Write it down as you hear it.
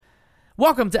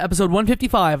Welcome to episode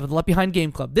 155 of the Left Behind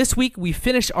Game Club. This week, we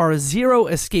finish our Zero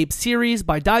Escape series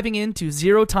by diving into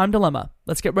Zero Time Dilemma.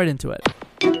 Let's get right into it.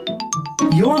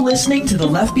 You're listening to the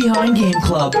Left Behind Game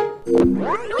Club.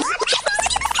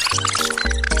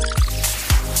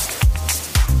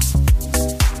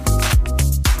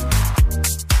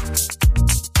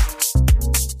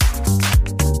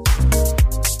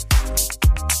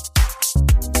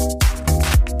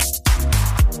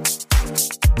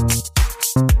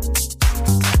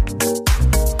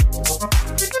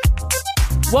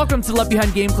 Welcome to Left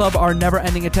Behind Game Club, our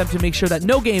never-ending attempt to make sure that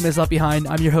no game is left behind.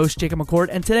 I'm your host, Jacob McCord,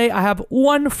 and today I have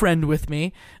one friend with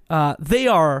me. They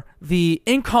are the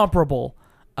incomparable,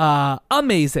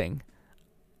 amazing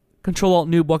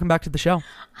Control-Alt-Noob. Welcome back to the show.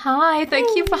 Hi,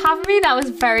 thank you for having me. That was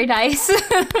very nice.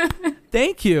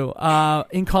 Thank you.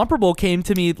 Incomparable came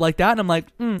to me like that, and I'm like,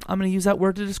 I'm going to use that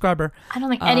word to describe her. I don't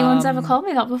think anyone's ever called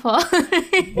me that before.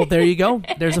 Well, there you go.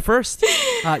 There's a first.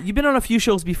 You've been on a few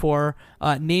shows before,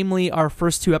 namely our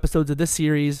first two episodes of this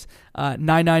series,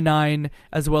 999,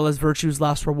 as well as Virtue's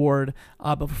Last Reward.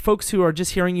 But for folks who are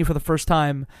just hearing you for the first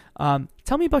time,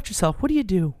 tell me about yourself. What do you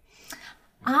do?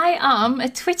 I am a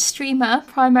Twitch streamer,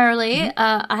 primarily.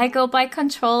 I go by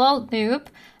Control-Alt-Noob.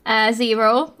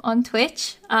 Zero on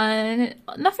Twitch, and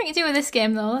nothing to do with this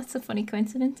game though. That's a funny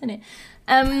coincidence, isn't it?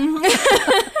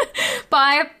 But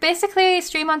I basically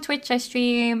stream on Twitch. I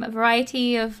stream a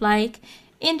variety of like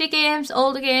indie games,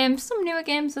 older games, some newer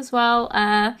games as well,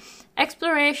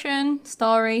 exploration,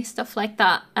 story, stuff like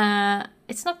that.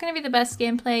 It's not going to be the best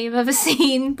gameplay you've ever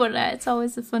seen, but it's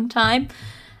always a fun time.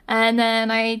 And then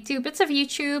I do bits of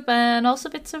YouTube and also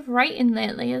bits of writing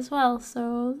lately as well, so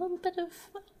a little bit of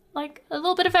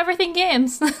everything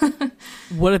games.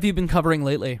 What have you been covering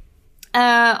lately?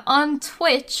 On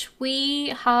Twitch, we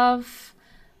have...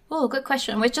 Oh, good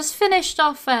question. We just finished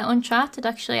off Uncharted,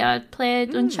 actually. I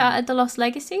played Uncharted The Lost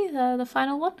Legacy, the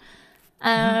final one.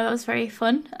 That was very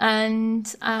fun.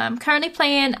 And I'm currently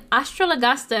playing Astro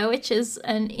Legasto, which is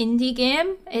an indie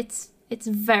game. It's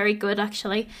very good,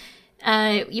 actually.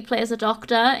 You play as a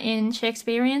doctor in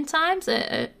Shakespearean times,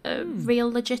 a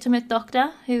real legitimate doctor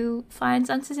who finds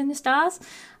answers in the stars.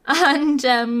 And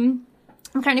I'm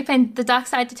currently playing the Dark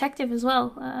Side Detective as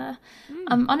well.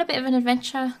 I'm on a bit of an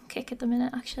adventure kick at the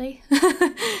minute, actually.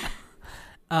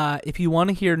 If you want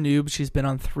to hear Noob, she's been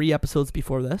on 3 episodes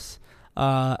before this.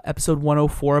 Episode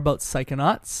 104 about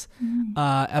Psychonauts.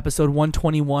 Episode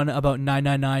 121 about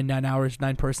 999, 9 hours,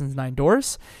 9 persons, 9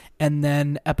 doors. And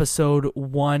then episode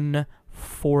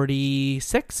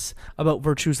 146 about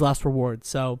Virtue's Last Reward.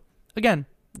 So, again,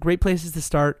 great places to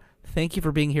start. Thank you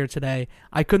for being here today.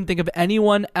 I couldn't think of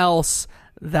anyone else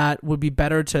that would be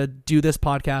better to do this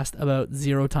podcast about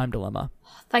Zero Time Dilemma.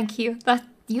 Thank you.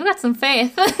 You got some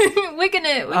faith. We're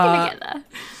gonna get there.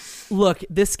 Look,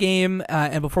 this game,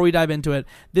 and before we dive into it,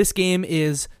 this game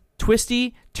is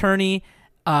twisty, turny.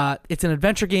 It's an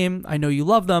adventure game. I know you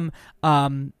love them.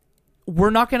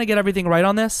 We're not going to get everything right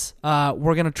on this.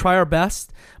 We're going to try our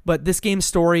best. But this game's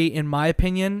story, in my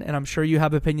opinion, and I'm sure you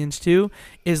have opinions too,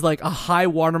 is like a high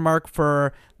watermark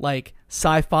for like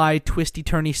sci-fi, twisty,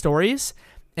 turny stories.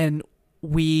 And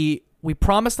we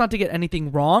promise not to get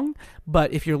anything wrong,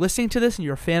 but if you're listening to this and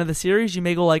you're a fan of the series, you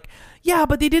may go like, yeah,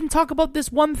 but they didn't talk about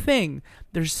this one thing.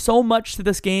 There's so much to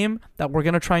this game that we're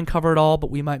going to try and cover it all,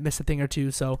 but we might miss a thing or two,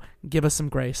 so give us some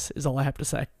grace is all I have to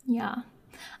say. Yeah.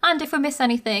 And if we miss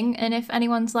anything, and if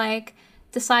anyone's like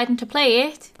deciding to play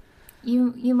it,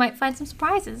 you might find some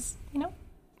surprises, you know?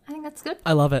 I think that's good.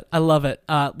 I love it.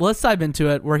 Let's dive into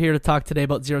it. We're here to talk today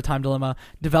about Zero Time Dilemma,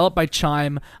 developed by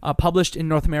Chime, published in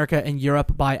North America and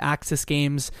Europe by Axis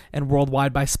Games, and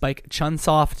worldwide by Spike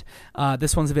Chunsoft.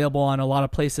 This one's available on a lot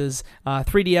of places.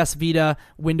 3DS, Vita,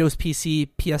 Windows PC,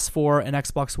 PS4, and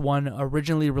Xbox One,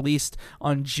 originally released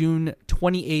on June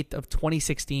 28th of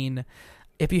 2016.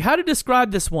 If you had to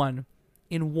describe this one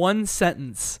in one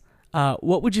sentence,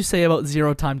 what would you say about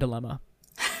Zero Time Dilemma?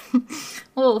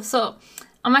 So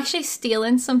I'm actually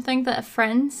stealing something that a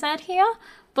friend said here,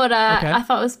 but okay. I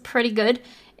thought it was pretty good.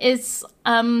 It's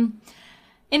in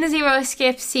the Zero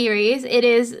Escape series, it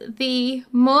is the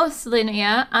most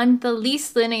linear and the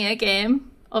least linear game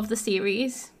of the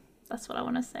series. That's what I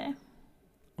want to say.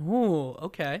 Oh,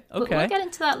 okay. We'll get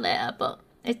into that later, but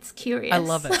it's curious. I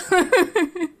love it.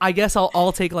 I guess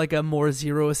I'll take like a more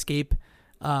Zero Escape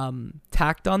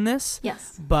tact on this.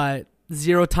 Yes. But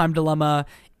Zero Time Dilemma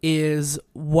is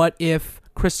what if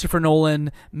Christopher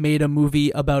Nolan made a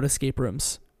movie about escape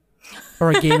rooms, or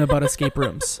a game about escape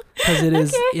rooms,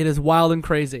 because it is wild and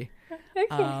crazy.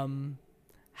 Okay.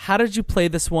 How did you play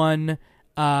this one?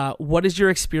 What is your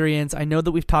experience? I know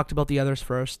that we've talked about the others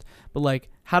first, but like,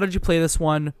 how did you play this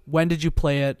one? When did you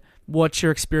play it? What's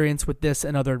your experience with this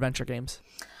and other adventure games?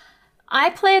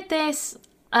 I played this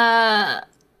hold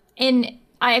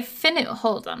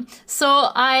on. So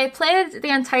I played the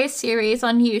entire series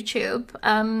on YouTube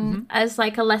as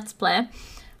like a Let's Play.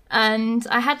 And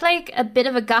I had like a bit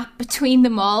of a gap between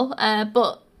them all.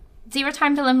 But Zero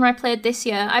Time Dilemma I played this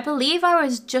year. I believe I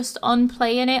was just on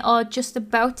playing it or just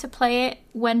about to play it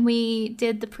when we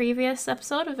did the previous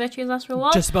episode of Virtue's Last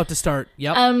Reward. Just about to start.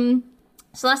 Yep.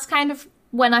 So that's kind of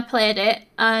when I played it.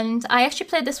 And I actually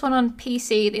played this one on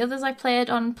PC. The others I played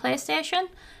on PlayStation.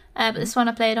 But this one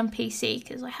I played on PC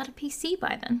because I had a PC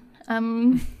by then.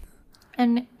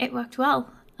 And it worked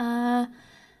well. And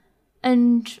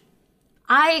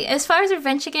as far as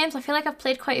adventure games, I feel like I've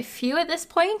played quite a few at this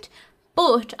point.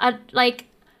 But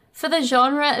for the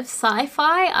genre of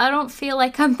sci-fi, I don't feel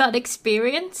like I'm that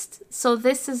experienced. So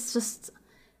this is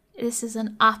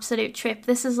an absolute trip.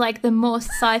 This is like the most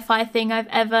sci-fi thing I've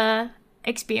ever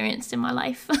experienced in my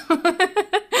life.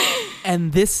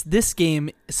 And this game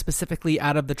specifically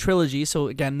out of the trilogy, so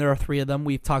again, there are 3 of them.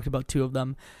 We've talked about 2 of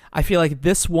them. I feel like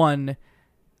this one,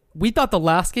 we thought the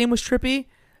last game was trippy.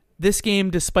 This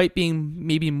game, despite being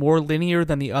maybe more linear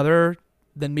than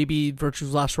maybe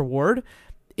Virtue's Last Reward,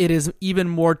 it is even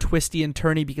more twisty and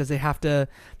turny because they have to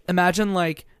imagine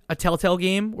like a Telltale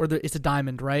game where it's a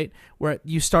diamond, right? Where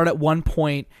you start at one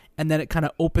point and then it kind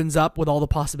of opens up with all the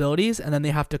possibilities and then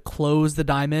they have to close the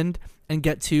diamond and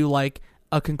get to like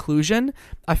a conclusion.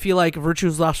 I feel like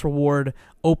Virtue's Last Reward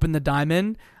opened the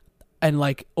diamond and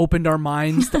like opened our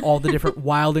minds to all the different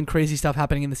wild and crazy stuff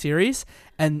happening in the series.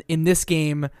 And in this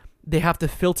game, they have to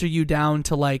filter you down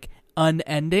to like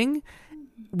unending,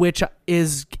 which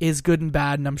is good and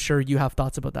bad. And I'm sure you have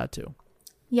thoughts about that too.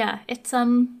 Yeah, it's do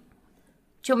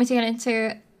you want me to get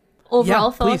into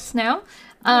overall thoughts now?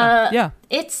 Yeah.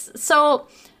 It's so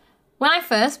when I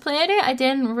first played it, I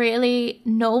didn't really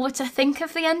know what to think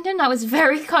of the ending. I was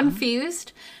very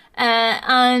confused.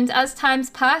 And as time's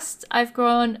passed, I've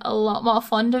grown a lot more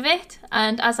fond of it.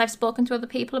 And as I've spoken to other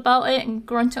people about it and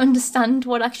grown to understand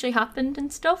what actually happened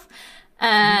and stuff,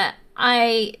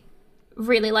 I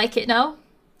really like it now.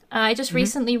 I just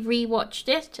recently rewatched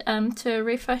it to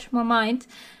refresh my mind.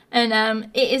 And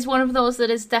it is one of those that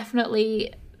is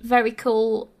definitely very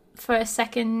cool for a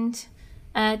second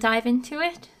dive into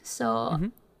it.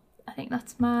 So I think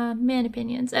that's my main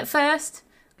opinions. At first,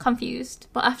 confused.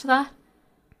 But after that,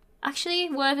 actually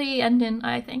worthy ending,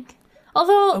 I think.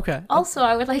 Although, also,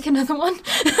 I would like another one.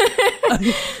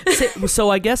 So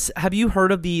I guess, have you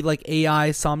heard of the like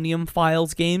AI Somnium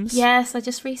Files games? Yes, I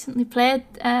just recently played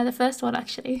the first one,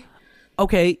 actually.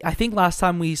 Okay, I think last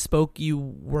time we spoke, you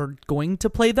were going to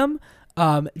play them.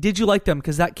 Did you like them?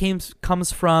 Because that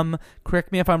comes from,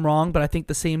 correct me if I'm wrong, but I think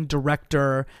the same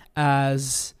director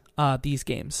as these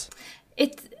games.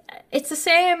 It's the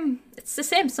same. It's the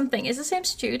same something. It's the same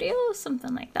studio or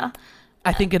something like that.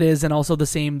 I think it is, and also the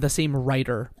same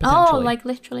writer. Potentially. Oh, like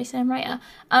literally same writer.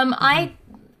 I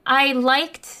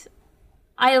liked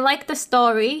the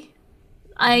story.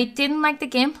 I didn't like the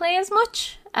gameplay as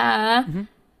much.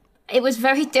 It was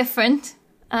very different.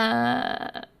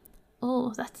 That's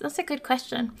a good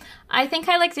question. I think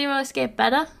I like Zero Escape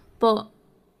better, but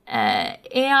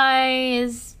AI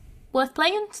is worth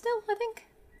playing still, I think.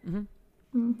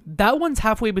 That one's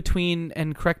halfway between,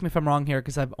 and correct me if I'm wrong here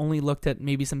because I've only looked at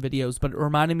maybe some videos, but it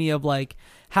reminded me of like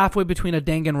halfway between a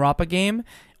Danganronpa game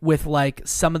with like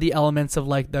some of the elements of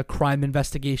like the crime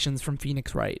investigations from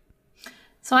Phoenix Wright.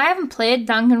 So I haven't played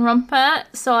Danganronpa,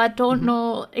 so I don't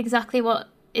know exactly what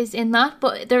is in that,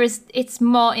 but it's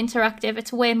more interactive.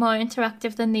 It's way more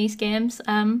interactive than these games.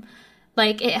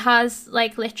 Like it has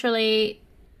like literally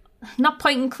not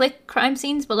point and click crime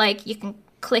scenes, but like you can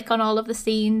click on all of the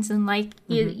scenes and like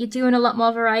you're doing a lot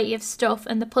more variety of stuff,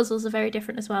 and the puzzles are very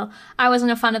different as well. I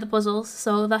wasn't a fan of the puzzles,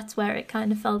 so that's where it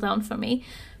kind of fell down for me.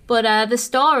 But the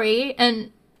story,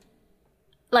 and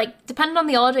like depending on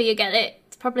the order you get it,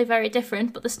 it's probably very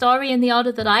different, but the story in the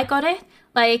order that I got it,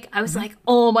 like I was like,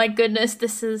 oh my goodness,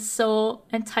 this is so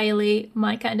entirely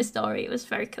my kind of story. It was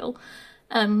very cool.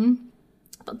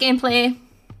 But gameplay,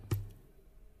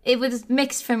 it was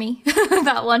mixed for me.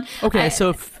 That one. Okay,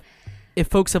 so if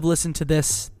folks have listened to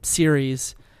this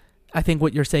series, I think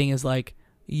what you're saying is like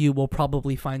you will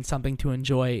probably find something to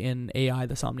enjoy in AI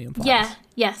the Somnium Files. Yeah,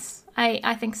 yes,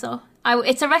 I think so.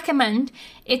 It's a recommend.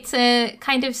 It's a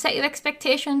kind of set your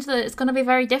expectations that it's going to be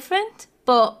very different,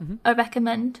 but a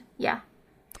recommend, yeah.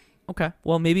 Okay,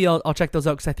 well maybe I'll check those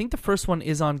out because I think the first one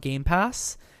is on Game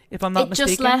Pass, if I'm not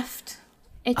mistaken.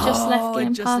 It just left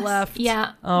Game Pass.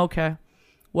 Yeah. Oh, okay.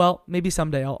 Well, maybe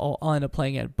someday I'll end up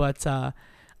playing it. But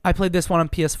I played this one on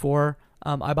PS4.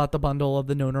 I bought the bundle of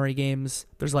the Nonary games.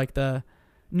 There's like the...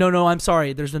 No, I'm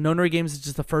sorry. There's the Nonary games. It's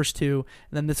just the first two.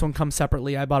 And then this one comes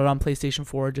separately. I bought it on PlayStation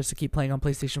 4 just to keep playing on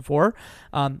PlayStation 4.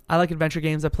 I like adventure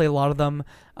games. I play a lot of them.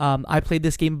 I played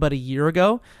this game about a year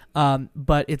ago.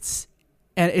 But it's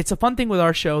a fun thing with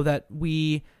our show that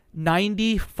we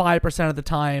 95% of the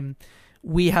time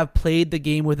we have played the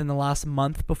game within the last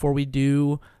month before we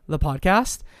do the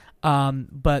podcast.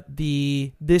 But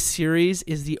this series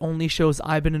is the only shows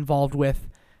I've been involved with.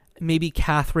 Maybe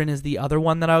Catherine is the other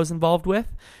one that I was involved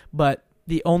with, but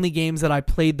the only games that I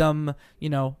played them,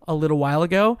 a little while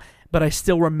ago, but I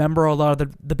still remember a lot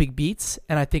of the big beats,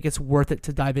 and I think it's worth it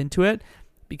to dive into it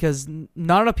because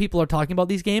not enough people are talking about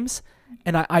these games,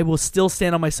 and I will still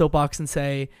stand on my soapbox and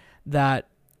say that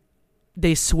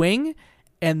they swing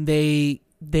and they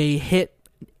hit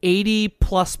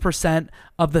 80+%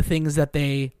 of the things that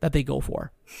they go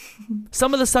for.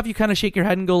 Some of the stuff you kind of shake your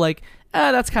head and go like,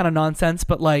 that's kind of nonsense.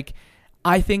 But like,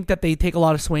 I think that they take a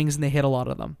lot of swings and they hit a lot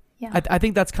of them. Yeah. I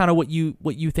think that's kind of what you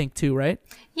think too, right?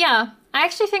 Yeah. I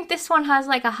actually think this one has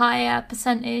like a higher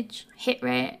percentage hit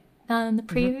rate than the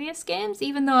previous games,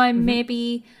 even though I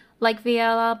maybe like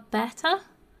VLR better.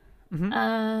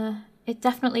 It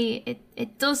definitely,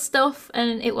 it does stuff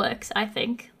and it works, I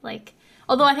think. Like,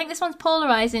 although I think this one's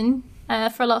polarizing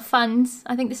for a lot of fans.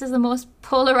 I think this is the most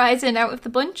polarizing out of the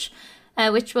bunch,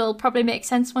 which will probably make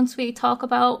sense once we talk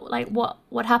about like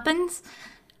what happens.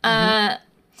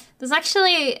 There's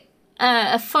actually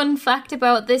a fun fact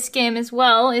about this game as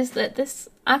well, is that this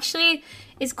actually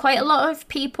is quite a lot of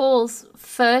people's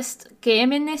first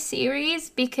game in this series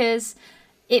because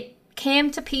it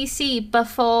came to PC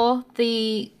before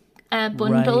the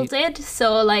bundle did.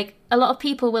 So like a lot of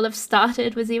people will have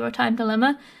started with Zero Time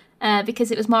Dilemma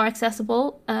because it was more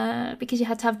accessible because you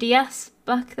had to have DS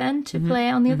back then to play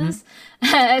on the others.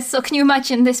 So can you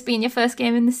imagine this being your first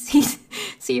game in the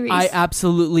series? I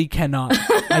absolutely cannot.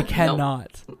 I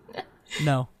cannot.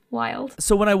 No. Wild.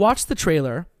 So when I watched the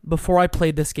trailer before I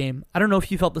played this game, I don't know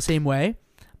if you felt the same way,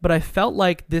 but I felt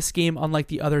like this game, unlike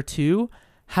the other two,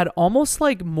 had almost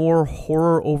like more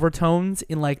horror overtones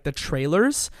in like the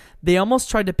trailers. They almost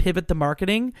tried to pivot the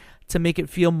marketing to make it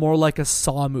feel more like a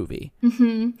Saw movie.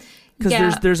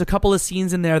 Because there's a couple of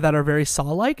scenes in there that are very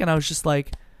Saw-like, and I was just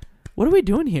like, what are we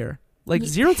doing here? Like,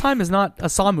 Zero Time is not a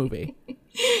Saw movie.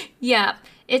 Yeah.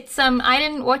 It's I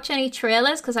didn't watch any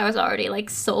trailers because I was already like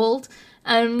sold.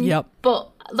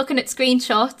 But looking at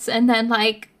screenshots and then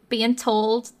like being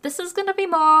told this is gonna be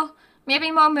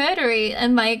maybe more murdery,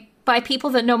 and like by people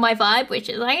that know my vibe, which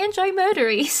is I enjoy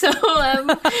murdery. So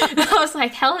I was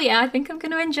like, hell yeah, I think I'm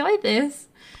going to enjoy this.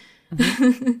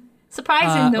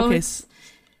 Surprising though. Okay, it's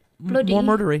bloody. More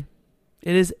murdery.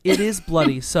 It is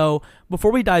bloody. So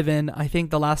before we dive in, I think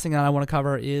the last thing that I want to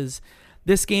cover is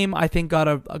this game. I think got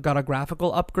a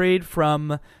graphical upgrade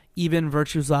from even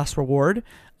Virtue's Last Reward.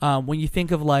 When you think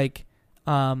of like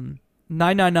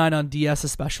 999 on DS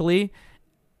especially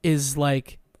is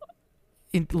like,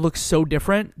 it looks so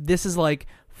different. This is like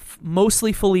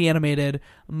mostly fully animated,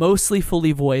 mostly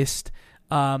fully voiced,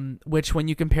 which when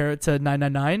you compare it to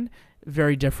 999,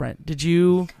 very different. Did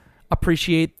you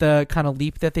appreciate the kind of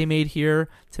leap that they made here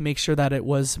to make sure that it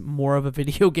was more of a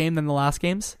video game than the last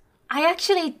games? I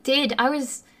actually did.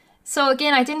 So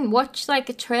again, I didn't watch like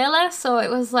a trailer, so it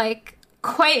was like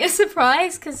quite a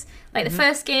surprise because like the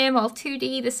first game all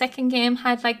 2D, the second game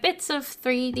had like bits of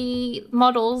 3D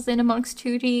models in amongst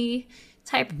 2D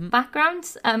type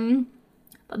backgrounds.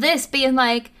 But this being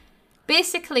like,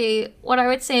 basically what I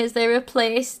would say is they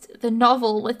replaced the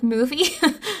novel with movie.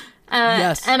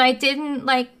 Yes. And I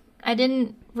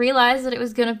didn't realize that it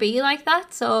was going to be like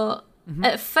that. So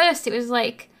at first it was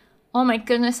like, oh my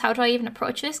goodness, how do I even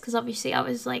approach this? Because obviously I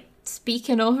was like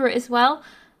speaking over it as well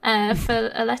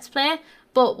for a Let's Play.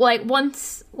 But like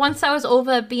once I was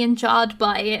over being jarred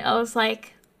by it, I was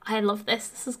like, I love this.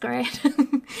 This is great.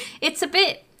 It's a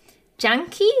bit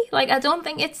janky. Like, I don't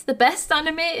think it's the best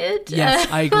animated. Yes,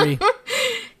 I agree.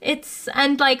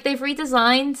 And like they've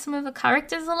redesigned some of the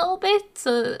characters a little bit,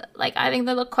 so like I think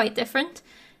they look quite different.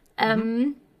 But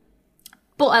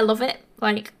I love it.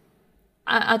 Like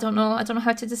I don't know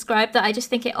how to describe that. I just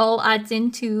think it all adds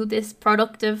into this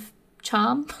product of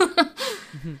charm.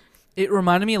 It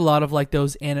reminded me a lot of like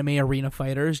those anime arena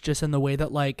fighters, just in the way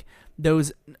that like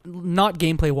those, not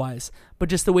gameplay wise, but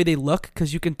just the way they look,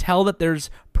 because you can tell that there's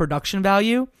production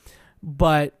value,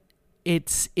 but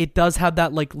it does have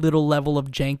that like little level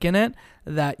of jank in it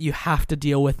that you have to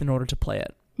deal with in order to play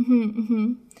it.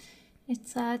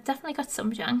 It's definitely got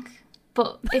some jank.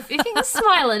 But if you can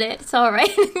smile at it, it's all right.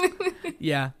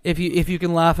 Yeah, if you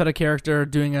can laugh at a character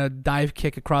doing a dive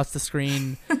kick across the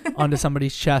screen onto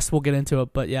somebody's chest, we'll get into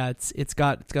it. But yeah, it's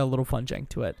got a little fun jank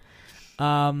to it.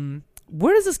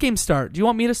 Where does this game start? Do you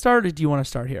want me to start, or do you want to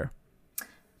start here?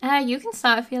 You can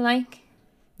start if you like.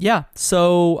 Yeah.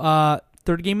 So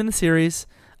third game in the series.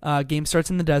 Game starts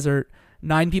in the desert.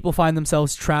 9 people find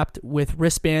themselves trapped with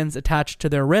wristbands attached to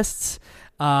their wrists.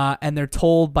 And they're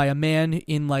told by a man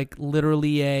in like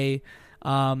literally a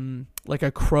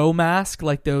crow mask,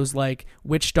 like those like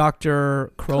witch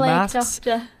doctor crow masks.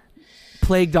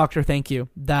 Plague doctor, thank you.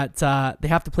 That they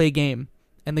have to play a game,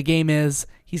 and the game is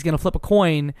he's gonna flip a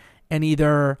coin, and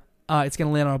either it's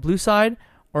gonna land on a blue side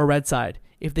or a red side.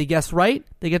 If they guess right,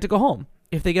 they get to go home.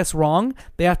 If they guess wrong,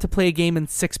 they have to play a game, and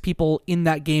 6 people in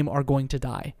that game are going to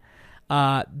die.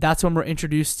 That's when we're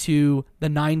introduced to the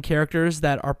 9 characters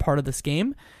that are part of this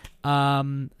game.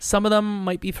 Some of them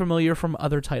might be familiar from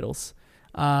other titles.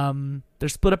 They're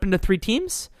split up into 3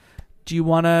 teams. Do you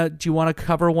wanna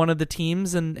cover one of the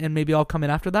teams and maybe I'll come in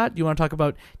after that? Do you want to talk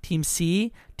about Team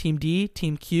C, Team D,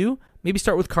 Team Q? Maybe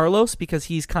start with Carlos because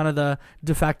he's kind of the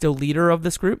de facto leader of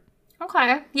this group.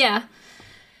 Okay, yeah.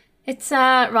 It's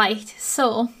right.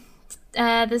 So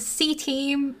the C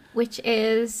team, which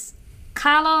is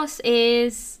Carlos,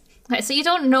 is okay. So you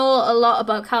don't know a lot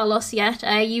about Carlos yet.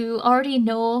 You already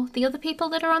know the other people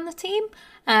that are on the team.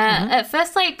 At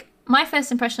first, like my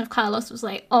first impression of Carlos was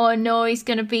like, oh no, he's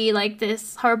gonna be like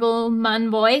this horrible man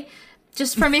boy,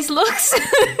 just from his looks.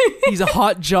 He's a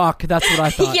hot jock. That's what I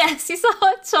thought. Yes, he's a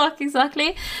hot jock,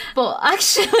 exactly. But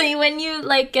actually, when you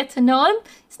like get to know him,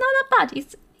 he's not that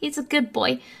bad. He's a good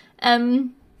boy.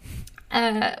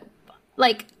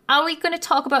 Like, are we going to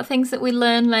talk about things that we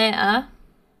learn later?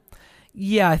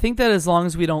 Yeah, I think that as long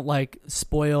as we don't like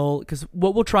spoil, because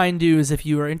what we'll try and do is if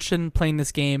you are interested in playing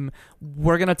this game,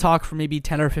 we're going to talk for maybe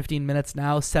 10 or 15 minutes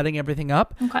now, setting everything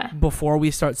up before we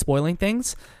start spoiling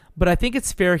things. But I think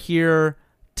it's fair here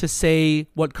to say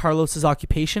what Carlos's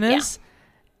occupation is,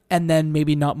 and then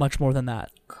maybe not much more than that.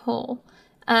 Cool.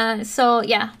 So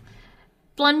yeah,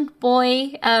 blonde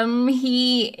boy.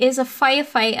 He is a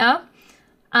firefighter,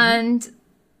 and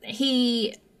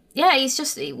he's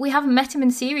just, we haven't met him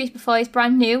in series before. He's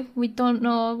brand new. We don't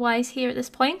know why he's here at this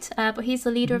point, but he's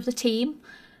the leader of the team.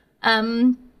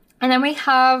 And then we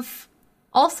have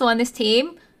also on this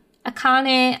team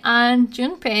Akane and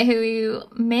Junpei, who you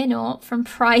may know from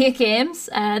prior games.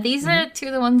 These are 2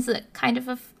 of the ones that kind of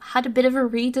have had a bit of a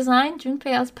redesign.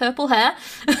 Junpei has purple hair,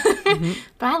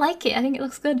 but I like it. I think it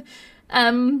looks good.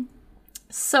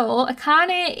 So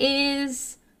Akane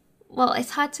is, well, it's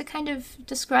hard to kind of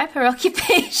describe her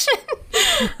occupation.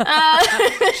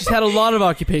 She's had a lot of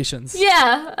occupations.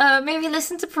 Yeah, maybe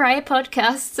listen to prior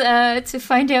podcasts to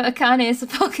find out Akane's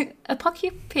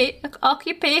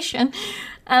occupation.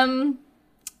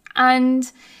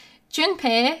 And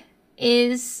Junpei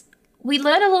is, we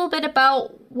learn a little bit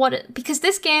about because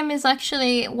this game is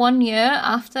actually 1 year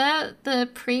after the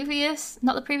previous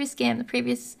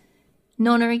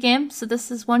Nonary game. So this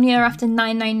is 1 year after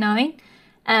 999.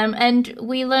 And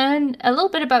we learn a little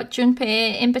bit about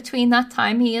Junpei. In between that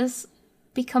time, he has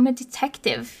become a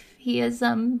detective. He has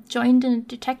joined a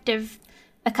detective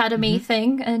academy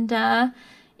thing, and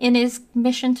in his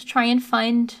mission to try and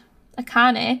find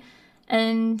Akane.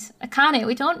 And Akane,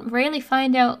 we don't really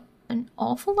find out an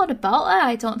awful lot about her,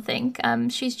 I don't think.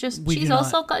 She's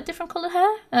also got a different colour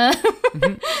hair.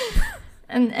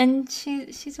 And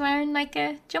she's wearing like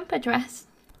a jumper dress.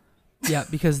 Yeah,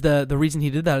 because the reason he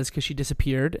did that is because she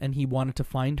disappeared and he wanted to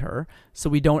find her. So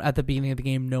we don't at the beginning of the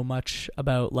game know much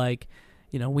about, like,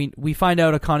 you know, we find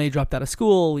out Akane dropped out of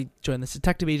school, we joined this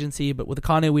detective agency, but with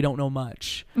Akane we don't know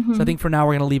much. So I think for now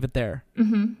we're going to leave it there.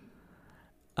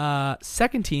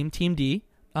 Second team, Team D,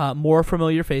 more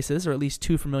familiar faces, or at least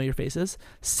 2 familiar faces.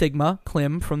 Sigma,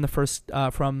 Klim from the first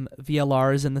from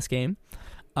VLRs in this game,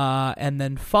 and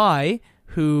then Phi,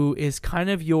 who is kind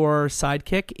of your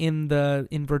sidekick in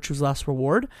Virtue's Last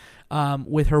Reward,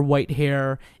 with her white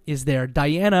hair, is there.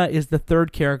 Diana is the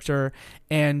third character,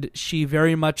 and she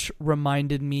very much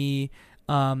reminded me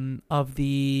of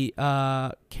the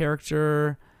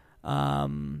character.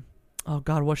 Oh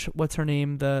God, what's her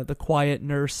name? The quiet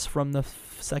nurse from the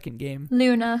second game.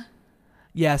 Luna.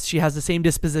 Yes, she has the same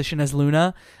disposition as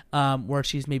Luna, where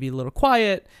she's maybe a little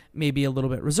quiet, maybe a little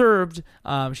bit reserved.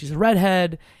 She's a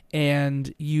redhead,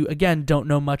 and you, again, don't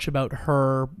know much about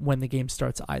her when the game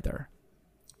starts either.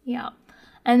 Yeah.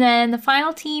 And then the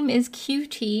final team is Q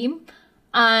Team,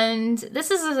 and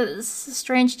this is a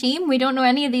strange team. We don't know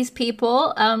any of these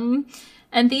people, and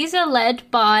these are led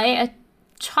by a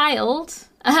child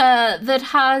that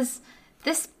has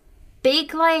this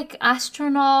big, like,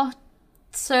 astronaut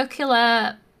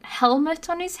circular helmet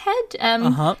on his head.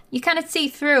 You kind of see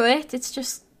through it. It's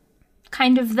just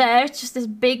kind of there. It's just this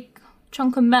big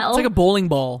chunk of metal. It's like a bowling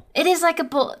ball. It is like a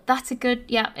ball. That's a good,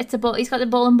 yeah, it's a ball. He's got the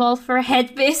bowling ball for a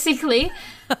head, basically.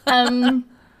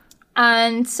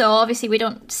 And so obviously we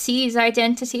don't see his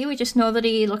identity. We just know that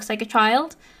he looks like a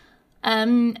child.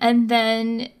 And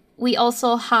then we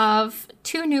also have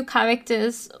 2 new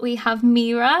characters. We have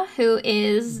Mira, who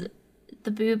is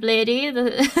the boob lady,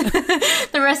 the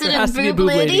resident boob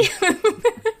lady.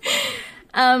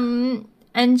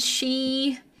 And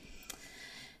she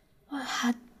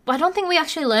I don't think we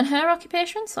actually learn her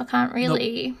occupation, so I can't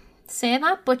really say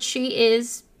that, but she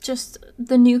is just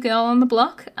the new girl on the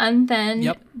block. And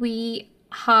then we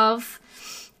have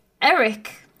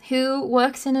Eric, who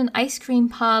works in an ice cream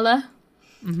parlor.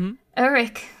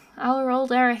 Eric, our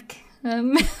old Eric.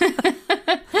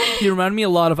 He reminded me a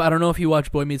lot of, I don't know if you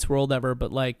watch Boy Meets World ever,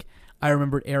 but like I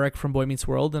remembered Eric from Boy Meets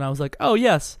World, and I was like, oh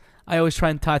yes, I always try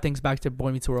and tie things back to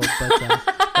Boy Meets World, but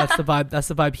that's the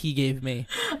vibe he gave me.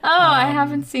 I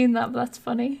haven't seen that, but that's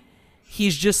funny.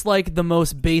 He's just like the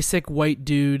most basic white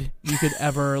dude you could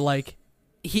ever like.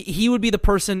 He would be the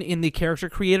person in the character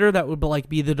creator that would like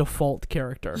be the default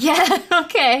character. Yeah.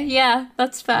 Okay. Yeah,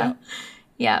 that's fair.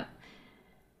 Yeah.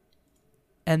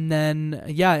 And then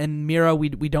and Mira, we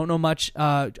don't know much.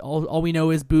 All we know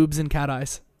is boobs and cat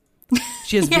eyes.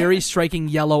 She has very striking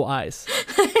yellow eyes.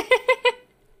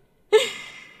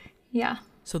 Yeah.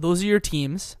 So those are your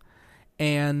teams,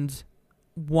 and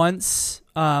once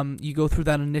you go through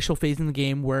that initial phase in the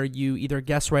game where you either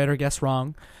guess right or guess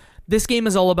wrong, this game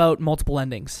is all about multiple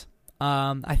endings.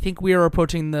 I think we are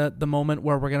approaching the moment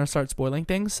where we're going to start spoiling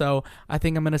things, so I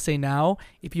think I'm going to say now,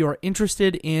 if you are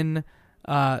interested in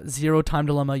Zero Time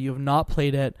Dilemma, you have not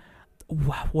played it,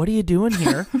 what are you doing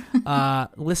here?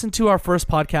 Listen to our first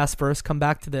podcast first, come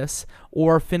back to this,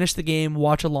 or finish the game,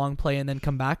 watch a long play, and then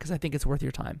come back, because I think it's worth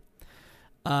your time.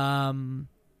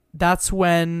 That's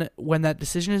when that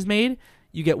decision is made,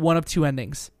 you get one of 2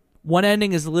 endings. One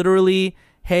ending is literally,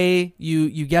 hey,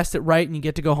 you guessed it right and you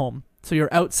get to go home. So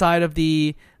you're outside of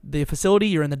the facility,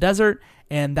 you're in the desert,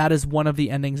 and that is one of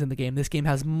the endings in the game. This game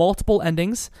has multiple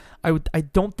endings. I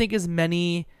don't think as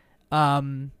many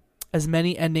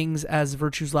endings as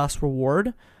Virtue's Last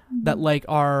Reward that like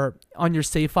are on your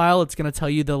save file. It's going to tell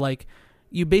you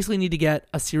you basically need to get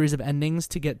a series of endings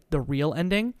to get the real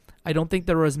ending. I don't think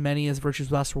there were as many as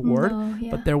Virtue's Last Reward,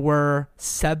 but there were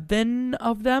 7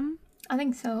 of them. I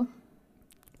think so.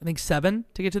 I think 7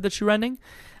 to get to the true ending.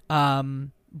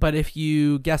 But if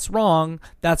you guess wrong,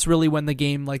 that's really when the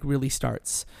game like really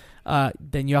starts.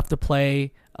 Then you have to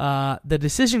play the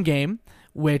decision game,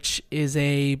 which is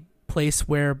a place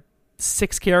where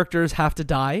 6 characters have to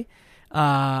die.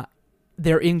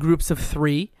 They're in groups of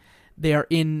 3. They are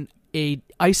in a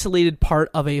isolated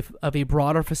part of a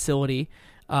broader facility,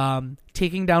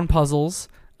 taking down puzzles,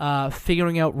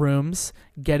 figuring out rooms,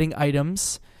 getting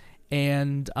items,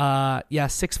 and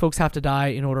 6 folks have to die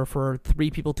in order for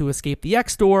 3 people to escape the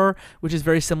X door, which is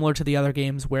very similar to the other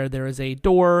games where there is a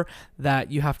door that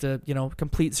you have to,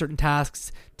 complete certain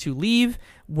tasks to leave.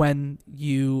 When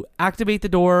you activate the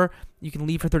door, you can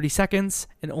leave for 30 seconds,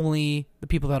 and only the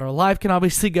people that are alive can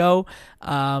obviously go.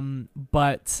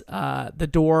 But the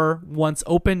door, once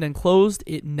opened and closed,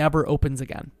 it never opens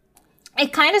again.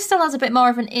 It kind of still has a bit more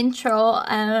of an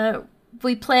intro.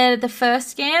 We play the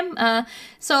first game,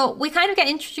 so we kind of get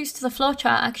introduced to the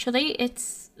flowchart. Actually,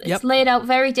 it's laid out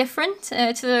very different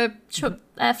to the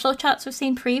flowcharts we've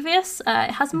seen previous.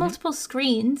 It has multiple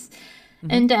screens,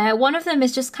 and one of them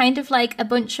is just kind of like a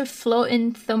bunch of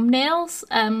floating thumbnails.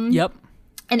 And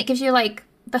it gives you like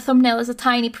the thumbnail is a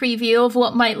tiny preview of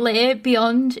what might lay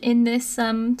beyond in this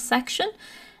section,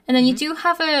 and then you do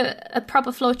have a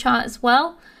proper flowchart as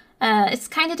well. It's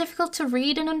kind of difficult to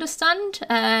read and understand,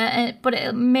 but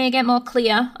it may get more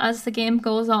clear as the game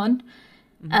goes on.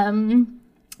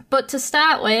 But to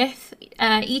start with,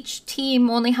 each team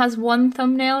only has 1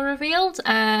 thumbnail revealed,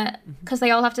 because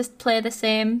they all have to play the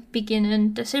same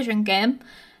beginning decision game,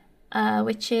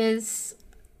 which is,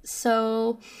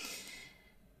 so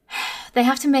they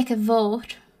have to make a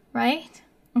vote, right?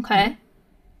 Okay.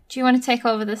 Do you want to take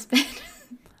over this bit?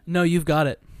 No, you've got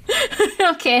it.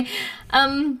 Okay.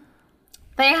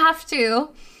 They have to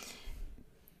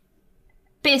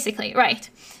basically, right,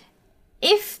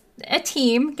 if a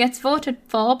team gets voted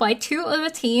for by 2 other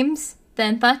teams,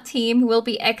 then that team will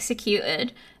be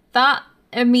executed. That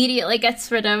immediately gets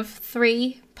rid of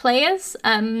 3 players.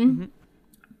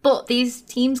 But these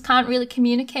teams can't really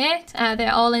communicate.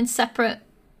 They're all in separate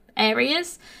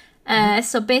areas.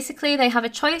 So basically, they have a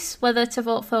choice whether to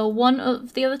vote for one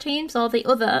of the other teams or the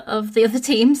other of the other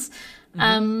teams.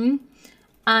 And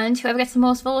whoever gets the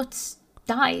most votes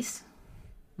dies.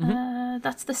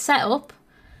 That's the setup.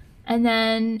 And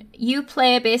then you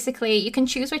play, basically, you can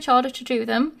choose which order to do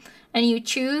them. And you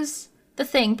choose the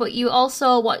thing, but you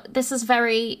also, this is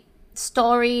very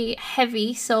story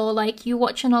heavy. So, like, you're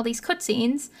watching all these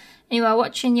cutscenes, and you are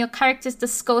watching your characters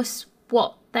discuss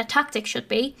what their tactics should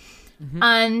be.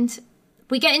 And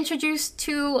we get introduced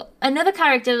to another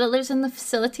character that lives in the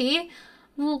facility.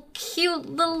 Little cute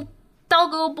little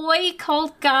doggo boy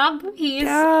called Gab. He's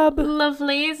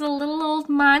lovely. He's a little old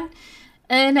man.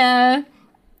 And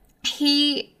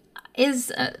he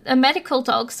is a medical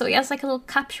dog, so he has like a little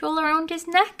capsule around his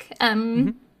neck.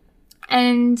 And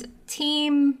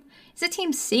Team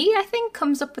C, I think,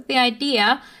 comes up with the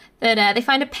idea that they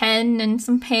find a pen and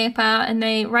some paper and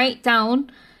they write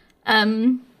down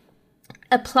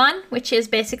a plan, which is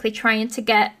basically trying to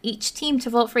get each team to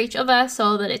vote for each other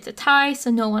so that it's a tie, so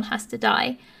no one has to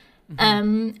die.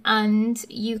 And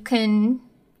you can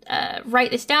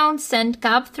write this down, send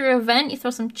Gab through a vent, you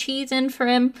throw some cheese in for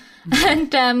him,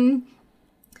 and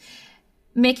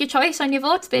make your choice on your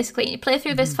votes, basically. You play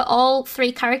through this for all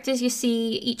 3 characters you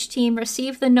see. Each team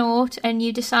receive the note, and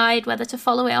you decide whether to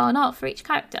follow it or not for each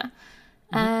character.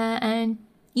 And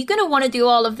you're going to want to do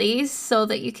all of these so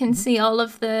that you can see all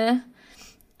of the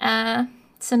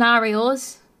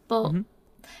scenarios, but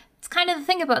it's kind of the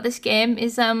thing about this game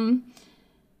is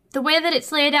the way that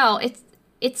it's laid out.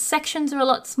 Its sections are a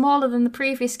lot smaller than the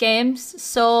previous games,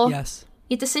 so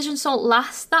your decisions don't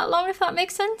last that long, if that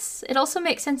makes sense. It also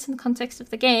makes sense in the context of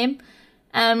the game,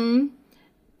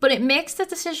 but it makes the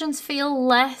decisions feel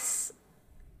less.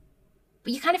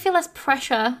 You kind of feel less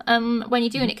pressure when you're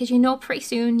doing it, because you know pretty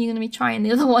soon you're going to be trying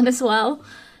the other one as well,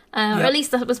 or at least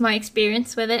that was my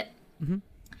experience with it.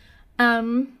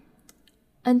 And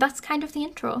that's kind of the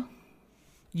intro.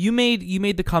 You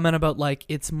made the comment about like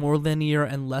it's more linear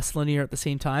and less linear at the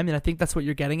same time, and I think that's what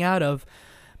you're getting out of,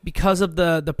 because of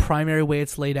the primary way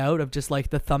it's laid out of just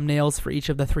like the thumbnails for each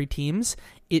of the 3 teams.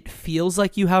 It feels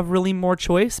like you have really more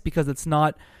choice because it's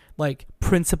not like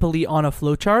principally on a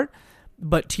flowchart.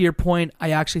 But to your point,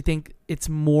 I actually think it's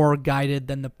more guided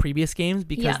than the previous games,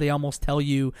 because they almost tell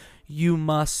you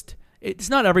must.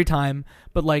 It's not every time,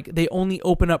 but like they only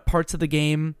open up parts of the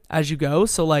game as you go.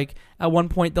 So like at one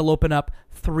point they'll open up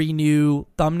 3 new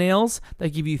thumbnails that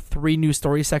give you 3 new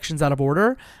story sections out of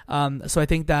order. So I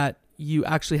think that you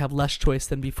actually have less choice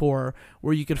than before,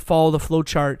 where you could follow the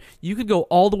flowchart. You could go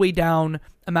all the way down.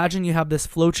 Imagine you have this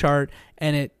flowchart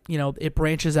and it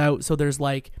branches out. So there's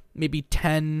like maybe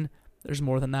 10. There's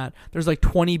more than that. There's like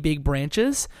 20 big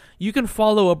branches. You can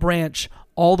follow a branch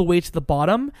all the way to the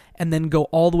bottom and then go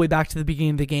all the way back to the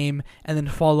beginning of the game and then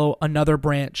follow another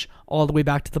branch all the way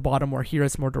back to the bottom, where here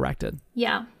it's more directed.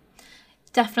 Yeah,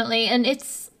 definitely. And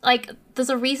it's like there's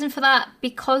a reason for that,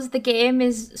 because the game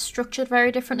is structured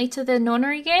very differently to the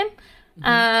nonary game.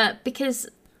 Because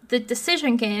the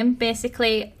decision game,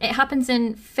 basically, it happens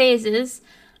in phases,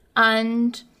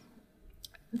 and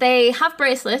they have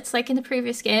bracelets like in the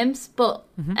previous games, but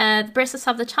the bracelets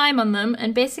have the time on them,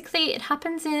 and basically it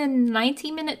happens in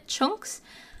 90-minute chunks.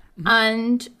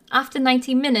 And after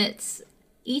 90 minutes,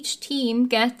 each team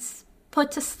gets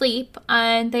put to sleep,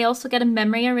 and they also get a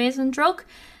memory erasing drug.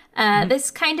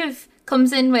 This kind of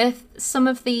comes in with some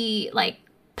of the like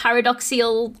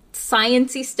paradoxical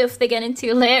sciencey stuff they get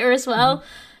into later as well.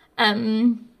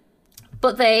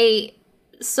 But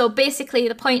so basically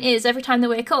the point is, every time they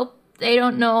wake up, they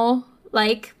don't know,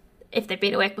 like, if they've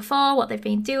been awake before, what they've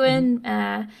been doing,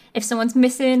 if someone's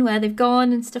missing, where they've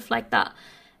gone, and stuff like that.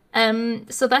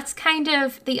 So that's kind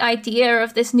of the idea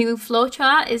of this new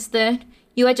flowchart, is that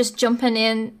you are just jumping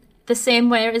in the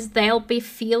same way as they'll be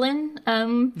feeling.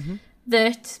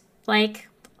 That, like,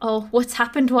 oh, what's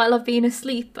happened while I've been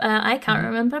asleep? I can't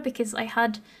remember because I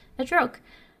had a drug.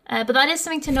 But that is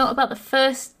something to note about the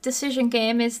first decision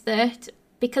game, is that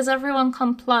because everyone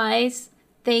complies,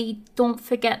 they don't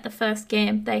forget the first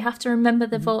game. They have to remember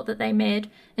the vote that they made,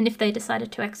 and if they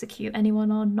decided to execute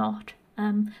anyone or not.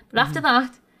 But after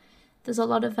that, there's a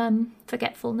lot of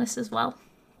forgetfulness as well.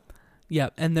 Yeah,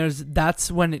 and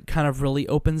that's when it kind of really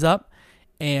opens up,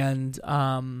 and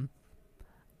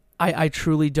I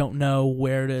truly don't know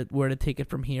where to take it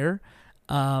from here.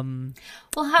 Well,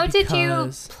 how did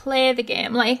you play the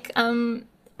game? Like,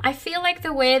 I feel like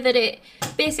the way that it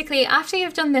basically, after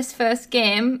you've done this first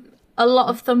game, a lot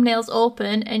of thumbnails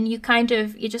open, and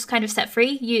you're just kind of set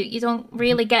free. You don't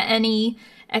really get any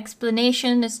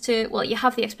explanation as to, well, you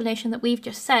have the explanation that we've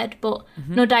just said, but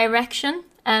no direction.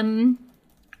 And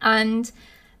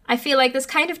I feel like there's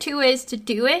kind of two ways to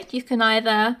do it. You can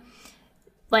either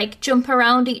like jump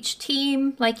around each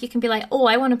team. Like you can be like, oh,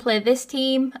 I want to play this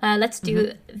team. Let's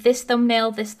do this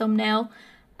thumbnail.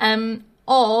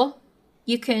 Or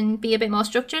you can be a bit more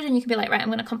structured and you can be like, right, I'm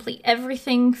going to complete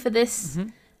everything for this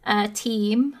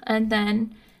team. And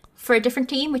then for a different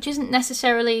team, which isn't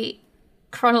necessarily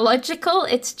chronological,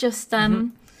 it's just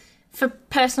for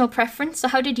personal preference. So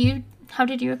how did you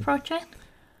approach it?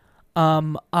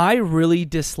 I really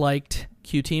disliked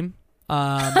Q Team.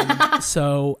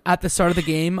 So at the start of the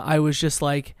game, I was just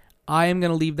like, I am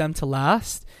going to leave them to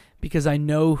last because I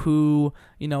know who,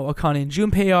 Akane and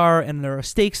Junpei are, and there are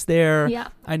stakes there. Yeah.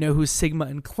 I know who Sigma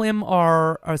and Klim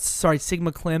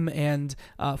Sigma, Klim, and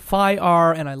Phi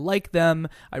are, and I like them.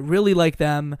 I really like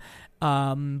them.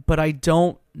 But I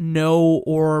don't know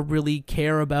or really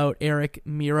care about Eric,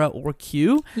 Mira, or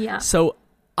Q. Yeah. So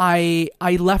I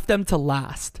left them to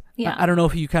last. Yeah. I don't know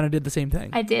if you kind of did the same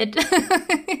thing. I did.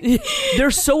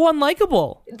 They're so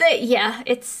unlikable.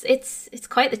 It's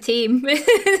quite the team.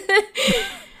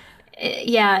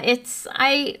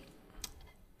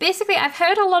 I've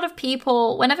heard a lot of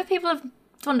people, whenever people have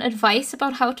done advice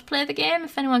about how to play the game,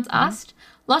 if anyone's asked,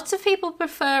 lots of people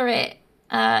prefer it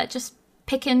just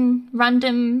picking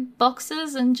random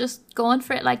boxes and just going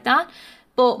for it like that.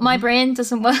 But my brain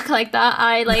doesn't work like that.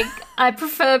 I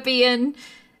prefer being...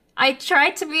 I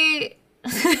tried to be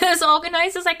as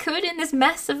organized as I could in this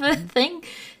mess of a thing.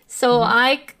 So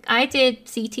I did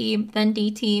C team, then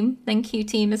D team, then Q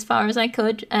team as far as I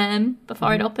could before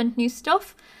I'd opened new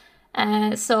stuff.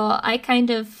 So I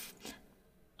kind of...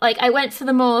 I went for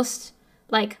the most...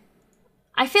 I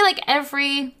feel like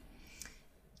every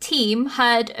team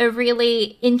had a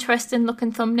really interesting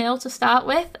looking thumbnail to start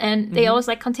with, and they always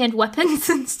contained weapons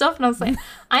and stuff, and I was like,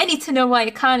 I need to know why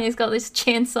Akane's got this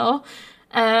chainsaw.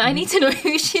 I need to know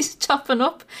who she's chopping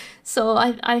up. So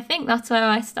I think that's where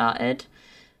I started.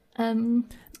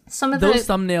 Some of those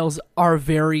thumbnails are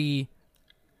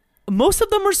most of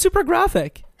them are super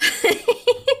graphic.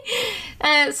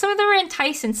 Some of them are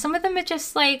enticing. Some of them are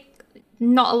just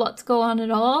not a lot to go on at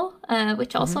all,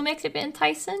 which also makes it a bit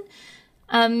enticing.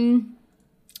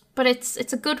 But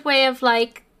it's a good way of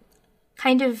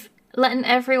kind of letting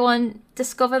everyone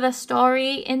discover their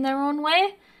story in their own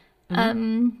way.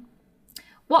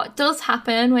 What does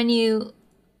happen when you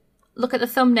look at the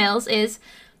thumbnails is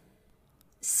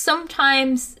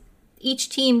sometimes each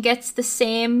team gets the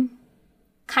same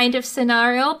kind of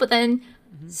scenario, but then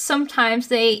sometimes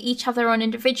they each have their own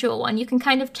individual one. You can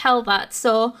kind of tell that.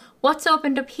 So what's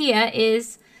opened up here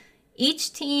is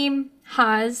each team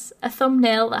has a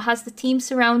thumbnail that has the team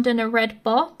surrounding a red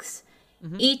box.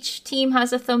 Each team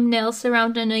has a thumbnail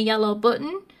surrounding a yellow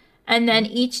button. And then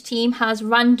each team has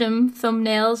random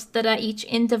thumbnails that are each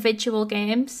individual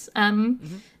games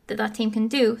that team can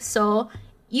do. So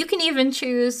you can even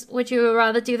choose, would you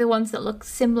rather do the ones that look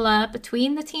similar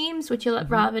between the teams? Would you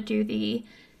rather do the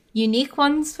unique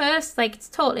ones first? It's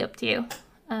totally up to you.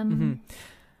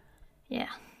 Yeah.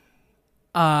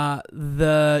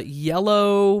 The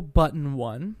yellow button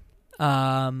one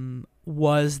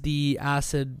was the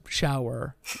acid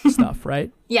shower stuff,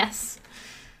 right? Yes.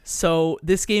 So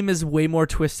this game is way more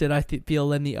twisted, I feel,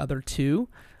 than the other two.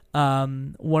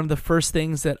 One of the first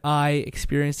things that I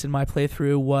experienced in my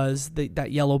playthrough was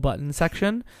that yellow button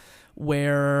section,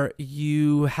 where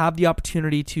you have the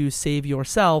opportunity to save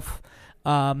yourself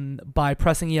by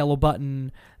pressing a yellow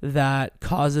button that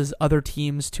causes other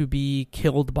teams to be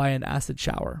killed by an acid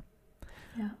shower.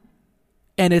 Yeah.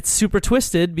 And it's super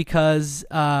twisted because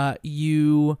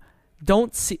you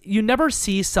never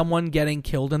see someone getting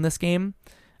killed in this game.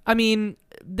 I mean,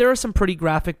 there are some pretty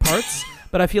graphic parts,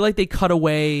 but I feel like they cut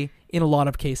away in a lot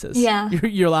of cases. Yeah.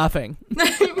 You're laughing.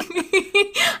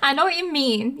 I know what you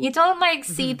mean. You don't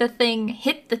see the thing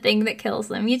hit the thing that kills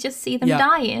them. You just see them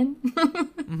dying.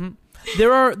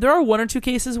 There are one or two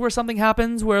cases where something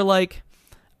happens where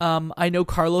I know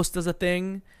Carlos does a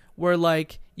thing where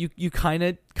you kind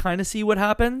of see what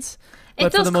happens, but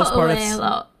it does for the most cut part away a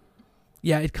lot.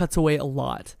 Yeah, it cuts away a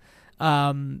lot.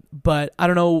 But I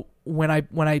don't know, when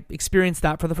I experienced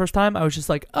that for the first time, I was just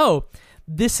like, oh,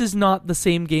 this is not the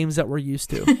same games that we're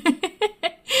used to.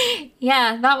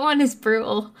 Yeah, that one is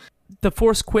brutal. The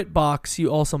force quit box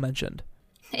you also mentioned.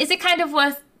 Is it kind of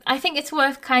worth... I think it's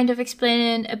worth kind of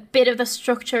explaining a bit of the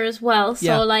structure as well.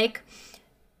 So,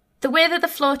 the way that the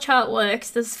flowchart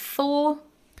works, there's 4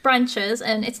 branches,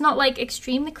 and it's not,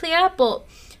 extremely clear, but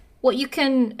what you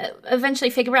can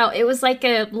eventually figure out, it was like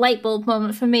a light bulb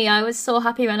moment for me. I was so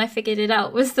happy when I figured it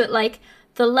out, was that,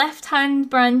 the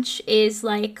left-hand branch is,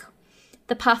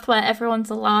 the path where everyone's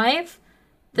alive.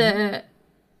 The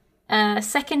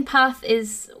Second path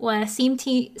is where C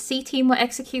team were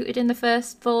executed in the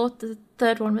first vote. The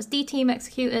third one was D team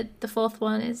executed. The fourth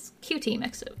one is Q team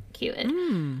executed.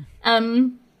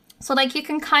 So like you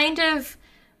can kind of,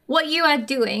 what you are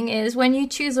doing is when you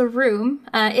choose a room,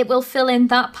 it will fill in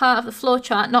that part of the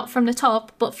flowchart, not from the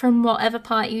top, but from whatever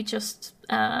part you just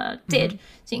did.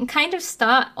 So you can kind of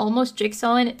start almost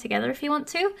jigsawing it together if you want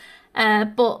to.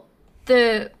 But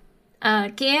the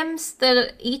games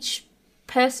that each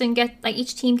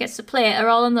team gets to play are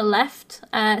all on the left.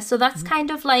 So that's kind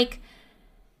of like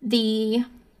I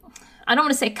don't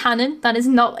want to say canon. That is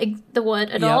not the word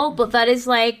at all, but that is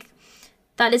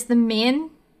the main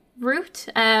route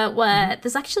where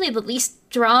there's actually the least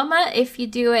drama if you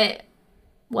do it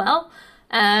well.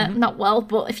 Not well,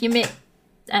 but if you make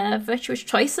virtuous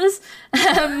choices.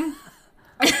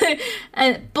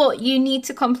 But you need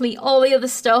to complete all the other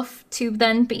stuff to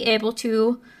then be able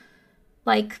to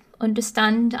like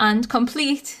understand and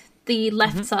complete the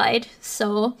left side.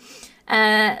 So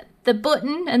the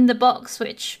button and the box,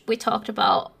 which we talked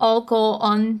about, all go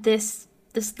on this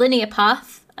linear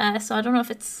path. So I don't know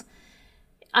if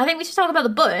I think we should talk about the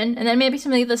button and then maybe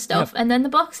some of the other stuff and then the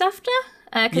box after.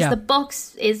 Because the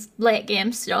box is late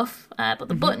game stuff, but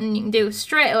the button you can do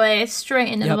straight away, straight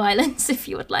into the violence if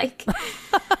you would like.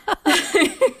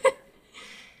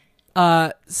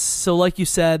 So like you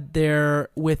said, there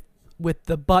with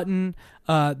the button,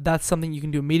 that's something you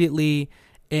can do immediately,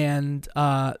 and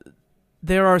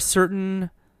there are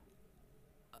certain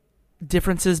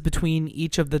differences between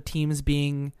each of the teams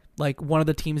being like one of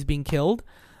the teams being killed,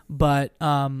 but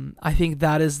I think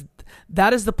that is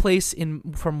the place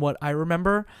from what I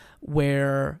remember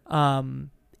where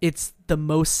it's the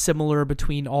most similar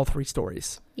between all three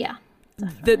stories. Yeah.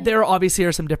 There obviously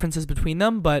are some differences between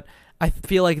them, but I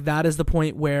feel like that is the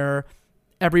point where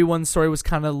everyone's story was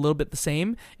kind of a little bit the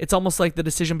same. It's almost like the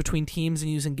decision between teams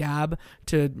and using Gab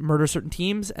to murder certain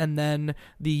teams, and then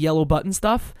the yellow button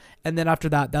stuff. And then after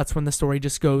that, that's when the story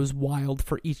just goes wild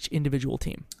for each individual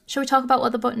team. Shall we talk about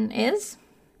what the button is?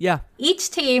 Yeah. Each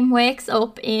team wakes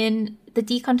up in the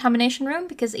decontamination room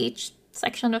because each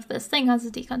section of this thing has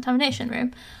a decontamination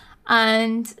room.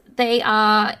 And they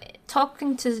are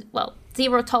talking to,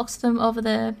 Zero talks to them over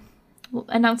the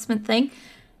announcement thing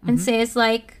and says,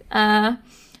 like,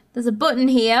 there's a button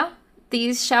here.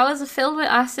 These showers are filled with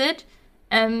acid.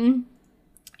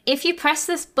 If you press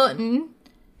this button,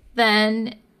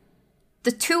 then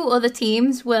the two other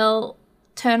teams will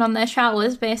turn on their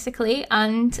showers, basically,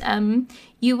 and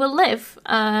you will live.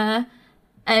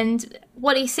 And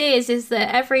what he says is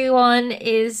that everyone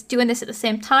is doing this at the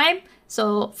same time.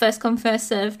 So first come, first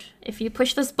served. If you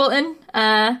push this button,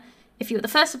 if you were the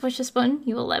first to push this button,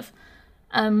 you will live.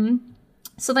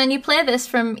 So then you play this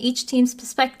from each team's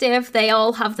perspective. They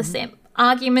all have the same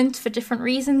argument for different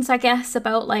reasons, I guess,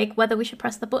 about like whether we should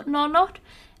press the button or not.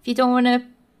 If you don't want to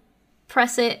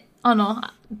press it, or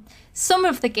not. Some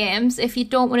of the games, if you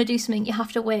don't want to do something, you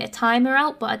have to wait a timer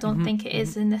out, but I don't think it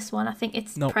is in this one. I think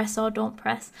it's press or don't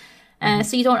press.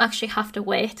 So you don't actually have to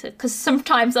wait, because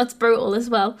sometimes that's brutal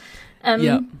as well.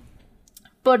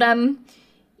 But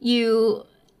you,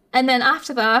 and then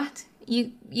after that,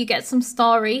 you get some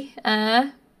story.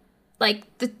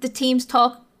 Like the teams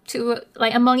talk to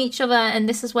like among each other, and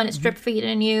this is when it's drip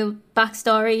feeding you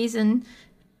backstories and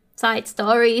side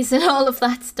stories and all of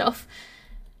that stuff.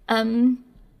 And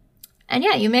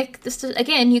yeah, you make this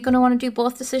again. You're going to want to do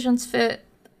both decisions for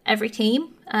every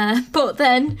team. But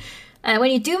then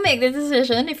when you do make the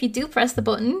decision, if you do press the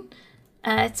button,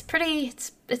 it's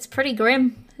pretty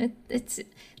grim.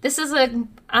 This is an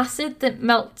acid that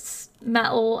melts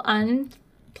metal and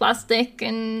plastic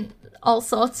and all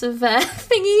sorts of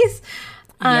thingies,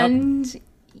 and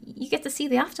you get to see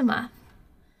the aftermath,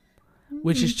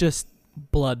 which is just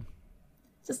blood.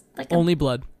 Just like only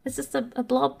blood. It's just a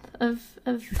blob of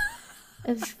of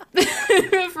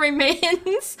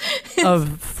remains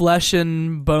of flesh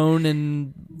and bone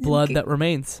and blood that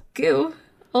remains. Goo,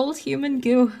 old human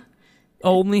goo.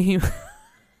 Only human.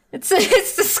 It's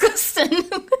disgusting.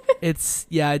 It's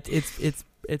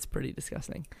pretty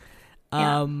disgusting.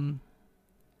 Yeah.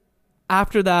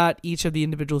 After that, each of the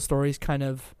individual stories kind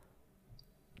of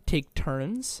take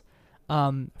turns.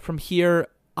 From here,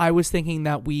 I was thinking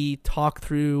that we talk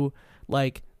through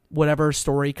like whatever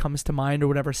story comes to mind or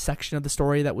whatever section of the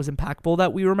story that was impactful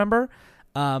that we remember,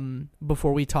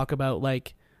 before we talk about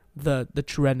like the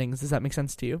true endings. Does that make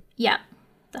sense to you? Yeah,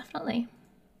 definitely.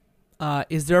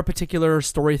 Is there a particular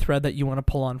story thread that you want to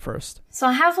pull on first? So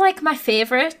I have like my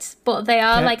favorites, but they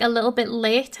are like a little bit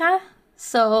later.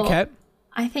 So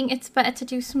I think it's better to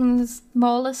do some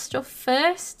smaller stuff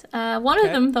first. One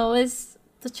of them though is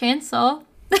the chainsaw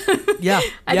Yeah.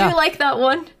 I do like that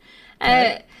one.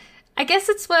 I guess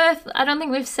it's worth, I don't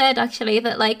think we've said actually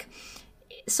that like,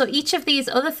 so each of these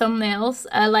other thumbnails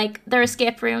are like, they're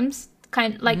escape rooms,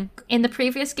 kind of like in the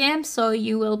previous game. So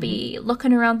you will be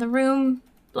looking around the room,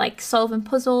 like solving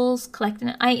puzzles,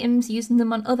 collecting items, using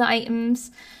them on other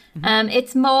items.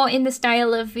 It's more in the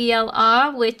style of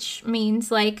VLR, which means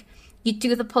like you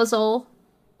do the puzzle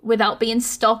without being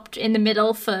stopped in the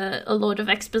middle for a load of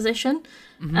exposition.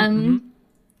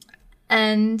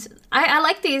 And I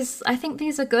like these. I think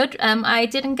these are good. I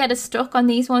didn't get as stuck on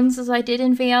these ones as I did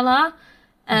in VLR.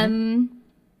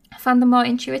 I found them more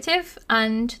intuitive,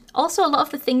 and also a lot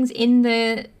of the things in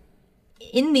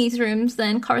these rooms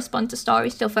then correspond to story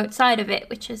stuff outside of it,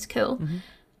 which is cool.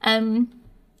 And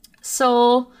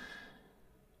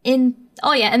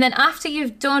then after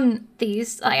you've done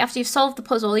these, like after you've solved the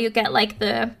puzzle, you get like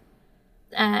the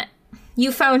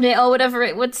you found it or whatever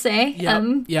it would say.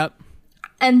 Yep.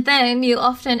 And then you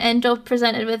often end up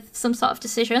presented with some sort of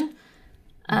decision.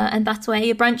 And that's where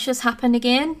your branches happen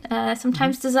again.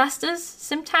 Sometimes disasters.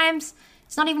 Sometimes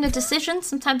it's not even a decision.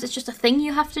 Sometimes it's just a thing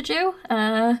you have to do.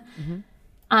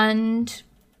 And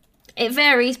it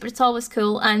varies, but it's always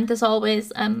cool. And there's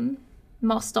always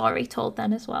more story told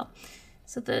then as well.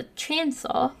 So the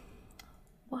chainsaw...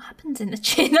 What happens in the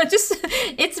chain?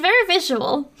 It's very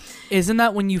visual. Isn't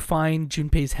that when you find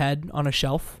Junpei's head on a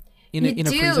shelf in a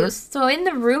freezer? So in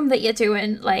the room that you're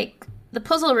doing, like the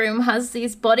puzzle room has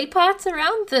these body parts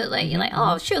around that, like you're like,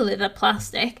 oh, surely they're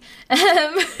plastic.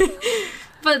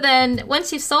 But then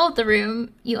once you've solved the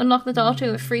room, you unlock the door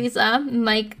to a freezer, and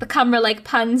like the camera like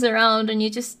pans around, and you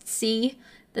just see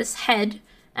this head,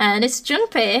 and it's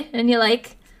Junpei, and you're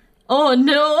like, oh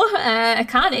no,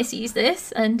 Akane sees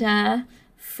this and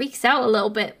freaks out a little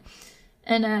bit.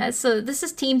 And so this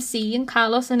is Team C, and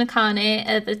Carlos and Akane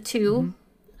are the two.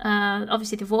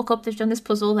 Obviously they've woke up, they've done this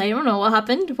puzzle, they don't know what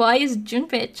happened. Why is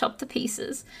Junpei chopped to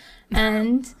pieces?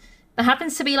 And there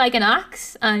happens to be like an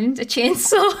axe and a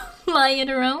chainsaw lying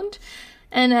around,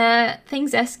 and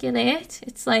things escalate.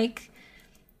 It's like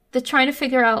they're trying to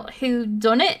figure out who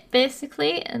done it,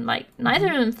 basically, and like neither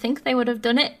of them think they would have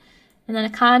done it. And then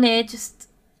Akane just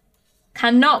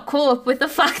cannot cope with the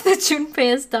fact that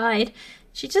Junpei has died.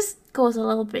 She just goes a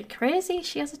little bit crazy.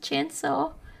 She has a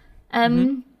chainsaw.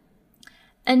 And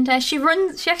she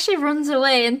actually runs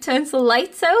away and turns the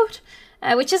lights out,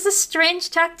 which is a strange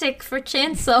tactic for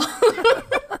chainsaw.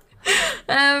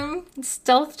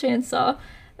 Stealth chainsaw.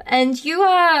 And you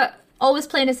are always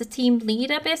playing as a team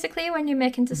leader, basically, when you're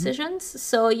making decisions.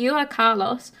 So you are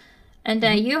Carlos, and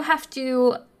you have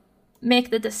to make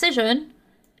the decision.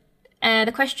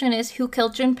 The question is, who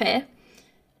killed Junpei?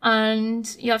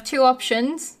 And you have two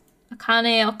options,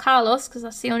 Akane or Carlos, because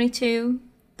that's the only two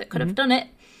that could have done it.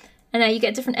 And you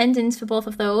get different endings for both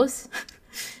of those.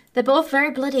 They're both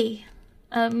very bloody.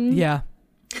 Yeah.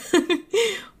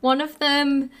 One of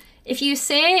them, if you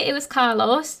say it was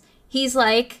Carlos, he's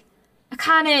like,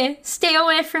 Akane, stay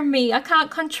away from me. I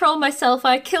can't control myself.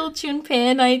 I killed Junpei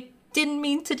and I didn't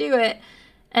mean to do it.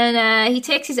 And he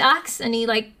takes his axe and he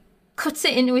like cuts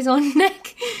it into his own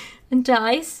neck and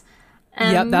dies.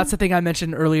 Yeah, that's the thing I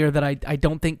mentioned earlier that I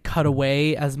don't think cut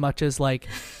away as much as like,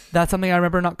 that's something I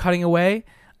remember not cutting away.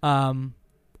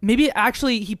 Maybe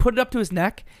actually he put it up to his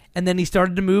neck and then he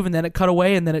started to move and then it cut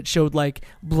away and then it showed like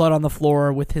blood on the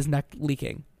floor with his neck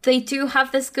leaking. They do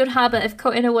have this good habit of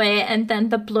cutting away and then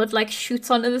the blood like shoots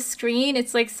onto the screen.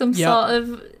 It's like some sort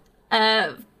of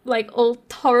like old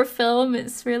horror film.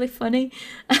 It's really funny.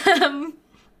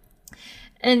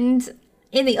 And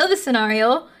in the other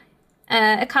scenario,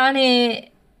 Akane,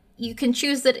 you can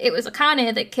choose that it was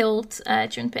Akane that killed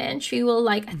Junpei, and she will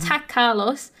like attack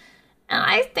Carlos. And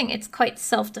I think it's quite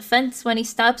self-defense when he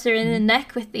stabs her in the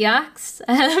neck with the axe.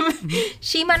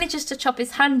 She manages to chop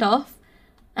his hand off,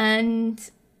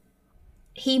 and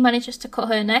he manages to cut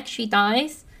her neck. She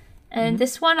dies. And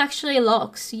this one actually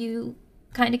locks. You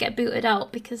kind of get booted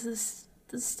out because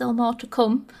there's still more to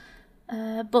come.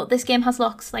 But this game has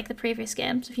locks like the previous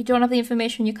game. So if you don't have the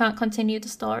information, you can't continue the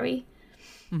story.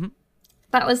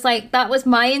 That was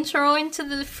my intro into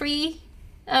the free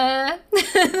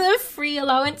the free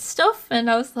allowance stuff, and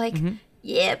I was like,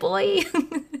 yeah, boy.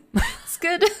 It's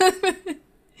good.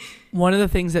 One of the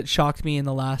things that shocked me in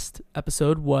the last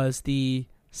episode was the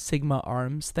Sigma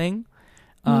arms thing.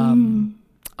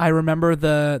 I remember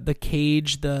the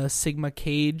cage, the Sigma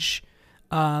cage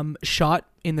shot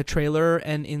in the trailer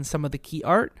and in some of the key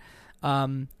art.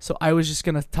 So I was just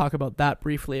going to talk about that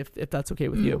briefly, if that's okay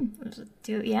with you.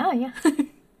 Yeah.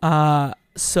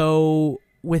 So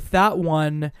with that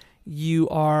one, you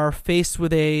are faced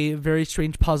with a very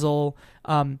strange puzzle.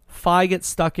 Phi gets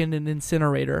stuck in an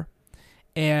incinerator,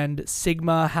 and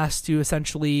Sigma has to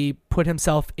essentially put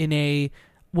himself in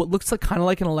what looks like kind of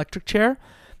like an electric chair,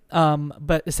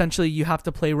 but essentially you have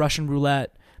to play Russian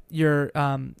roulette. You're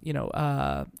caught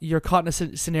in a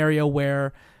scenario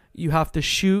where you have to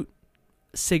shoot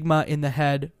Sigma in the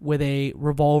head with a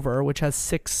revolver, which has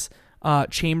 6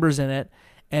 chambers in it,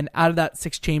 and out of that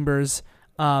 6 chambers,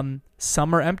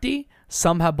 some are empty,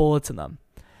 some have bullets in them.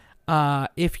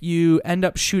 If you end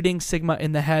up shooting Sigma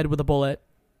in the head with a bullet,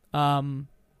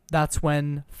 that's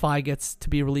when Phi gets to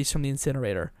be released from the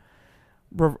incinerator.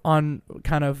 On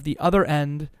kind of the other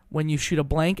end, when you shoot a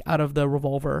blank out of the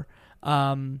revolver,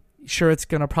 sure, it's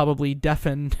going to probably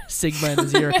deafen Sigma in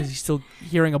his ear because he's still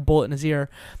hearing a bullet in his ear,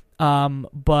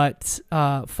 but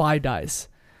Phi dies.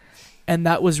 And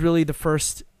that was really the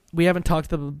first... We haven't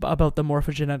talked about the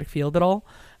morphogenetic field at all,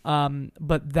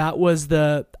 but that was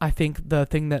I think the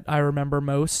thing that I remember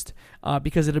most,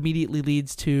 because it immediately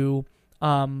leads to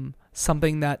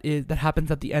something that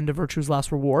happens at the end of Virtue's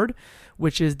Last Reward,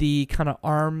 which is the kind of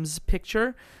arms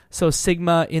picture. So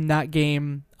Sigma in that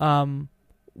game,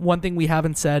 one thing we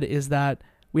haven't said is that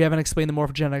we haven't explained the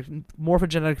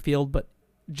morphogenetic field, but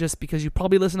just because you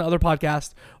probably listen to other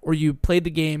podcasts or you played the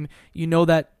game, you know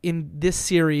that in this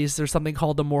series there's something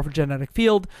called the morphogenetic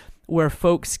field, where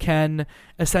folks can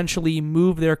essentially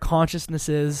move their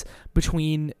consciousnesses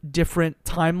between different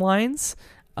timelines,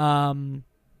 can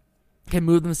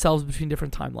move themselves between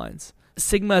different timelines.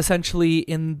 Sigma essentially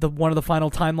in one of the final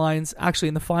timelines, actually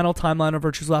in the final timeline of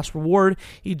Virtue's Last Reward,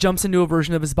 he jumps into a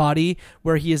version of his body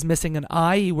where he is missing an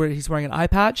eye, where he's wearing an eye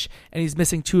patch, and he's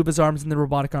missing 2 of his arms in the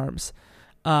robotic arms.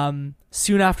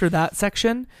 Soon after that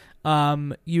section,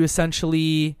 you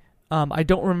essentially, I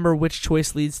don't remember which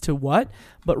choice leads to what,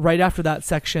 but right after that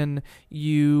section,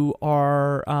 you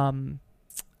are,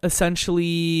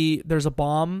 essentially, there's a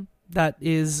bomb that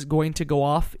is going to go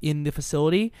off in the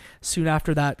facility soon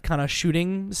after that kind of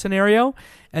shooting scenario,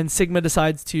 and Sigma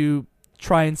decides to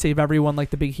try and save everyone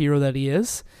like the big hero that he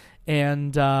is,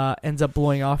 and ends up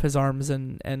blowing off his arms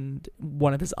and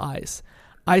one of his eyes.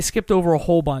 I skipped over a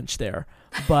whole bunch there,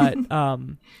 but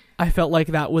I felt like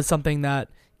that was something that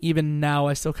even now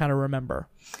I still kind of remember.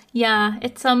 Yeah,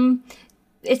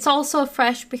 it's also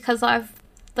fresh because I've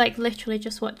like literally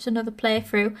just watched another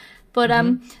playthrough. But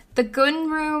the gun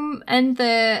room and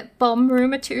the bomb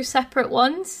room are 2 separate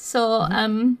ones. So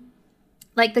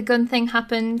like the gun thing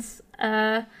happens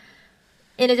in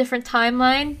a different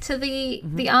timeline to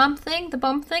the arm thing, the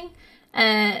bomb thing,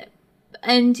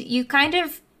 and you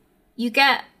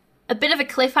get a bit of a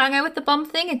cliffhanger with the bomb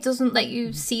thing. It doesn't let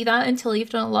you see that until you've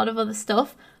done a lot of other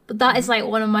stuff. But that is like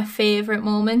one of my favorite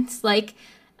moments, like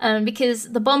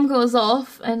because the bomb goes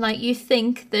off and like you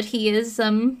think that he is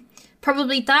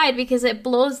probably died because it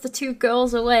blows the 2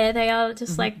 girls away. They are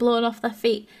just like blown off their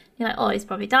feet. You're like, oh, he's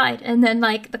probably died. And then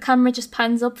like the camera just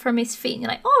pans up from his feet and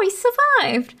you're like, oh, he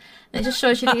survived. And it just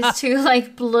shows you these 2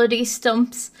 like bloody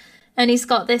stumps, and he's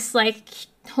got this like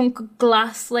hunk of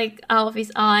glass like out of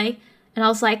his eye. And I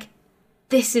was like,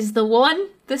 this is the one.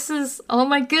 This is, oh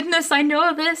my goodness, I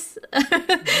know this.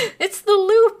 It's the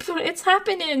loop. It's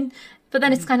happening. But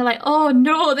then it's kind of like, oh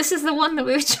no, this is the one that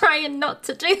we were trying not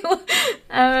to do.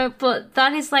 But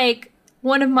that is like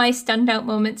one of my standout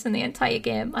moments in the entire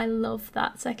game. I love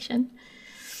that section.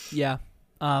 Yeah.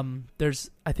 There's,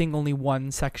 I think, only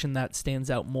one section that stands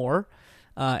out more,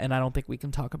 and I don't think we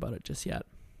can talk about it just yet.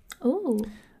 Oh,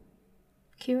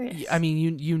 curious. I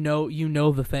mean, you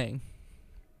know the thing.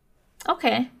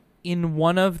 Okay. In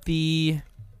one of the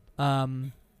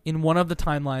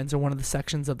timelines, or one of the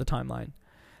sections of the timeline,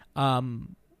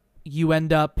 you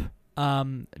end up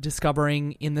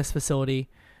discovering in this facility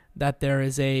that there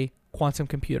is a quantum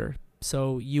computer.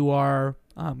 So you are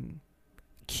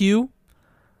Q,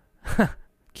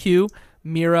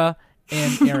 Mira,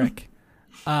 and Eric.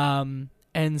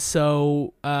 And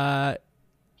so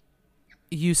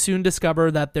you soon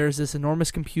discover that there's this enormous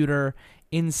computer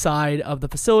inside of the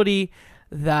facility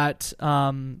that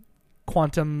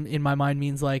quantum, in my mind,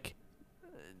 means like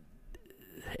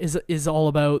is all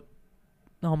about,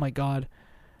 oh my god,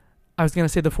 I was going to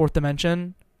say the 4th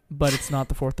dimension, but it's not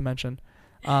the 4th dimension.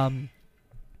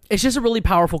 It's just a really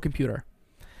powerful computer.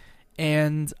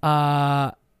 And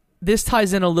this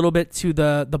ties in a little bit to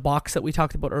the box that we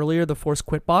talked about earlier, the Force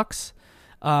Quit box.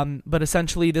 But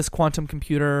essentially this quantum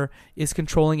computer is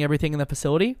controlling everything in the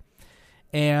facility.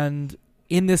 And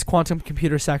in this quantum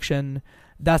computer section,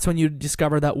 that's when you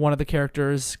discover that one of the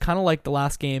characters, kind of like the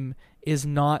last game, is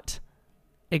not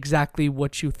exactly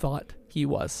what you thought he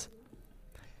was.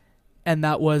 and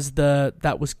that was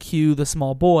Q, the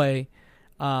small boy.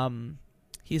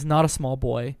 He's not a small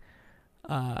boy.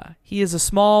 He is a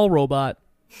small robot.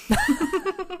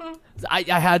 I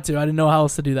had to. I didn't know how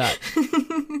else to do that.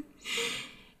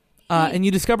 And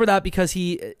you discover that because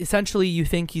you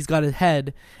think he's got a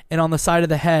head, and on the side of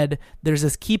the head, there's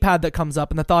this keypad that comes up,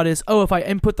 and the thought is, oh, if I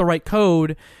input the right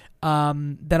code,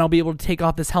 then I'll be able to take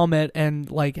off this helmet and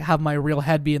like have my real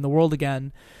head be in the world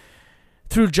again.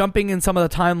 Through jumping in some of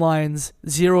the timelines,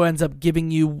 Zero ends up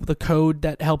giving you the code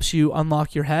that helps you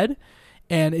unlock your head,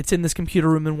 and it's in this computer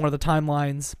room in one of the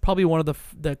timelines, probably one of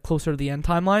the closer to the end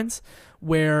timelines,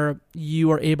 where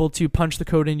you are able to punch the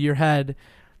code into your head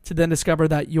to then discover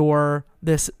that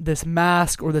this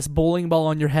mask or this bowling ball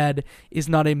on your head is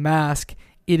not a mask,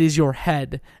 it is your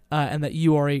head, and that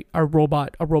you are a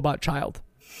robot child.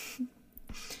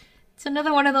 It's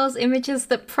another one of those images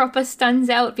that proper stands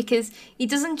out because he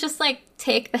doesn't just like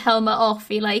take the helmet off,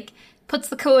 he like puts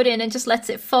the code in and just lets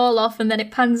it fall off, and then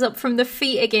it pans up from the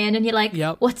feet again, and you're like,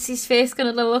 yep. What's his face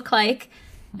gonna look like?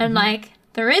 And like,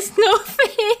 there is no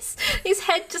face. His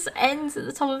head just ends at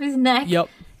the top of his neck. Yep.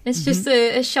 It's just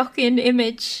a shocking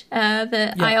image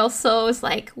that I also was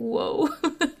like, whoa.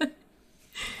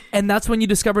 And that's when you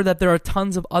discover that there are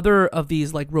tons of other of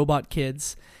these like robot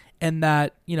kids, and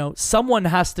that, you know, someone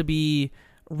has to be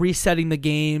resetting the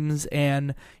games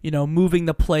and, you know, moving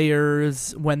the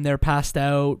players when they're passed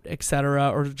out, etc.,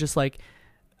 or just like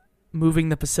moving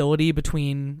the facility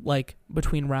between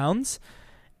rounds.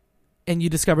 And you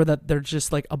discover that they're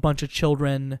just like a bunch of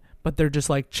children, but they're just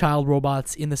like child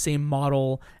robots in the same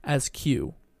model as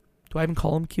Q. Do I even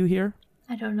call him Q here?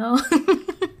 I don't know.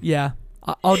 Yeah,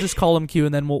 I'll just call him Q,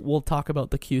 and then we'll talk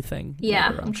about the Q thing. Yeah.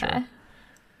 Later, I'm sure.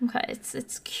 Okay,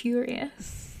 it's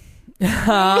curious.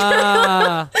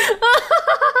 Oh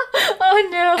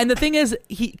no! And the thing is,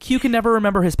 Q can never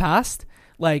remember his past.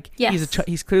 Like, yes.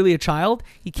 he's clearly a child.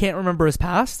 He can't remember his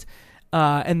past,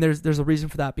 and there's a reason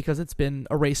for that because it's been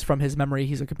erased from his memory.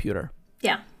 He's a computer.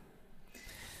 Yeah.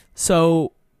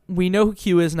 So we know who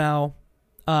Q is now.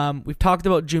 We've talked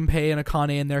about Junpei and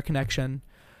Akane and their connection.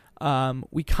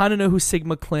 We kind of know who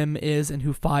Sigma Klim is and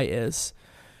who Phi is.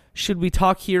 Should we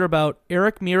talk here about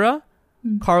Eric, Mira,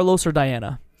 Carlos, or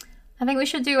Diana? I think we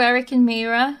should do Eric and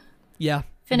Mira. Yeah.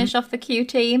 Finish off the Q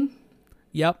team.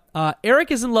 Yep.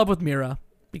 Eric is in love with Mira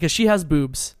because she has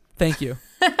boobs. Thank you.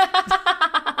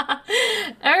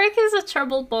 Eric is a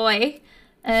troubled boy.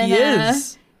 And, he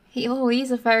is.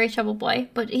 He's a very troubled boy.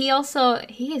 But he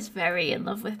is very in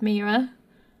love with Mira.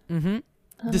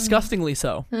 Mm-hmm. Disgustingly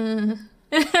so.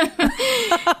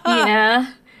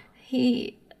 Yeah.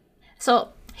 So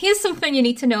here's something you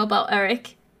need to know about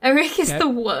Eric. Eric is the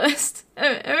worst.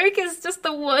 Eric is just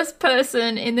the worst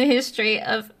person in the history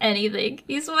of anything.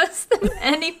 He's worse than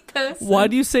any person. Why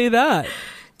do you say that?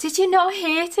 Did you not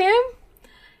hate him?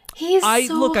 He's so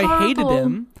horrible. I hated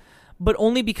him, but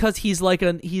only because he's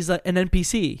an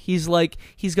NPC.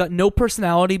 He's got no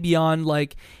personality beyond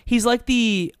he's like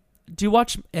do you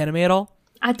watch anime at all?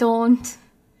 I don't.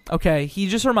 Okay, he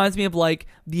just reminds me of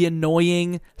the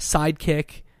annoying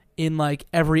sidekick in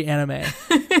every anime.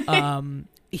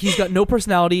 He's got no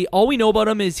personality. All we know about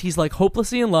him is he's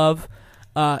hopelessly in love.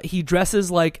 He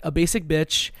dresses like a basic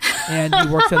bitch, and he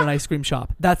works at an ice cream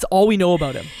shop. That's all we know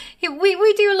about him.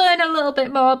 We do learn a little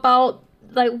bit more about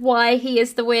why he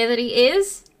is the way that he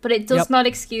is, but it does not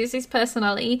excuse his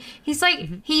personality. He's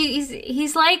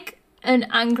he's like an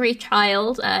angry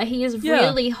child. He is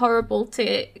really horrible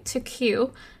to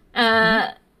Q,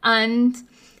 and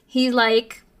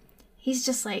he's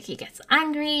just he gets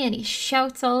angry and he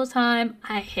shouts all the time.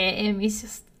 I hate him. He's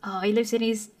just he lives in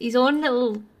his own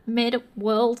little made up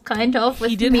world kind of. With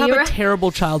he did Mira. have a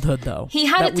terrible childhood though. He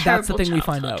had a terrible That's the thing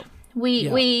childhood. we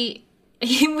find out.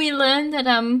 We learned that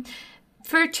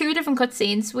for two different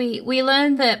cutscenes we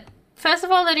learned that first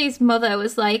of all that his mother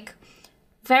was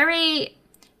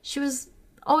she was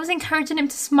always encouraging him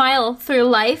to smile through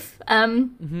life,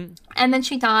 and then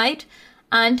she died,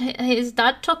 and his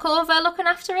dad took over looking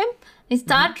after him. His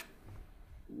dad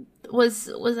was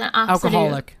an absolute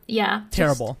alcoholic. Yeah,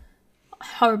 terrible,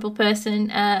 horrible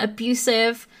person,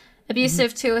 abusive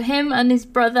to him and his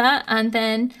brother. And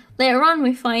then later on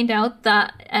we find out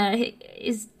that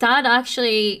his dad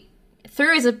actually,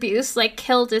 through his abuse,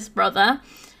 killed his brother,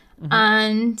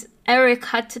 and Eric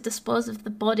had to dispose of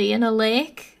the body in a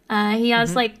lake. He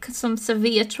has some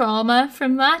severe trauma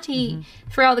from that.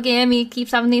 Throughout the game he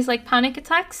keeps having these panic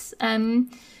attacks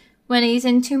when he's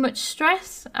in too much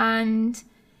stress, and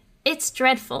it's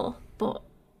dreadful, but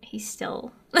he's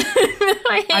still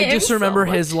I just remember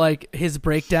his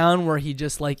breakdown where he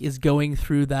just is going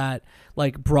through that,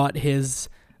 brought his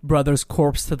brother's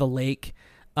corpse to the lake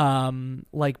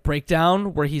like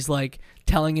breakdown where he's like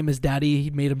telling him his daddy he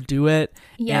made him do it,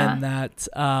 and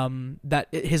that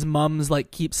his mom's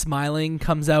like keep smiling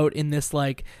comes out in this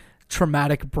like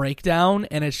traumatic breakdown,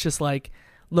 and it's just like,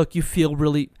 look, you feel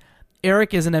really.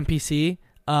 Eric is an NPC,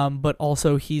 but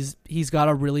also he's got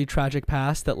a really tragic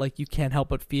past that like you can't help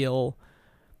but feel.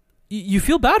 You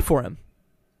feel bad for him.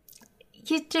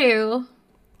 You do,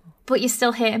 but you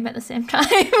still hate him at the same time.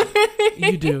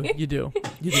 You do.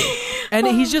 And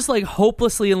he's just like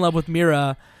hopelessly in love with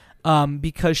Mira,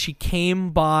 because she came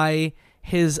by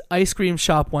his ice cream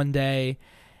shop one day,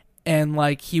 and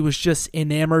like he was just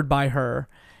enamored by her,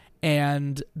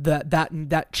 and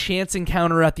that chance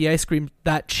encounter at the ice cream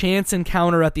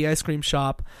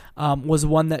shop was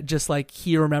one that just like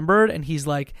he remembered, and he's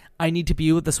like, I need to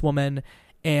be with this woman.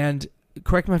 And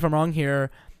correct me if I'm wrong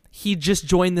here, he just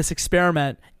joined this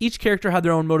experiment. Each character had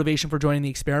their own motivation for joining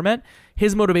the experiment.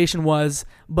 His motivation was,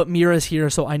 but Mira's here,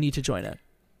 so I need to join it.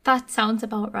 That sounds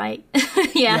about right.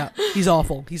 Yeah. He's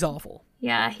awful.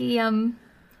 Yeah, he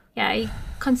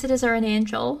considers her an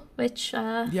angel, which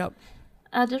yep.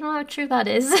 I don't know how true that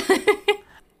is.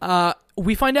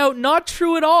 We find out not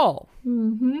true at all.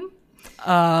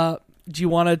 Mm-hmm. Do you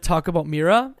want to talk about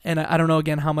Mira? And I don't know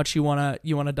again how much you want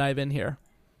to dive in here.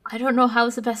 I don't know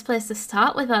how's the best place to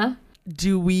start with her.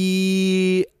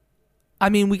 We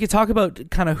could talk about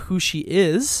kind of who she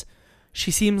is. She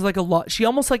seems like she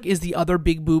almost like is the other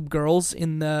big boob girls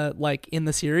in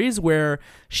the series, where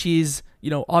she's,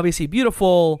 obviously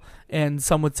beautiful and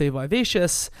some would say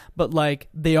vivacious, but like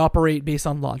they operate based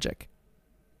on logic.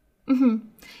 Mm-hmm.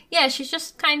 Yeah, she's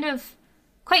just kind of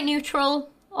quite neutral,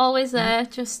 always there,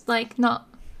 just like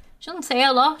she doesn't say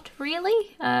a lot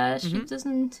really. She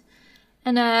doesn't.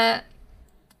 And I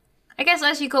guess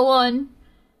as you go on,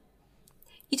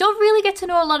 you don't really get to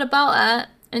know a lot about her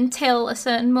until a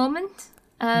certain moment.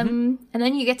 And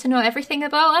then you get to know everything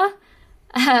about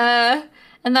her.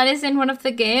 And that is in one of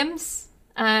the games.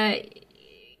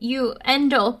 You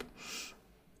end up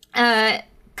you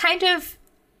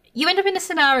end up in a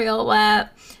scenario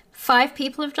where 5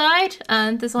 people have died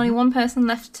and there's only one person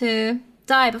left to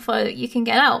die before you can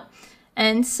get out.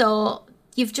 And so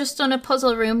you've just done a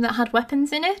puzzle room that had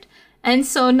weapons in it. And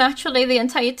so naturally the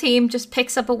entire team just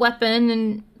picks up a weapon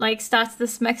and like starts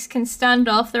this Mexican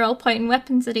standoff. They're all pointing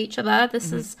weapons at each other.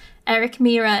 This is Eric,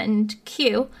 Mira, and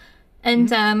Q.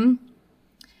 And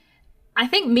I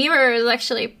think Mira is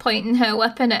actually pointing her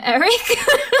weapon at Eric.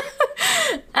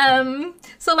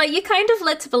 So like you're kind of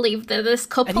led to believe that this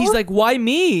couple. And he's like, why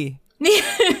me?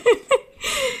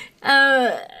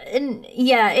 And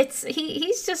yeah,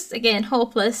 he's just again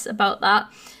hopeless about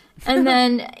that. And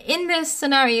then in this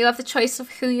scenario, you have the choice of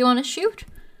who you want to shoot,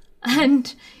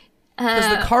 and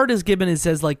because the card is given, it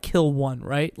says like kill one,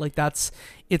 right? Like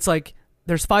it's like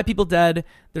there's 5 people dead,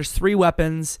 there's 3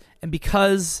 weapons, and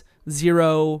because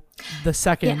Zero the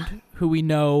second, who we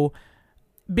know,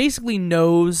 basically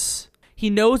knows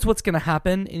what's going to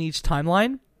happen in each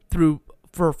timeline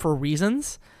for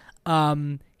reasons.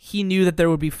 He knew that there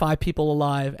would be 5 people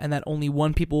alive and that only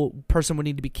one person would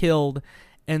need to be killed,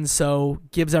 and so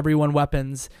gives everyone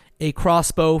weapons. A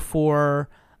crossbow for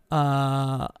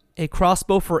Eric.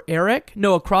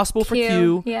 No, a crossbow for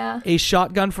Q. Yeah. A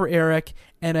shotgun for Eric,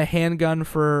 and a handgun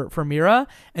for Mira.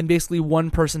 And basically one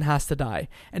person has to die.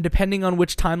 And depending on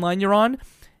which timeline you're on,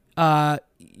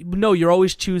 no, you're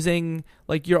always choosing,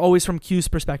 like, you're always from Q's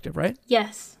perspective, right?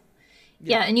 Yes.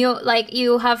 Yeah, and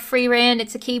you have free reign.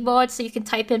 It's a keyboard, so you can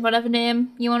type in whatever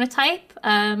name you want to type.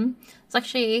 It's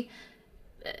actually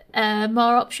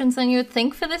more options than you would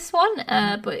think for this one,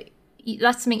 but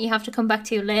that's something you have to come back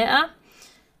to later.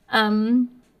 And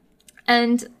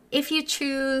if you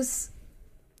choose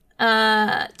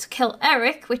to kill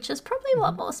Eric, which is probably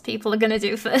what most people are going to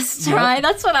do first, right?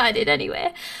 That's what I did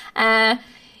anyway.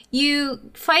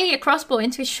 You fire your crossbow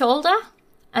into his shoulder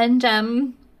and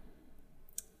to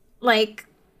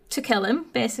kill him,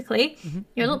 basically.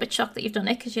 You're a little bit shocked that you've done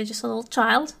it because you're just a little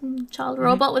child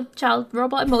robot with child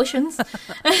robot emotions.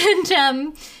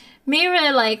 And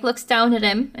Mira looks down at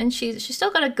him, and she's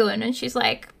still got a gun, and she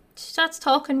starts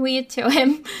talking weird to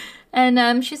him,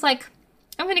 and she's like,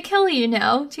 I'm gonna kill you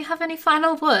now, do you have any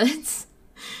final words?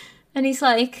 And he's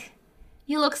like,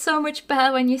 you look so much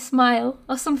better when you smile,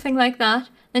 or something like that.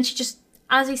 Then she just,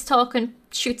 as he's talking,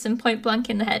 shoots him point blank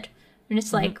in the head. And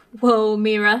it's like, whoa,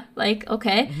 Mira,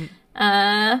 okay.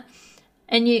 And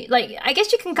you, I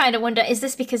guess you can kind of wonder, is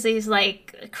this because he's, a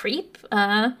creep?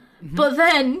 But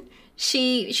then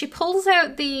she pulls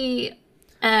out the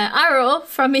arrow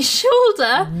from his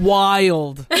shoulder.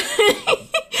 Wild.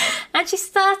 And she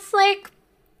starts,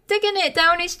 digging it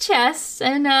down his chest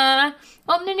and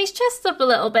opening his chest up a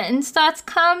little bit and starts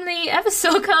calmly, ever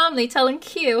so calmly, telling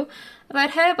Q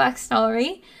about her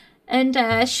backstory. And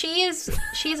she's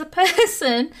a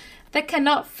person that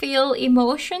cannot feel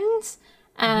emotions.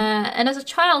 And as a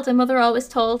child, her mother always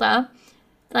told her,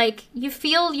 like, you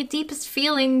feel your deepest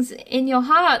feelings in your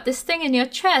heart, this thing in your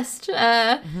chest.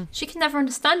 She can never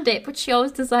understand it, but she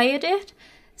always desired it.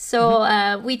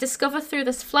 So we discover through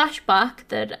this flashback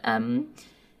that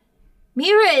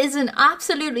Mira is an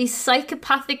absolutely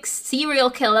psychopathic serial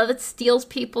killer that steals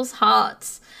people's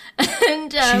hearts.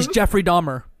 And she's Jeffrey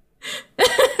Dahmer.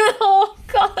 Oh,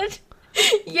 God.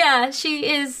 Yeah,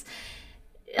 she is...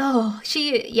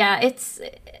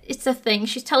 it's a thing.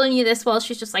 She's telling you this while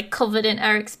she's just like covered in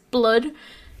Eric's blood.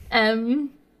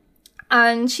 And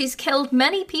she's killed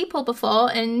many people before,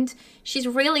 and she's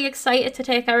really excited to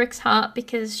take Eric's heart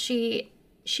because she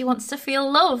wants to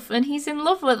feel love, and he's in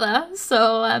love with her.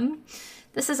 So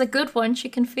this is a good one. She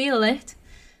can feel it.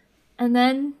 And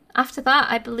then after that,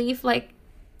 I believe like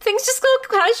things just go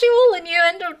casual and you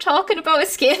end up talking about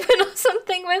escaping or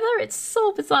something with her. It's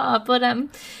so bizarre, but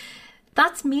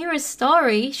that's Mira's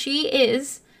story.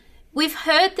 We've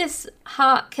heard this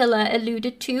heart killer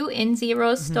alluded to in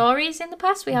Zero's stories in the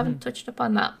past. We haven't touched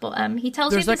upon that, but he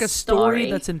tells There's you like a story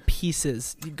that's in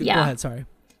pieces. Go ahead, sorry.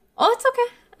 Oh, it's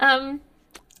okay.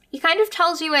 He kind of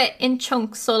tells you it in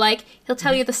chunks. So like he'll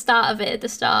tell you the start of it at the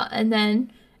start, and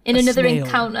then in another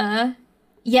encounter,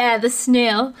 the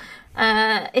snail.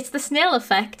 It's the snail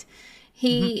effect.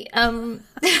 He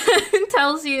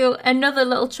tells you another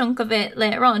little chunk of it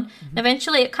later on. And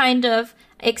eventually it kind of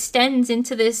extends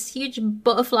into this huge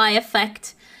butterfly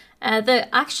effect that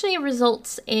actually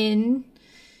results in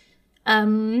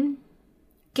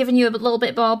giving you a little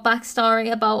bit more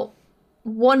backstory about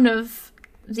one of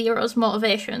Zero's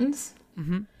motivations.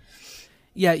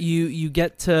 Yeah, you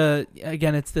get to,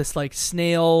 again, it's this like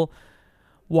snail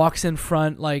walks in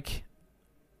front, like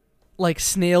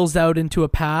snails out into a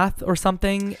path or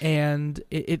something, and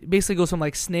it basically goes from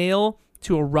like snail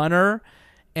to a runner,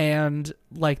 and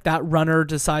like that runner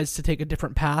decides to take a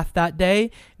different path that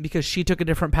day. Because she took a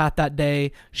different path that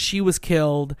day, she was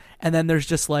killed, and then there's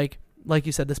just like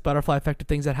you said, this butterfly effect of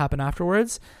things that happen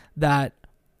afterwards that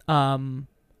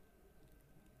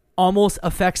almost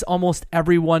affects almost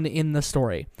everyone in the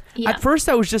story. At first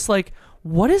I was just like,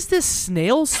 what is this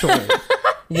snail story?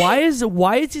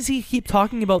 Why does he keep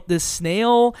talking about this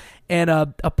snail and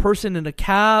a person in a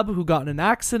cab who got in an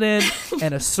accident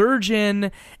and a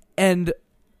surgeon? And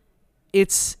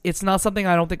it's not something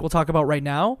I don't think we'll talk about right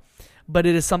now, but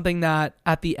it is something that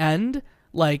at the end,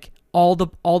 like all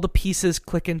the pieces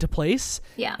click into place.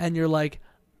 Yeah. And you're like,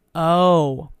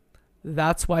 oh,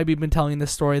 that's why we've been telling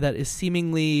this story that is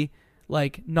seemingly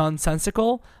like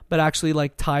nonsensical, but actually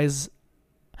like ties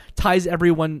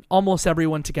almost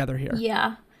everyone together here.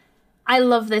 Yeah. I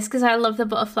love this because I love the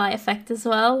butterfly effect as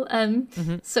well.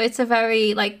 So it's a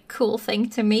very like cool thing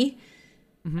to me.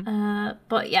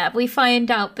 But yeah, we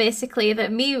find out basically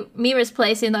that Mira's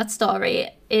place in that story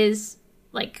is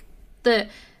like the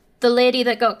lady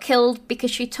that got killed because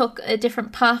she took a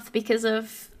different path because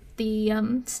of the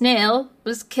snail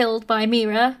was killed by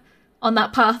Mira on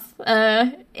that path.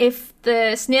 If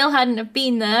the snail hadn't have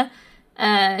been there,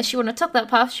 she wouldn't have took that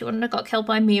path. She wouldn't have got killed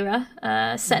by Mira,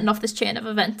 setting off this chain of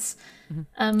events.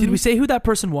 Did we say who that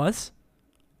person was?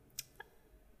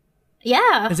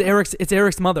 Yeah. It's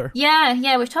Eric's mother.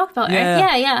 Yeah, we've talked about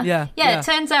Eric. Yeah. It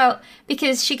turns out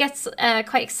because she gets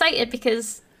quite excited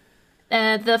because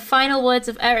the final words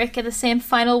of Eric are the same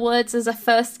final words as her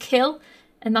first kill,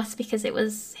 and that's because it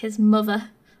was his mother.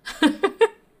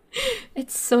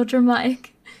 It's so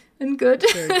dramatic and good.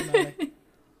 Very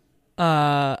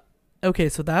dramatic. Okay,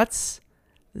 so that's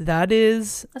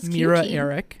Mira,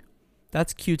 Eric.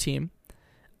 That's Q Team.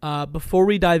 Before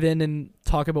we dive in and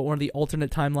talk about one of the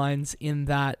alternate timelines in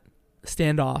that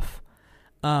standoff,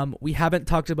 we haven't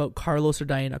talked about Carlos or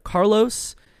Diana.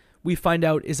 Carlos, we find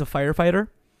out, is a firefighter,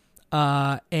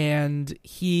 and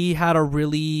he had a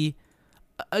really,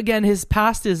 again, his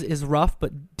past is rough,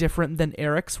 but different than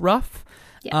Eric's rough.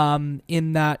 Yeah.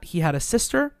 In that he had a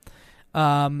sister.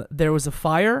 There was a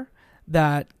fire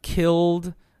that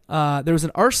killed. There was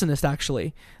an arsonist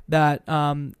actually that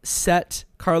set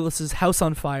Carlos's house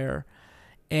on fire,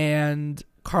 and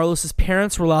Carlos's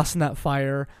parents were lost in that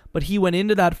fire. But he went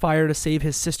into that fire to save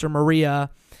his sister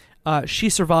Maria. She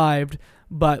survived,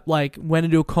 but like went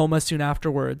into a coma soon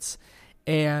afterwards,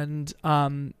 and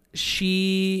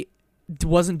she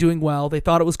wasn't doing well. They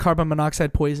thought it was carbon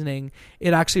monoxide poisoning.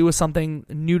 It actually was something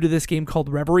new to this game called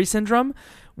Reverie Syndrome,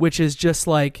 which is just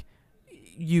like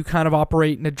you kind of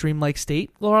operate in a dreamlike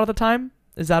state a lot of the time.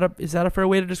 Is that a fair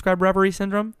way to describe reverie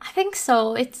syndrome? I think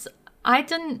so. I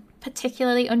didn't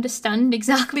particularly understand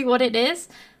exactly what it is,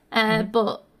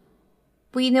 but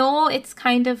we know it's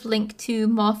kind of linked to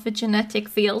morphogenetic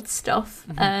field stuff,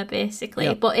 basically.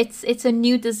 Yep. But it's a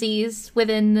new disease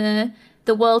within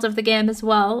the world of the game as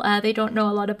well. They don't know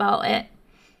a lot about it.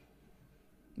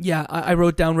 Yeah, I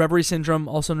wrote down reverie syndrome,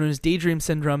 also known as daydream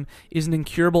syndrome, is an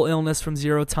incurable illness from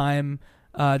zero-time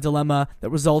dilemma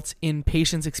that results in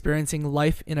patients experiencing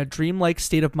life in a dreamlike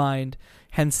state of mind,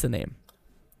 hence the name.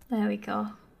 There we go.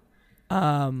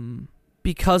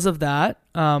 Because of that,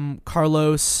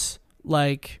 Carlos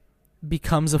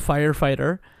becomes a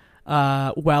firefighter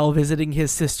while visiting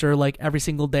his sister every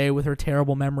single day with her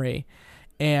terrible memory.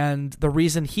 And the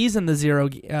reason he's in the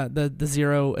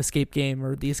zero escape game,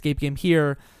 or the escape game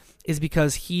here, is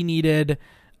because he needed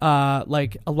a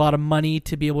lot of money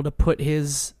to be able to put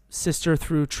his sister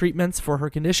through treatments for her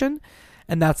condition,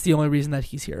 and that's the only reason that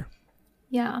he's here.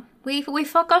 Yeah, we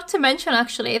forgot to mention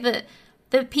actually that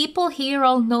the people here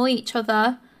all know each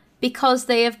other because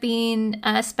they have been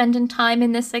spending time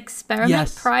in this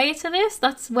experiment prior to this.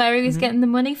 That's where he was getting the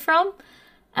money from,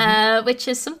 which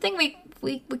is something we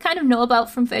kind of know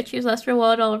about from Virtue's Last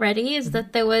Reward already, is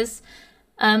that there was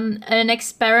an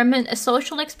experiment, a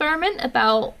social experiment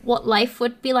about what life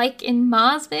would be like in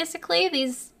Mars, basically.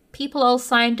 These people all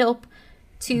signed up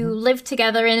to live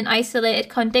together in isolated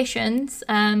conditions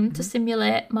to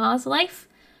simulate Mars life.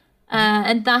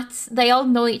 And they all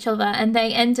know each other, and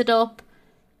they ended up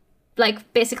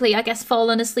basically, I guess,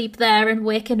 falling asleep there and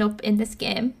waking up in this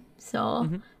game. So,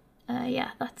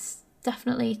 yeah, that's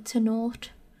definitely to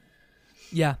note.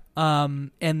 Yeah,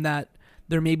 and that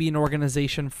there may be an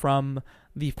organization from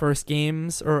the first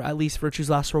games, or at least Virtue's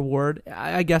Last Reward,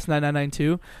 I guess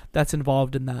 9992, that's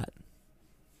involved in that,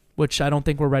 which I don't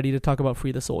think we're ready to talk about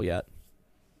Free the Soul yet.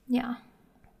 Yeah.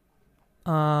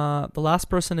 The last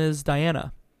person is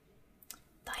Diana.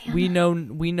 We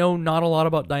know not a lot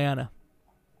about Diana.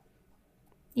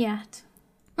 Yet.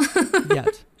 Do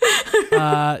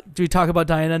we talk about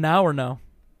Diana now or no?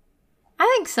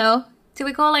 I think so. Do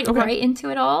we go right into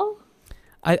it all?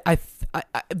 I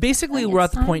basically we're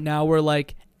at the point now where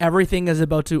everything is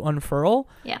about to unfurl.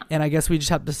 Yeah. And I guess we just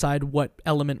have to decide what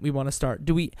element we want to start.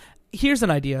 Here's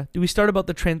an idea. Do we start about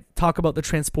talk about the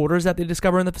transporters that they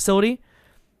discover in the facility?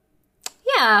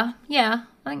 Yeah.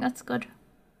 I think that's good.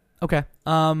 Okay.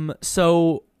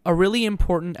 So a really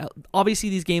important, obviously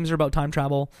these games are about time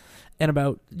travel and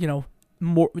about,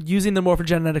 using the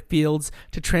morphogenetic fields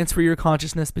to transfer your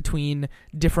consciousness between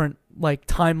different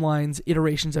timelines,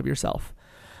 iterations of yourself.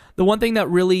 The one thing that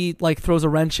really throws a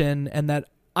wrench in, and that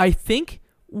I think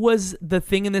was the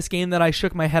thing in this game that I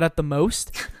shook my head at the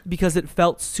most because it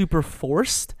felt super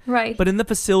forced. Right. But in the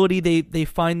facility, they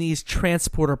find these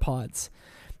transporter pods.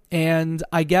 And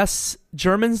I guess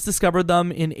Germans discovered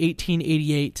them in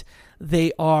 1888.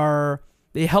 They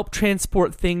help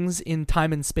transport things in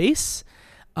time and space,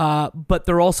 but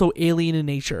they're also alien in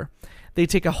nature. They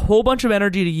take a whole bunch of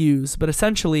energy to use, but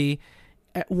essentially,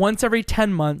 once every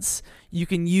 10 months, you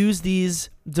can use these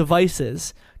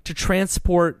devices to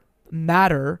transport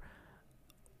matter.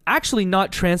 Actually,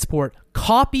 not transport,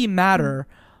 copy matter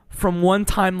from one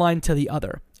timeline to the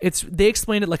other. They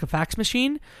explained it like a fax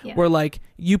machine, where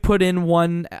you put in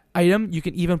one item, you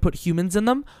can even put humans in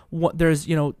them. There's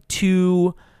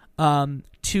two pods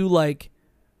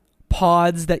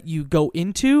that you go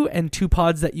into and two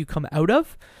pods that you come out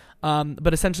of.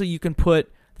 But essentially, you can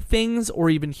put things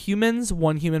or even humans,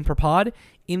 one human per pod,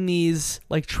 in these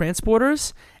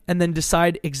transporters, and then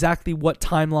decide exactly what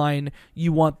timeline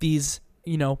you want these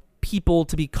people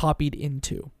to be copied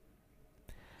into.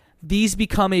 These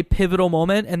become a pivotal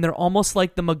moment, and they're almost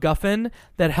like the MacGuffin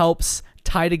that helps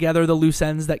tie together the loose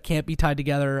ends that can't be tied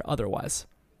together otherwise.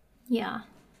 Yeah.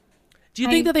 Do you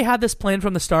think that they had this plan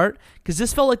from the start? Because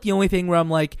this felt like the only thing where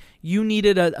I'm you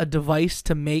needed a device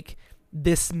to make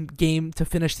this game, to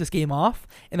finish this game off,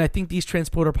 and I think these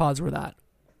transporter pods were that.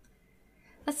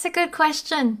 That's a good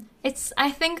question. I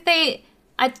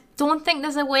don't think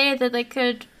there's a way that they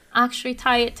could actually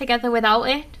tie it together without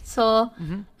it. So,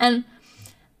 and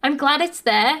I'm glad it's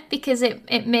there because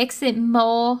it makes it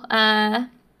more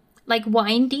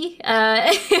windy,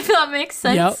 if that makes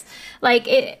sense.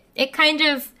 Yep. It kind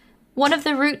of, one of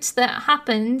the routes that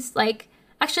happens,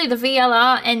 actually the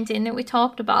VLR ending that we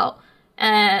talked about,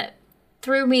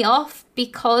 threw me off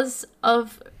because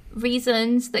of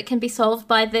reasons that can be solved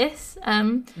by this.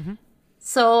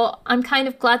 So I'm kind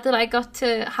of glad that I got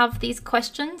to have these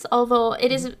questions, although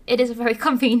it is a very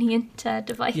convenient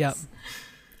device. Yeah.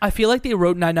 I feel like they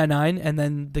wrote 999 and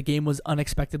then the game was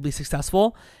unexpectedly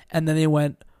successful, and then they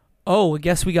went, oh, I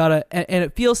guess we gotta, and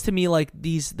it feels to me like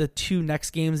the two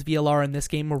next games, VLR and this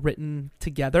game, were written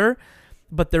together,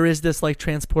 but there is this like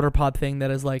transporter pod thing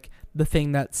that is like the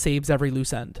thing that saves every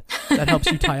loose end, that helps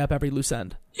you tie up every loose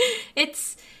end.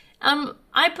 It's,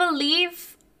 I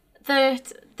believe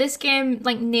that this game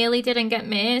like nearly didn't get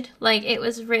made. Like it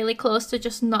was really close to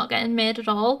just not getting made at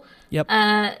all. Yep.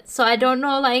 So I don't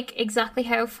know like exactly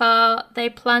how far they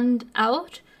planned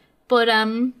out, but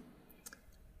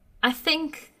I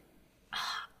think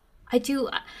I do.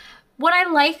 What I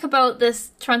like about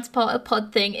this transporter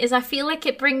pod thing is I feel like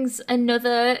it brings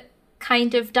another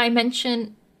kind of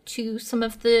dimension to some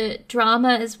of the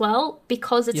drama as well,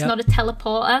 because it's not a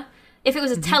teleporter. If it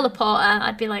was a teleporter,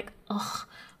 I'd be like, oh.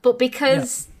 But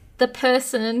because the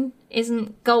person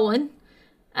isn't going,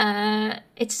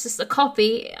 it's just a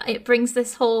copy, it brings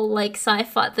this whole like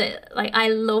sci-fi that like I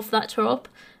love that trope.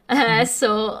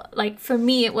 So like for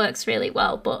me it works really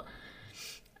well, but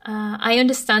I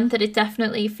understand that it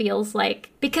definitely feels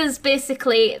like, because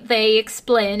basically they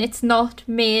explain it's not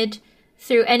made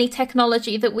through any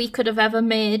technology that we could have ever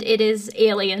made. It is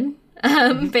alien,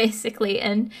 basically,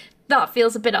 and that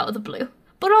feels a bit out of the blue.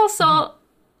 But also,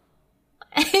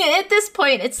 at this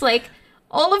point, it's like,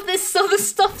 all of this other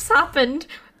stuff's happened.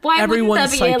 Why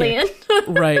Everyone's wouldn't there be alien?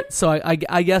 Right. So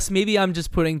I guess maybe I'm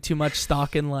just putting too much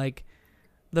stock in like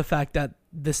the fact that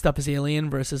this stuff is alien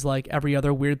versus like every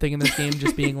other weird thing in this game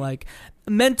just being like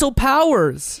mental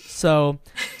powers. So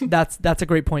that's a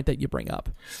great point that you bring up.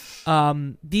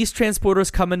 These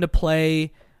transporters come into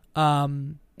play,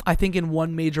 I think in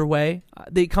one major way.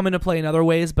 They come into play in other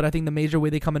ways, but I think the major way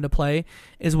they come into play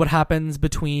is what happens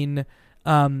between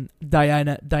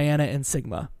Diana and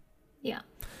Sigma. Yeah.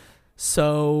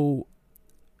 So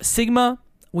Sigma,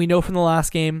 we know from the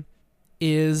last game,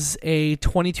 is a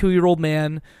 22-year-old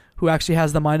man who actually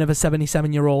has the mind of a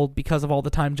 77-year-old because of all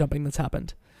the time jumping that's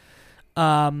happened.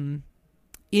 In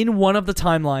one of the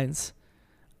timelines,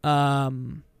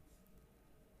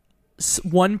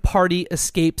 one party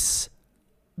escapes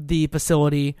the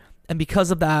facility, and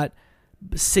because of that,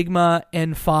 Sigma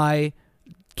and Phi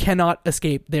cannot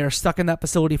escape. They are stuck in that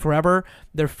facility forever.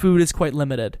 Their food is quite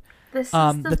limited. This is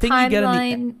the thing you get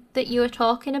timeline that you were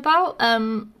talking about,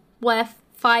 where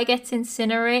Phi gets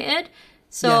incinerated.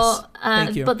 So, Yes,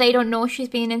 thank you. but they don't know she's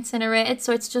being incinerated,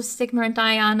 so it's just Sigma and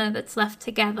Diana that's left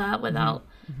together without.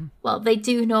 Well, they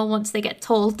do know once they get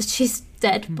told that she's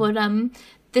dead, but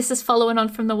this is following on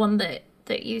from the one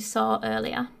that you saw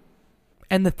earlier.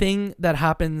 And the thing that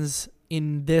happens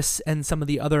in this and some of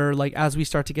the other, like as we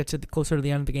start to get to closer to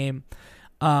the end of the game,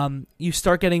 you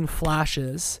start getting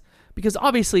flashes, because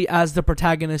obviously as the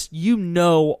protagonist, you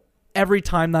know every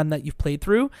timeline that you've played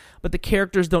through, but the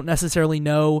characters don't necessarily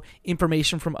know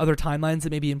information from other timelines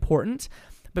that may be important.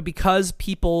 But because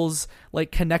people's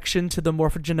like connection to the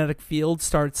morphogenetic field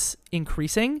starts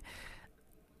increasing,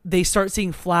 they start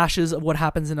seeing flashes of what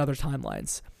happens in other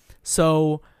timelines.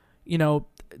 So, you know,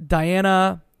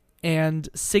 Diana and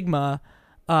Sigma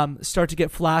start to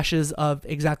get flashes of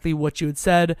exactly what you had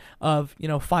said of, you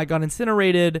know, Phi got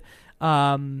incinerated.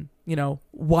 You know,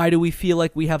 why do we feel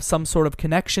like we have some sort of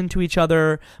connection to each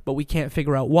other, but we can't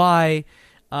figure out why?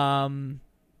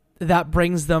 That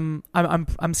brings them.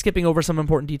 I'm skipping over some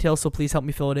important details, so please help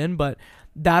me fill it in. But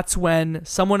that's when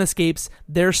someone escapes.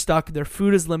 They're stuck. Their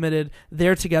food is limited.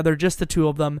 They're together, just the two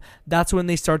of them. That's when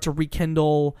they start to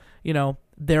rekindle, you know,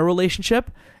 their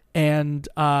relationship and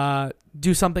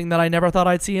do something that I never thought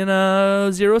I'd see in a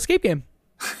Zero Escape game.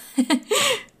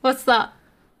 What's that?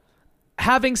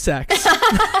 Having sex.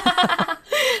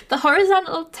 The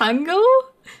horizontal tango?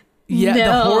 Yeah,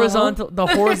 No. the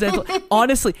horizontal.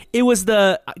 Honestly, it was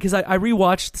because I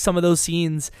rewatched some of those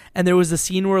scenes, and there was a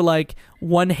scene where like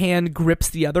one hand grips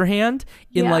the other hand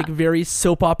in Yeah. like very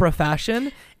soap opera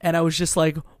fashion, and I was just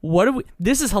like,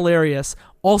 this is hilarious.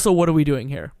 Also, what are we doing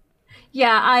here?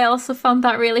 Yeah, I also found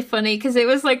that really funny because it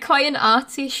was like quite an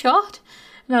artsy shot.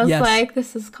 And I was Yes. like,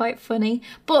 this is quite funny.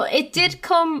 But it did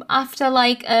come after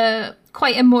like a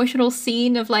quite emotional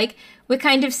scene of like, we're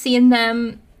kind of seeing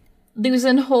them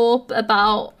losing hope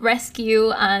about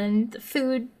rescue and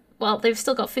food. Well, they've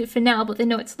still got food for now, but they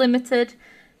know it's limited.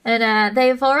 And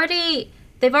they've already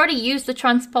used the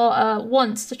transporter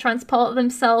once to transport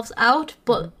themselves out,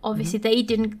 but obviously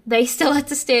they still had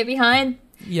to stay behind.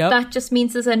 Yep. That just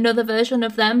means there's another version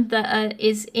of them that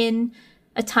is in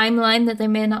a timeline that they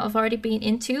may not have already been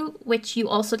into, which you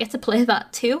also get to play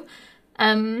that too.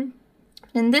 In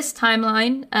this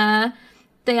timeline,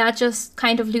 they are just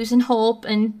kind of losing hope,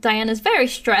 and Diana's very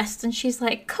stressed, and she's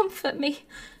like, comfort me.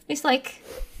 He's like,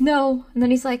 no. And then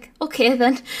he's like, okay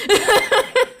then.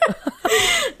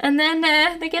 And then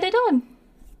they get it on.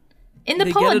 In the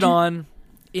they pod. get it on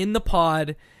in the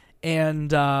pod,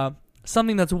 and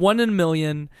something that's 1 in a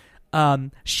million.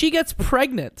 She gets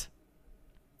pregnant.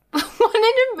 1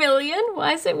 in a million?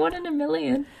 Why is it 1 in a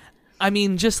million? I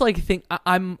mean, just like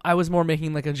I was more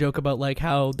making like a joke about like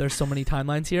how there's so many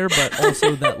timelines here, but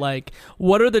also that like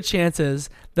what are the chances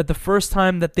that the first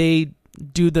time that they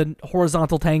do the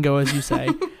horizontal tango, as you say,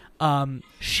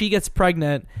 she gets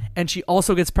pregnant, and she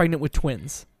also gets pregnant with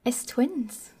twins. It's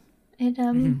twins.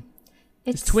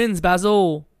 It's twins,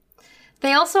 Basil.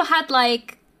 They also had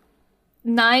like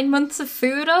 9 months of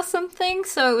food or something,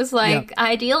 so it was like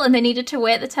ideal, and they needed to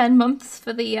wait the 10 months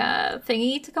for the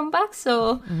thingy to come back,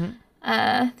 so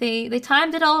they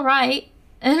timed it all right.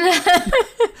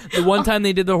 The one time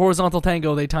they did the horizontal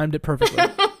tango, they timed it perfectly.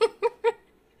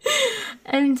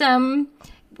 And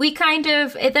we kind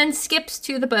of, it then skips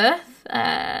to the birth.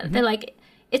 They're like,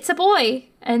 it's a boy,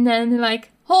 and then they're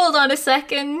like, hold on a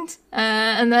second,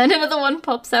 and then another one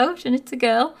pops out and it's a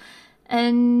girl,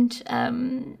 and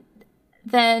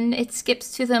then it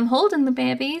skips to them holding the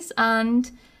babies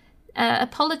and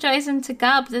apologizing to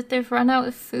Gab that they've run out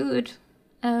of food.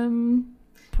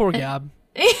 Poor Gab.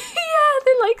 Yeah,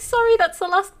 they're like, sorry, that's the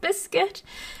last biscuit.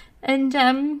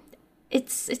 And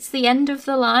it's the end of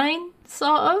the line,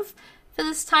 sort of, for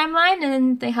this timeline,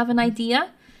 and they have an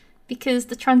idea because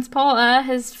the transporter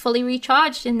has fully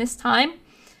recharged in this time.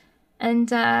 And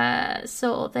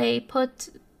so they put...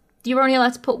 You're only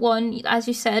allowed to put one, as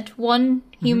you said, one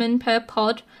human per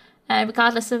pod,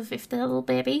 regardless of if they're a little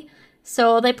baby.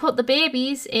 So they put the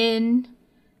babies in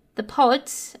the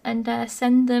pods and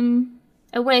send them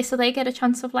away so they get a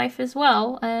chance of life as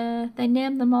well. They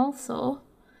name them also.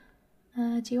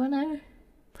 Do you want to?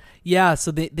 Yeah,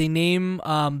 so they name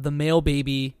the male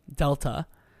baby Delta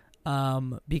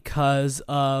because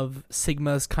of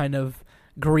Sigma's kind of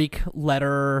Greek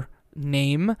letter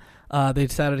name. They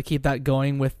decided to keep that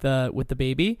going with the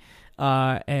baby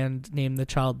and name the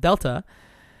child Delta,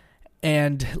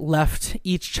 and left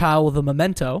each child with a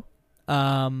memento.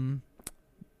 The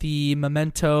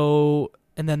memento,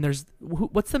 and then there's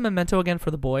what's the memento again for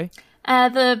the boy?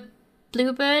 The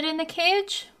bluebird in the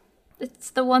cage. It's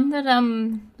the one that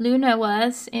Luna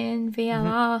wears in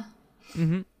VLR.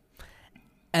 Mm-hmm.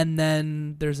 And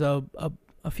then there's a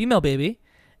female baby,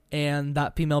 and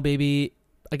that female baby,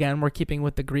 again, we're keeping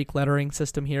with the Greek lettering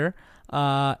system here,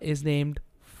 is named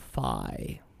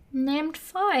Phi. Named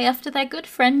Phi, after their good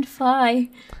friend Phi.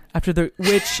 After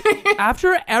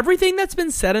everything that's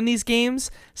been said in these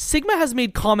games, Sigma has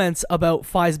made comments about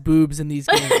Phi's boobs in these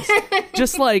games.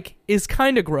 Just like, is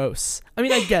kind of gross. I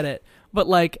mean, I get it. But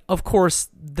like, of course,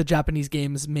 the Japanese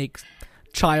games make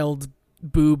child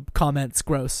boob comments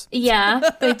gross.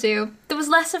 Yeah, they do. There was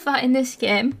less of that in this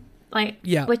game.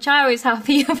 Which I was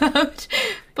happy about.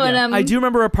 But I do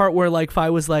remember a part where like Phi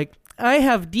was like, I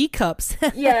have D cups.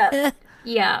 Yeah.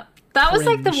 That Cringe. was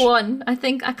like the one. I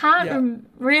think I can't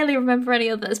really remember any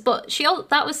others, but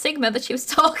that was Sigma that she was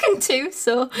talking to.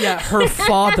 So yeah, her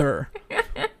father.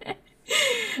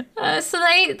 So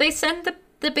they send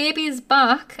the babies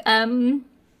back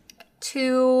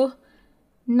to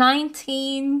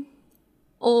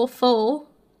 1904,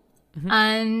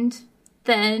 and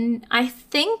then I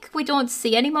think we don't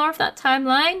see any more of that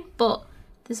timeline, but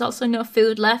there's also no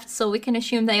food left, so we can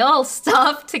assume they all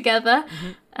starved together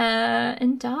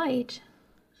and died.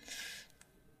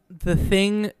 The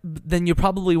thing, then you're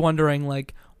probably wondering,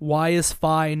 like, why is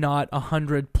Phi not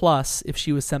 100 plus if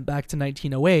she was sent back to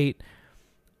 1908?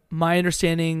 My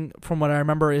understanding from what I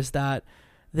remember is that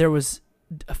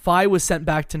Phi was sent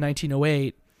back to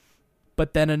 1908,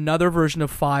 but then another version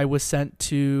of Phi was sent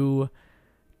to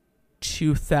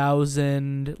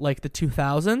 2000, like the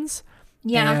 2000s.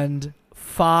 Yeah. And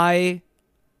Phi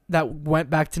that went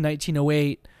back to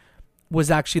 1908 was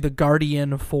actually the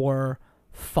guardian for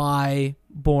Phi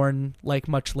born like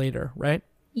much later, right?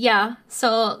 Yeah.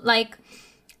 So like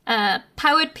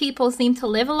powered people seem to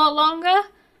live a lot longer,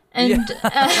 and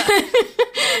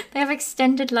they have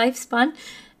extended lifespan.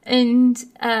 And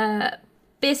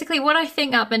basically what I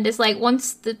think happened is, like,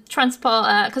 once the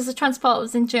transporter, because the transporter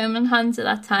was in German hands at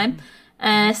that time,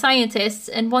 scientists,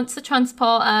 and once the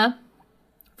transporter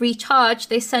recharged,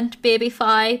 they sent baby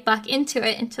Phi back into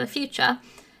the future.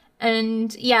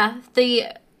 And yeah,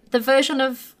 the version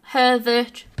of her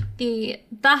that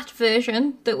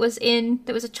version that was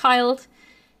a child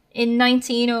in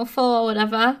 1904 or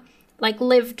whatever, like,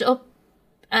 lived up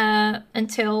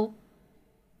until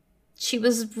she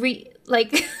was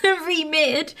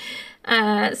remade,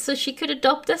 so she could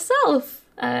adopt herself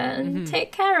and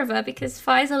take care of her, because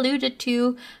Phi's alluded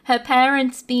to her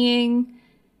parents being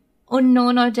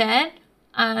unknown or dead,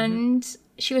 and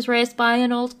she was raised by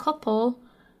an old couple,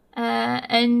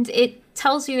 and it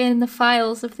tells you in the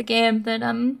files of the game that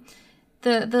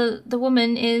the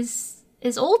woman is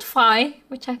old Fi,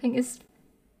 which I think is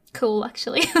cool,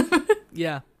 actually.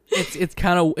 Yeah, it's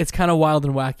kind of wild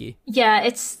and wacky. Yeah,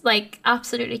 it's like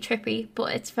absolutely trippy,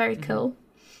 but it's very cool.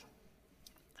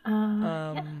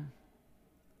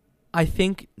 I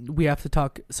think we have to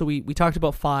talk. So we talked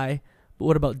about Phi, but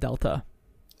what about Delta?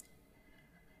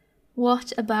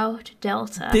 What about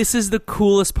Delta? This is the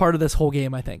coolest part of this whole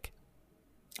game, I think.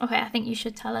 Okay, I think you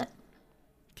should tell it.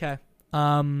 Okay.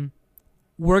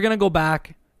 We're gonna go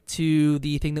back to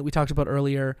the thing that we talked about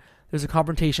earlier. There's a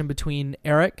confrontation between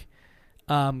Eric,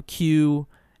 Q,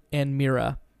 and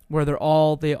Mira, where they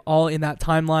all in that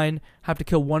timeline have to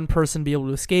kill one person, be able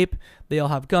to escape. They all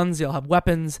have guns, they all have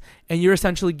weapons, and you're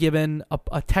essentially given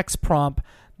a text prompt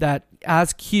that,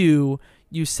 as Q,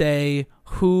 you say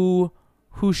who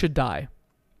should die.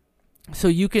 So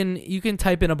you can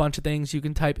type in a bunch of things. You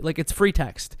can type, like, it's free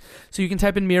text. So you can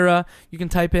type in Mira, you can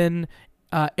type in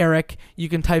Eric, you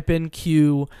can type in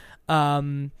Q,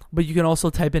 but you can also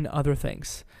type in other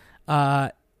things.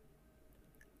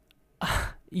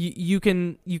 You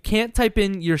can't type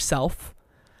in yourself,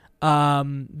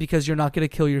 because you're not going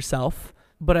to kill yourself.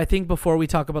 But I think before we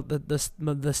talk about the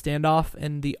standoff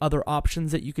and the other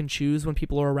options that you can choose when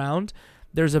people are around,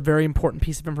 there's a very important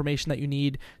piece of information that you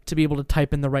need to be able to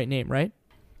type in the right name, right?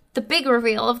 The big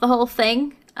reveal of the whole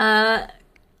thing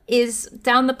is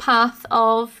down the path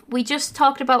of, we just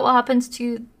talked about what happens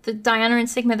to the Diana and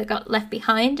Sigma that got left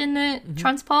behind in the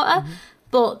transporter,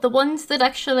 but the ones that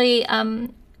actually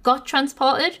got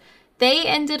transported, they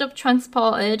ended up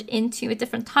transported into a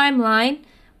different timeline,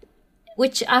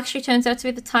 which actually turns out to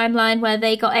be the timeline where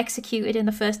they got executed in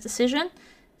the first decision.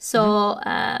 So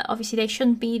obviously they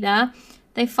shouldn't be there.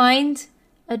 They find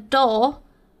a door,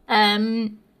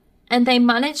 and they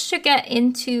manage to get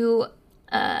into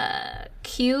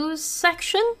Q's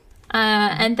section,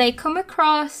 and they come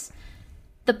across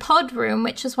the pod room,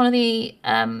 which is one of the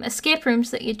escape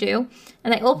rooms that you do,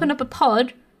 and they open up a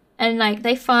pod, and like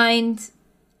they find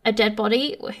a dead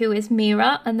body who is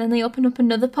Mira, and then they open up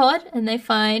another pod and they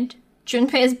find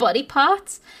Junpei's body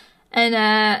parts, and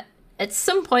at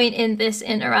some point in this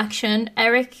interaction,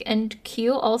 Eric and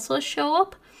Q also show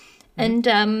up, and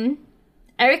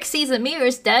Eric sees that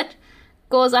Mira's dead,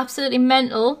 goes absolutely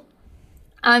mental,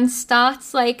 and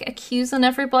starts like accusing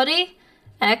everybody.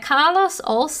 Carlos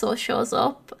also shows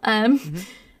up,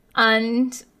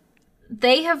 and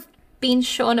they have been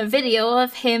shown a video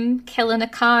of him killing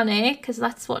Akane, because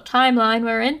that's what timeline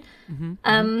we're in.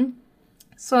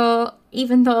 So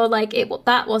even though like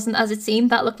that wasn't as it seemed,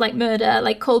 that looked like murder,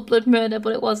 like cold blood murder,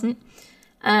 but it wasn't.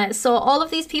 So all of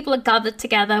these people are gathered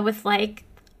together with like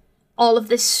all of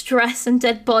this stress and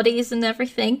dead bodies and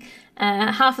everything.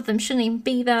 Half of them shouldn't even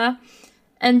be there.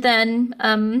 And then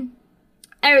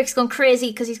Eric's gone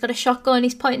crazy because he's got a shotgun,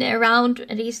 he's pointing it around,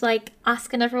 and he's like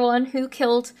asking everyone who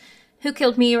killed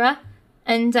Mira.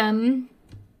 And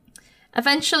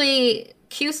eventually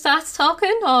Q starts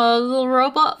talking, our little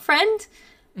robot friend.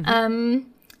 And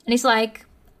he's like,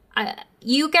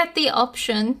 you get the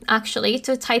option actually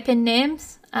to type in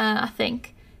names, I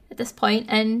think, at this point.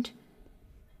 And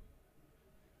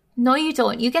no, you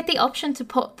don't. You get the option to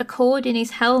put the code in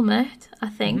his helmet, I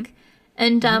think.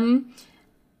 And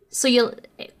so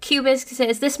Q basically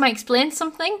says, this might explain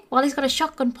something, while he's got a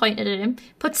shotgun pointed at him,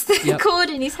 puts the code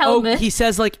in his helmet. Oh, he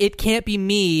says, like, it can't be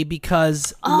me,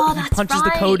 because he punches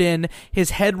the code in,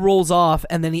 his head rolls off,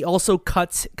 and then he also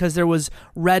cuts, because there was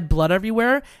red blood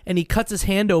everywhere, and he cuts his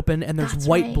hand open, and there's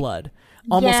white blood.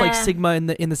 Almost like Sigma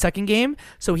in the second game.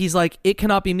 So he's like, it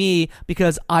cannot be me,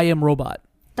 because I am robot.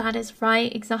 That is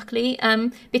right, exactly.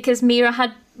 Because Mira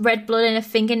had red blood in her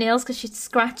fingernails because she'd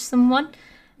scratched someone.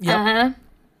 Yep.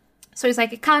 So he's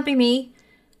like, it can't be me.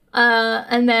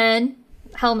 And then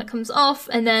helmet comes off,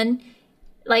 and then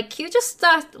like Q just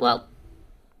little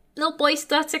boy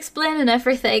starts explaining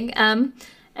everything. And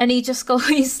he just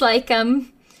goes like, I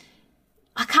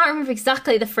can't remember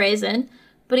exactly the phrasing,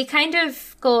 but he kind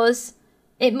of goes,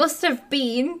 it must have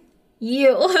been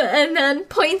you, and then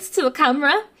points to the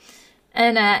camera,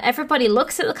 and everybody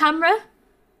looks at the camera,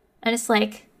 and it's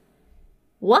like,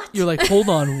 what? You're like, hold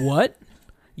on, what?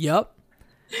 Yep.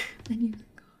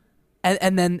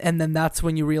 And then that's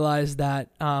when you realize that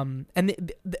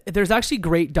there's actually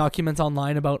great documents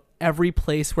online about every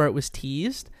place where it was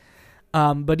teased.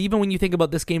 But even when you think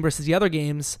about this game versus the other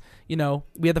games, you know,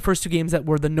 we had the first two games that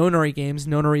were the Nonary games.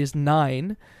 Nonary is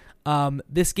 9.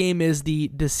 This game is the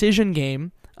decision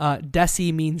game.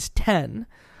 Deci means 10.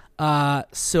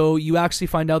 So you actually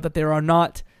find out that there are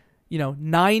not,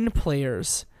 9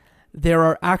 players. there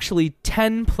are actually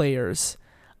 10 players,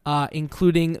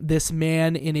 including this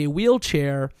man in a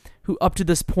wheelchair who up to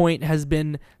this point has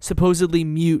been supposedly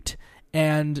mute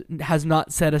and has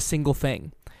not said a single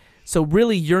thing. So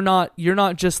really, you're not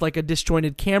just like a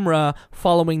disjointed camera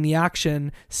following the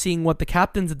action, seeing what the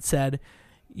captains had said.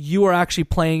 You are actually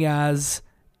playing as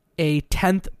a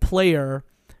 10th player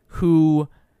who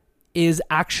is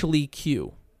actually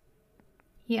Q.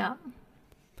 Yeah.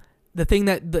 The thing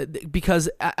because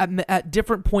at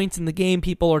different points in the game,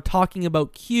 people are talking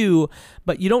about Q,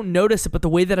 but you don't notice it. But the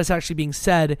way that it's actually being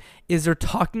said is they're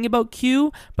talking about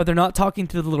Q, but they're not talking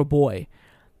to the little boy.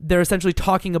 They're essentially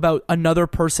talking about another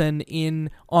person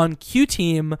on Q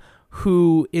team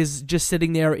who is just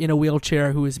sitting there in a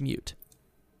wheelchair who is mute.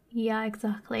 Yeah,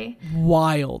 exactly.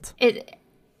 Wild.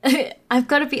 I've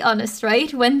got to be honest,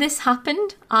 right? When this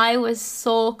happened, I was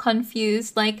so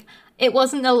confused. Like, it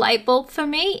wasn't a light bulb for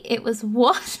me. It was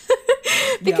what?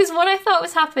 Because what I thought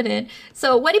was happening.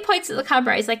 So when he points at the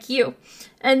camera, he's like, you.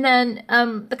 And then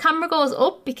the camera goes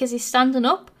up because he's standing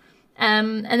up.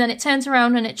 And then it turns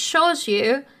around and it shows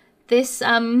you this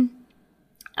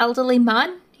elderly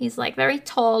man. He's like very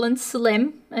tall and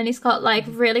slim. And he's got like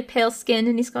really pale skin.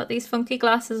 And he's got these funky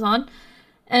glasses on.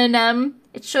 And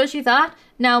it shows you that.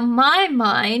 Now, my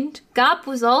mind, Gab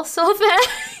was also there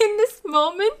in this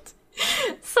moment.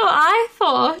 So I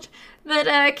thought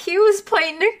that Q was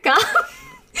pointing at Gab,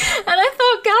 and I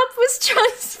thought Gab was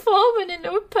transforming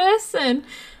into a person.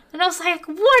 And I was like,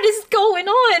 what is going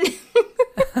on?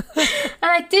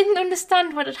 And I didn't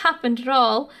understand what had happened at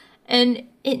all. And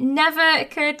it never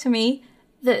occurred to me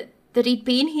that he'd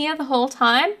been here the whole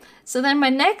time. So then my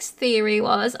next theory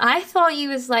was, I thought he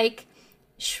was like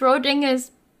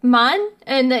Schrodinger's man,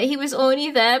 and that he was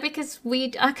only there because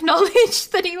we'd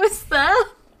acknowledged that he was there.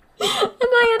 And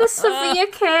I had a severe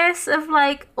case of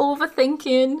like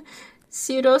overthinking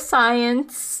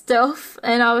pseudoscience stuff,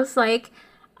 and I was like,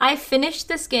 I finished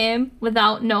this game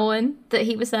without knowing that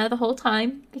he was there the whole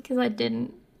time because I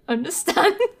didn't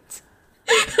understand.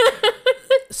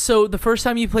 So the first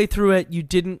time you played through it, you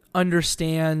didn't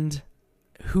understand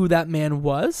who that man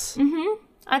was? Mm-hmm.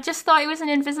 I just thought he was an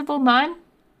invisible man.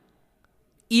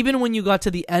 Even when you got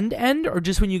to the end, or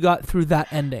just when you got through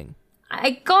that ending?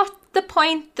 I got the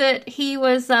point that he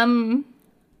was a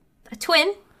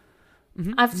twin.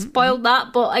 Mm-hmm. I've spoiled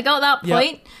that, but I got that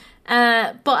point.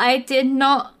 Yep. But I did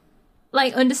not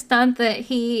like understand that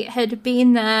he had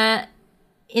been there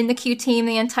in the Q team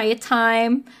the entire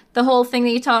time. The whole thing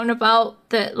that you're talking about,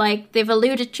 that like they've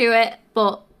alluded to it,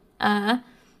 but I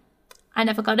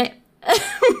never got it.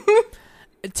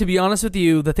 To be honest with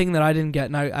you, the thing that I didn't get,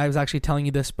 and I was actually telling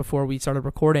you this before we started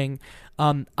recording,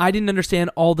 I didn't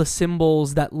understand all the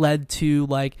symbols that led to,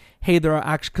 like, hey, there are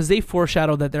actually, because they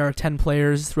foreshadow that there are 10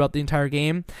 players throughout the entire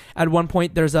game. At one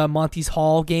point, there's a Monty's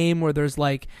Hall game where there's,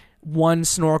 like, one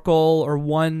snorkel or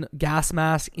one gas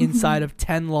mask inside of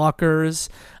 10 lockers.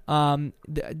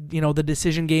 The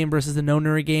decision game versus the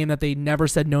nonary game, that they never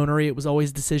said nonary, it was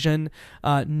always decision.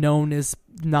 Known is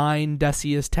 9,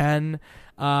 Desi is 10.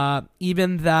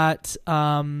 Even that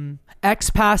X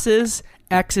passes,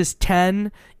 X is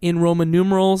 10 in Roman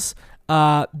numerals,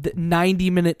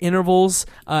 90-minute intervals,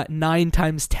 9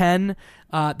 times 10.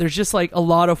 There's just like a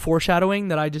lot of foreshadowing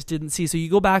that I just didn't see. So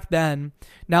you go back then,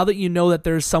 now that you know that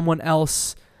there's someone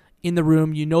else in the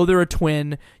room, you know they're a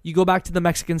twin, you go back to the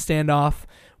Mexican standoff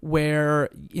where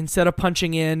instead of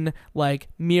punching in like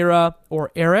Mira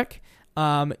or Eric,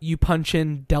 you punch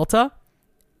in Delta.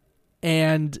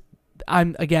 And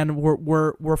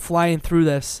we're flying through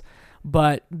this,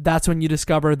 but that's when you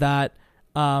discover that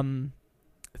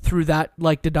through that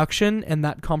like deduction and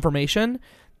that confirmation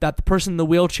that the person in the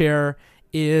wheelchair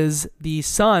is the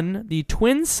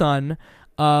twin son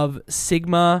of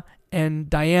Sigma and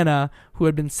Diana, who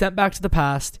had been sent back to the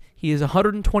past. He is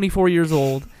 124 years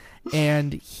old,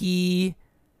 and he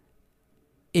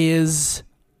is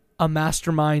a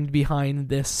mastermind behind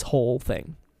this whole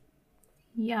thing.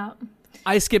 Yeah.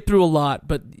 I skipped through a lot,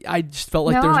 but I just felt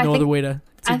like there's no other way to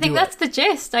I think that's the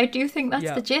gist. I do think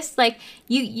that's the gist. Like,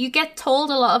 you get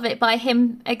told a lot of it by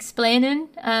him explaining,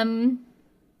 and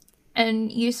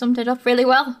you summed it up really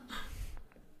well.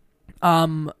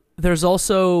 There's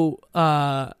also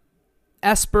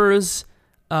espers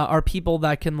are people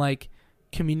that can like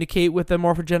communicate with the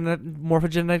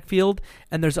morphogenetic field,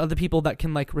 and there's other people that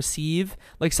can like receive.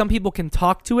 Like, some people can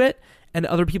talk to it, and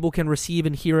other people can receive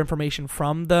and hear information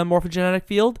from the morphogenetic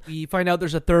field. We find out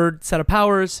there's a third set of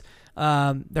powers.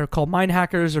 They're called mind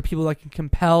hackers, or people that can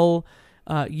compel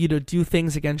you to do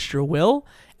things against your will.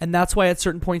 And that's why at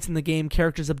certain points in the game,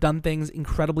 characters have done things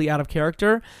incredibly out of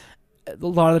character. a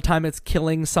lot of the time it's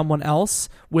killing someone else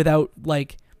without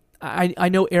like. I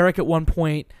know Eric at one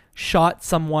point shot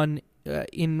someone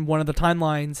in one of the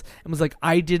timelines and was like,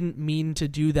 I didn't mean to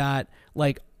do that.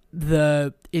 Like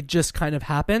it just kind of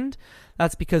happened.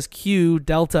 That's because Q,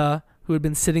 Delta, who had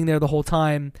been sitting there the whole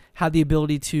time, had the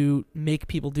ability to make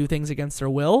people do things against their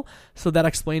will. So that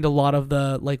explained a lot of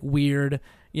the like weird,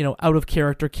 out of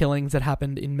character killings that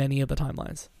happened in many of the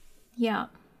timelines. Yeah.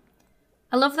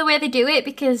 I love the way they do it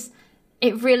because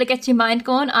it really gets your mind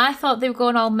going. I thought they were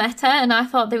going all meta, and I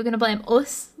thought they were going to blame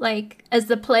us, like, as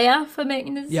the player for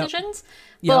making the decisions.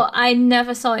 Yep. But I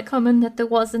never saw it coming that there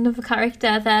was another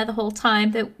character there the whole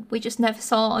time that we just never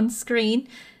saw on screen.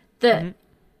 That,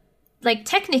 like,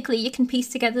 technically you can piece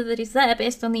together that he's there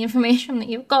based on the information that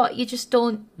you've got. You just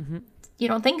don't, you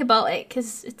don't think about it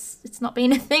because it's not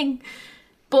being a thing.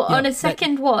 But on a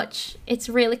second watch, it's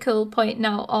really cool pointing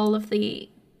out all of the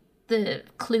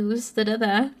clues that are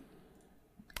there.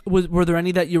 Were there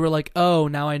any that you were like, oh,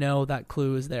 now I know that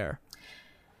clue is there?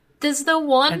 There's the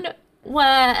one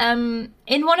where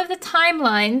in one of the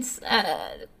timelines,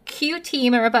 Q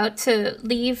team are about to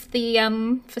leave the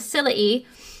facility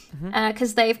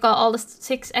because they've got all the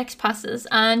 6 X passes,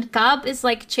 and Gab is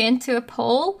like chained to a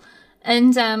pole,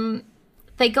 and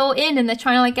they go in and they're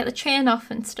trying to like get the chain off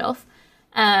and stuff.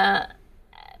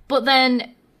 But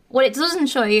then what it doesn't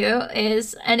show you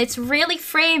is, and it's really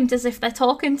framed as if they're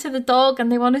talking to the dog and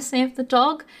they want to save the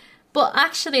dog, but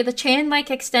actually the chain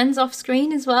like extends off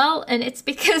screen as well, and it's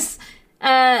because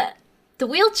the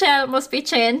wheelchair must be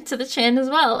chained to the chain as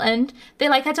well, and they're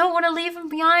like, I don't want to leave him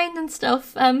behind and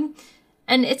stuff, and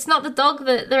it's not the dog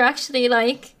that they're actually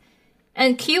like,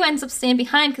 and Q ends up staying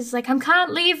behind because it's like, I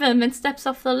can't leave him, and steps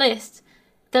off the lift,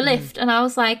 and I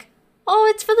was like, oh,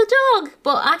 it's for the dog,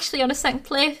 but actually on a second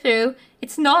playthrough,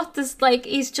 it's not. There's like,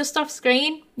 he's just off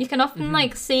screen. You can often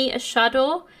like see a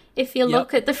shadow if you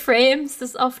look at the frames.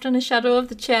 There's often a shadow of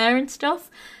the chair and stuff.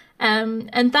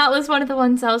 And that was one of the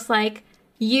ones I was like,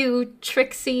 you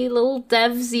tricksy little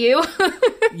devs, you.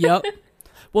 Yep.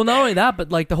 Well, not only that,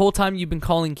 but like the whole time you've been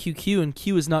calling Q, and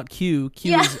Q is not Q.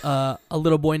 Q is a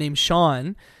little boy named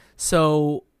Sean.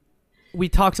 So we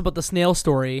talked about the snail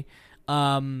story.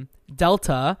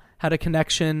 Delta had a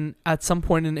connection at some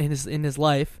point in his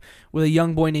life with a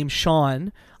young boy named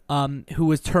Sean, who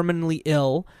was terminally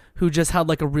ill, who just had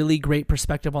like a really great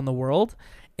perspective on the world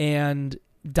and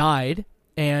died.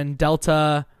 And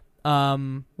Delta,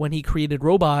 when he created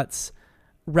robots,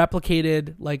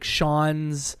 replicated like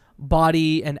Sean's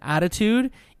body and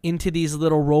attitude into these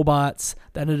little robots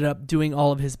that ended up doing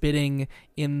all of his bidding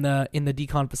in the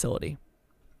decon facility.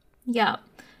 Yeah.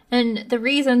 And the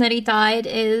reason that he died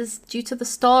is due to the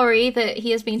story that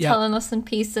he has been telling us in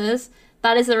pieces.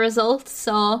 That is a result.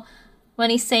 So when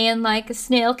he's saying like a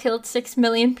snail killed 6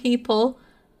 million people,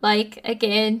 like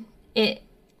again, it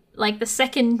like the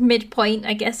second midpoint,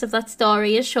 I guess, of that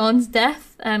story is Sean's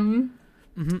death.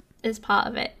 Is part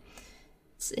of it.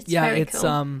 It's very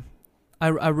cool. I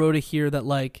wrote it here that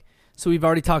like, so we've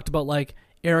already talked about like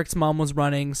Eric's mom was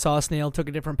running, saw a snail, took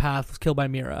a different path, was killed by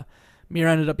Mira. Mira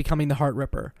ended up becoming the Heart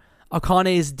Ripper.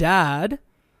 Akane's dad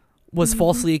was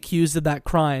falsely accused of that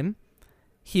crime.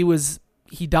 He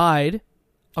died.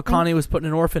 Akane was put in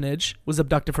an orphanage, was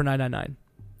abducted for 999.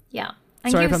 Yeah.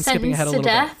 And sorry he if I'm was skipping ahead a little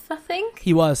death, bit. I think.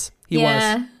 He was.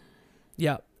 Yeah.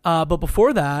 But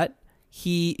before that,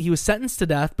 he was sentenced to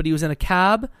death, but he was in a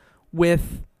cab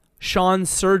with Sean's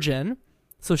surgeon.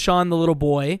 So Sean, the little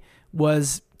boy,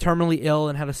 was terminally ill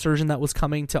and had a surgeon that was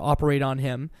coming to operate on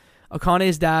him.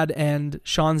 Akane's dad and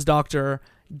Sean's doctor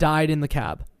died in the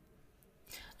cab.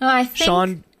 No, I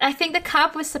think the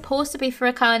cab was supposed to be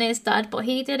for Akane's dad, but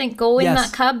he didn't go in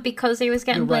that cab because he was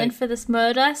getting blamed for this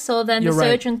murder. So then the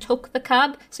surgeon took the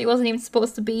cab, so he wasn't even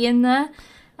supposed to be in there.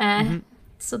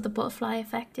 So the butterfly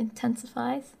effect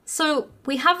intensifies. So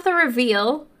we have the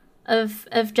reveal of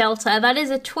Delta. That is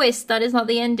a twist. That is not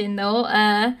the ending,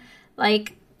 though.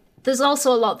 There's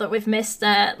also a lot that we've missed.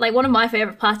 Like one of my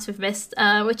favorite parts we've missed,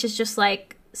 which is just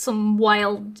like some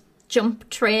wild jump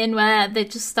train where they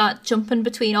just start jumping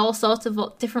between all sorts of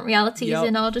different realities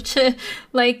in order to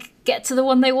like get to the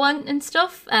one they want and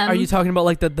stuff. Are you talking about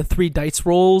like the 3 dice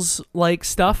rolls like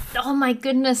stuff? Oh my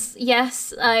goodness,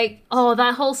 yes.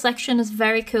 That whole section is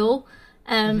very cool.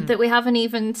 That we haven't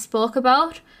even spoke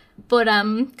about, but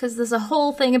because there's a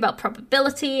whole thing about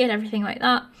probability and everything like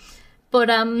that. But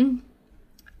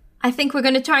I think we're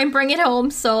going to try and bring it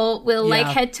home, so we'll like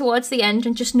head towards the end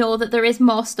and just know that there is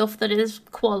more stuff that is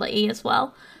quality as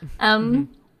well.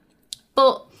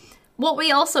 But what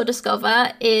we also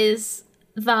discover is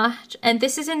that, and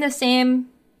this is in the same,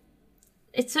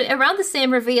 it's around the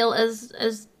same reveal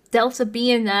as Delta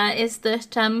being there is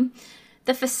that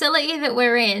the facility that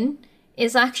we're in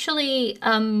is actually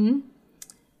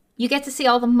you get to see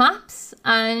all the maps,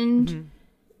 and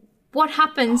what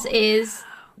happens is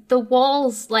the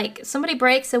walls, like somebody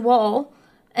breaks a wall,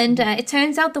 and it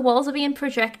turns out the walls are being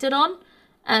projected on,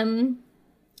 and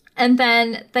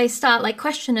then they start like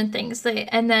questioning things.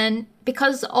 And then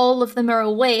because all of them are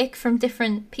awake from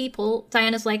different people,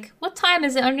 Diana's like, "What time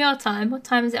is it on your time? What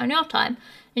time is it on your time?"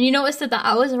 And you notice that the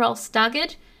hours are all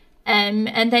staggered.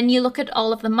 And then you look at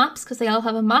all of the maps, because they all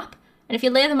have a map. And if you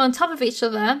lay them on top of each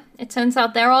other, it turns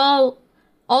out they're all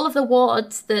of the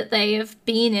wards that they have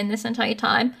been in this entire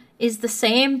time is the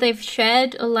same. They've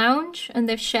shared a lounge, and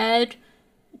they've shared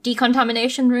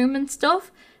decontamination room and stuff.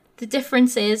 The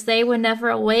difference is they were never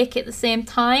awake at the same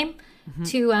time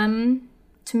to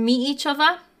meet each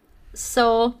other.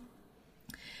 So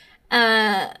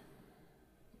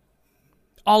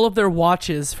all of their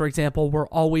watches, for example, were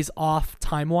always off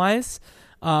time-wise.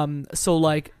 So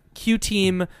like Q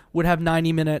team would have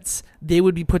 90 minutes, they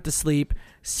would be put to sleep.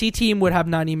 C team would have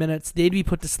 90 minutes, they'd be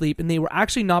put to sleep, and they were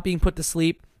actually not being put to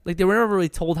sleep. Like, they were never really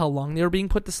told how long they were being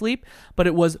put to sleep, but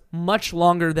it was much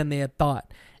longer than they had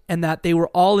thought. And that they were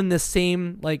all in this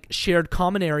same, like, shared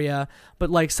common area, but,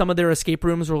 like, some of their escape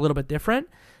rooms were a little bit different.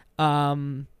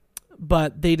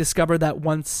 But they discovered that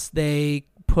once they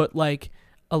put, like,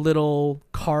 a little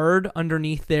card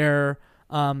underneath their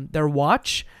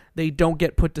watch, they don't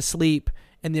get put to sleep,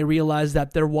 and they realize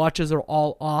that their watches are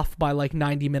all off by like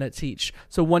 90 minutes each.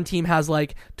 So one team has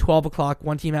like 12 o'clock,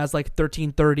 one team has like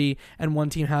 13:30, and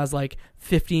one team has like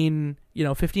 15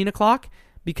 o'clock,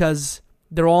 because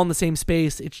they're all in the same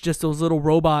space. It's just those little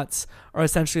robots are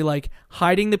essentially like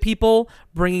hiding the people,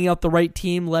 bringing out the right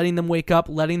team, letting them wake up,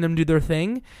 letting them do their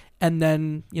thing, and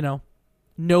then,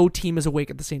 no team is awake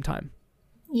at the same time.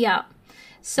 Yeah.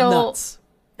 So nuts.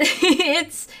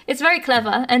 it's very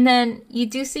clever. And then you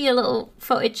do see a little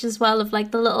footage as well of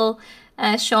like the little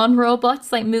Sean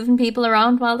robots like moving people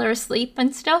around while they're asleep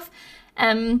and stuff.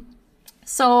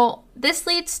 So this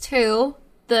leads to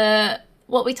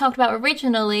what we talked about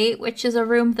originally, which is a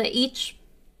room that each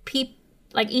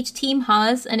team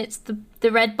has, and it's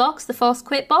the red box, the force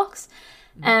quit box.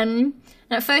 And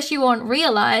at first you won't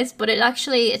realize, but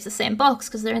it's the same box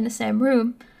because they're in the same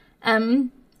room.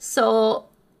 So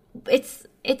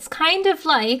it's kind of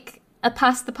like a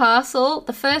pass the parcel.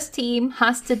 The first team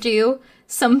has to do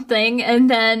something, and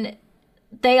then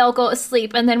they all go to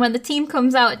sleep, and then when the team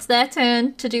comes out, it's their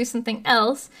turn to do something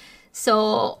else.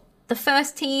 So the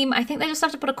first team, I think they just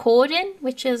have to put a code in,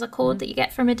 which is a code that you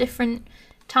get from a different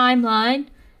timeline.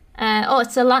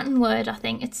 It's a Latin word, I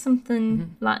think. It's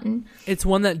something Latin. It's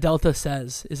one that Delta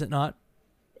says, is it not?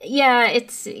 Yeah,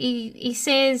 he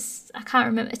says, I can't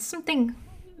remember. It's something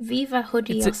Viva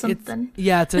Hoodie or something.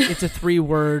 It's a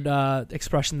 3-word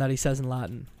expression that he says in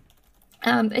Latin.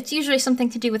 It's usually something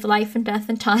to do with life and death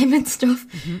and time and stuff.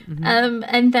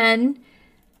 And then,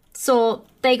 so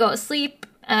they go to sleep.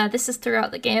 This is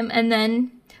throughout the game. And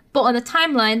then, but on the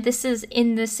timeline, this is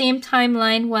in the same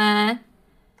timeline where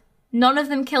none of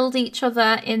them killed each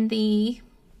other in the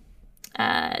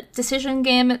decision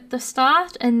game at the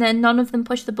start. And then none of them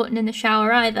pushed the button in the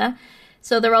shower either.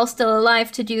 So they're all still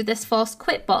alive to do this forced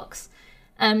quit box.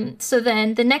 So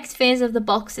then the next phase of the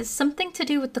box is something to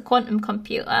do with the quantum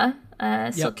computer.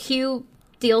 So Q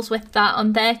deals with that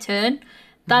on their turn.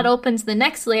 That opens the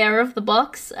next layer of the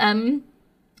box,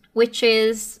 which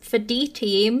is for D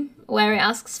team, where it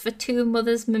asks for 2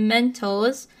 Mother's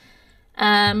Mementos.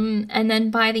 And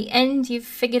then by the end, you've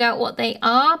figured out what they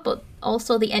are, but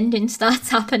also the ending starts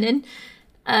happening.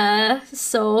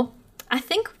 So I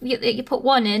think you put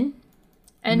 1 in,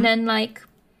 and then like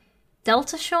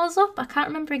Delta shows up. I can't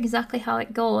remember exactly how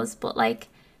it goes, but like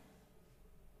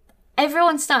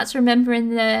everyone starts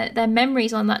remembering their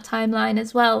memories on that timeline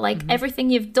as well. Like everything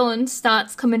you've done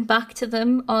starts coming back to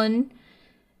them on,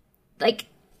 like,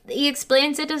 he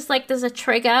explains it as like there's a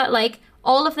trigger, like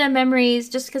all of their memories,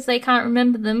 just because they can't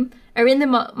remember them, are in the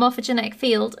morphogenetic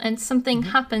field, and something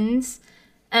happens,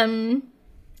 can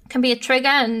be a trigger,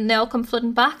 and they all come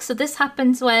flooding back. So this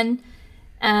happens when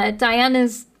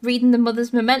Diana's reading the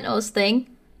Mother's Mementos thing,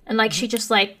 and like she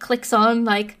just like clicks on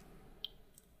like,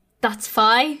 that's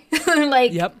Fi,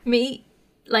 like me,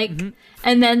 like,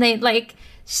 and then they like,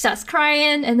 she starts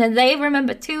crying, and then they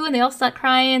remember too, and they all start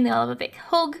crying, they all have a big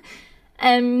hug,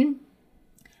 and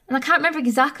I can't remember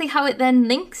exactly how it then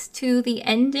links to the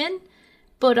ending,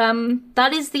 but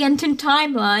that is the ending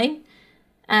timeline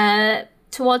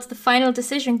towards the final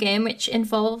decision game, which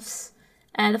involves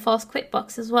the forced quit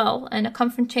box as well, and a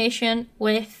confrontation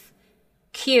with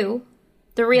Q,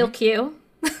 the real Q.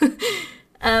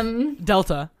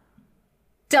 Delta.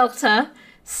 Delta.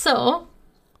 So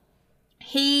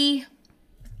he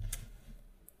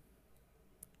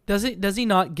does he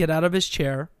not get out of his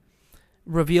chair,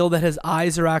 reveal that his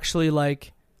eyes are actually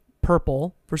like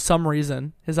purple for some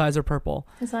reason. His eyes are purple.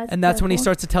 And that's when he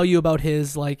starts to tell you about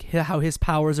his like how his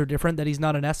powers are different, that he's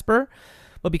not an Esper,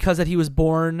 but because that he was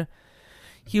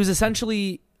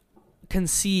essentially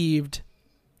conceived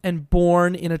and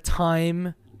born in a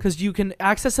time, because you can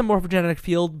access a morphogenetic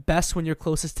field best when you're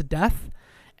closest to death.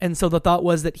 And so the thought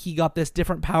was that he got this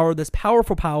different power, this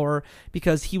powerful power,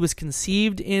 because he was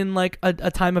conceived in like a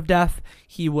time of death.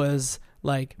 He was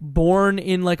like born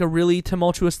in like a really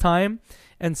tumultuous time.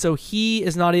 And so he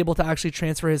is not able to actually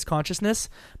transfer his consciousness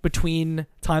between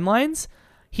timelines.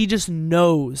 He just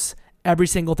knows every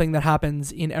single thing that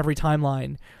happens in every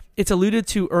timeline. It's alluded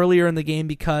to earlier in the game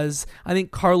because I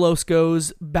think Carlos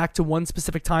goes back to one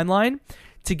specific timeline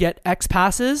to get X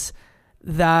passes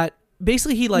that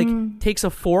basically he like takes a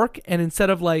fork, and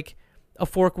instead of like a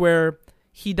fork where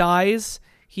he dies,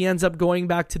 he ends up going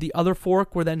back to the other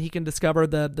fork where then he can discover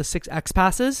the 6 X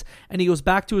passes, and he goes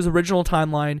back to his original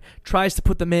timeline, tries to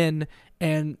put them in,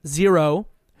 and Zero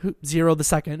the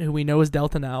second, who we know is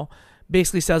Delta now,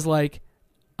 basically says like,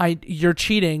 you're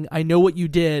cheating. I know what you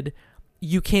did.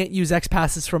 You can't use X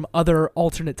passes from other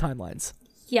alternate timelines.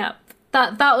 Yeah.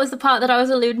 That was the part that I was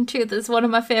alluding to. That's one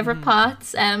of my favorite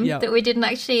parts that we didn't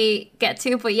actually get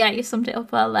to. But yeah, you summed it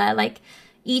up well there. Like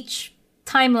each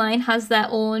timeline has their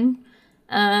own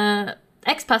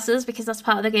X passes because that's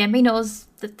part of the game. He knows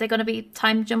that they're going to be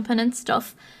time jumping and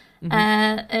stuff.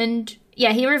 And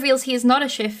yeah, he reveals he is not a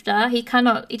shifter. He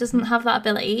doesn't have that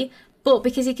ability. But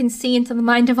because he can see into the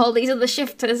mind of all these other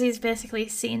shifters, he's basically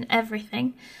seen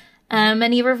everything.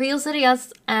 And he reveals that he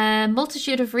has a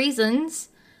multitude of reasons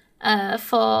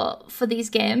for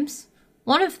these games.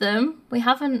 One of them we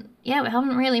haven't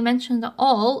really mentioned at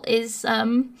all is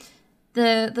the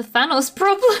Thanos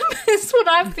problem is what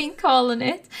I've been calling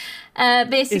it.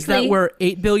 Basically, is that where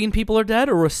 8 billion people are dead,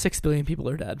 or where 6 billion people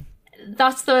are dead?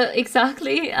 That's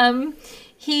exactly.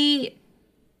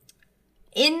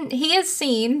 He has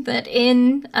seen that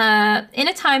in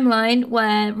a timeline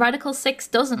where Radical 6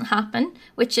 doesn't happen,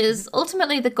 which is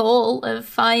ultimately the goal of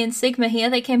Phi and Sigma here.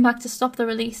 They came back to stop the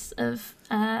release of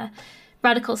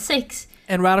Radical 6.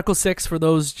 And Radical 6, for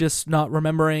those just not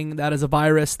remembering, that is a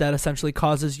virus that essentially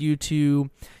causes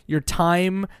your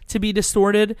time to be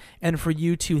distorted, and for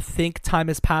you to think time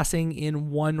is passing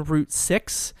in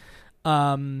 1√6.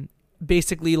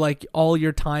 Basically, like, all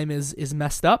your time is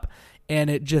messed up, and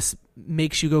it just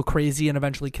makes you go crazy and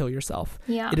eventually kill yourself.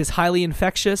 Yeah. It is highly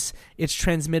infectious. It's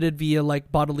transmitted via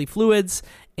like bodily fluids,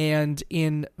 and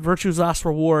in Virtue's Last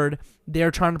Reward, they're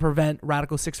trying to prevent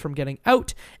Radical 6 from getting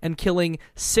out and killing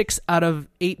 6 out of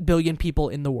 8 billion people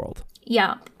in the world.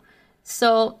 Yeah.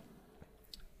 So,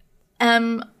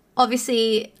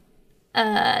 obviously,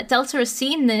 Delta has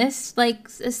seen this,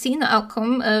 has seen the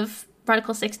outcome of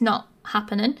Radical 6 not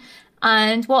happening.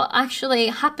 And what actually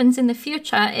happens in the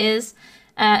future is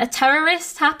a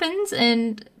terrorist happens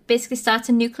and basically starts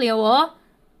a nuclear war.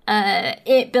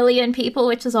 8 billion people,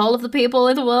 which is all of the people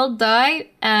in the world, die,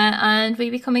 and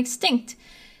we become extinct.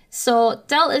 So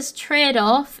Delta's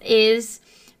trade-off is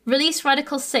release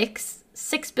Radical 6,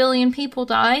 6 billion people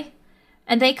die,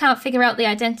 and they can't figure out the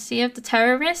identity of the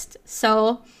terrorist.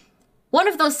 So one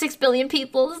of those 6 billion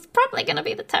people is probably going to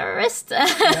be the terrorist.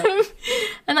 Yep.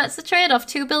 And that's the trade-off.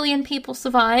 2 billion people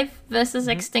survive versus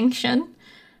extinction.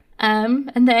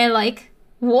 And they're like,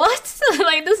 what?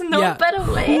 Like, there's no better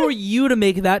way. Who are you to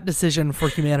make that decision for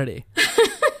humanity?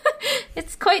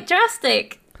 It's quite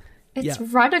drastic. It's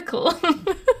radical. I'm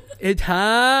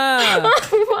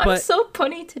so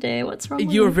punny today. What's wrong with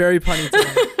me? You were very punny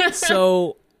today.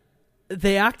 So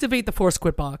they activate the Force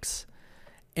Quit box,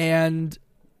 and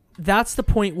that's the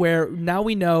point where now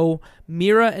we know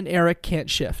Mira and Eric can't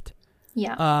shift.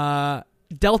 Yeah.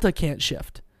 Delta can't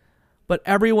shift. But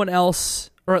everyone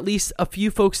else, or at least a few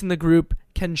folks in the group,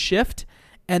 can shift,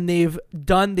 and they've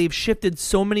shifted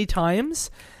so many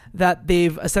times that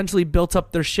they've essentially built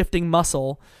up their shifting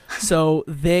muscle. So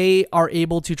they are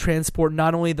able to transport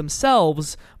not only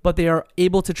themselves, but they are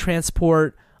able to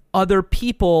transport other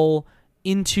people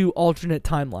into alternate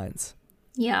timelines.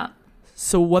 Yeah.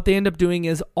 So what they end up doing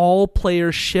is all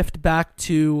players shift back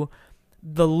to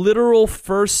the literal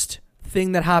first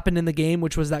thing that happened in the game,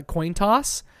 which was that coin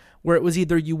toss, where it was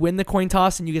either you win the coin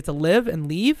toss and you get to live and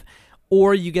leave,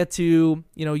 or you get to,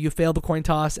 you fail the coin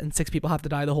toss and 6 people have to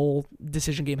die. The whole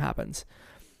decision game happens.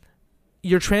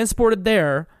 You're transported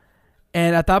there,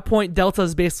 and at that point, Delta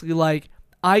is basically like,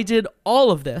 I did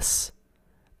all of this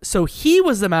so he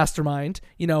was the mastermind.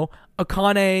 You know,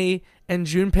 Akane and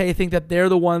Junpei think that they're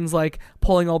the ones like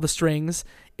pulling all the strings.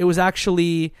 It was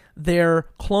actually their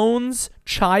clone's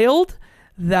child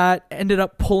that ended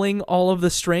up pulling all of the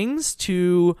strings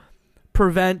to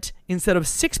prevent, instead of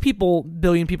 6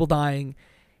 billion people dying,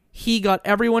 he got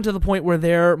everyone to the point where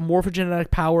their morphogenetic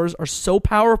powers are so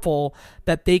powerful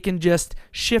that they can just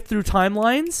shift through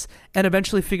timelines and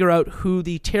eventually figure out who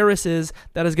the terrorist is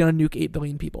that is going to nuke 8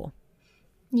 billion people.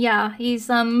 Yeah, he's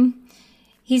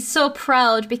so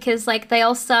proud because like they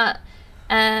all start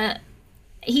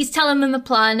he's telling them the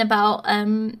plan about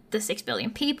the 6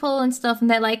 billion people and stuff, and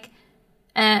they're like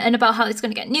and about how it's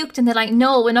going to get nuked, and they're like,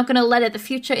 no, we're not going to let it. The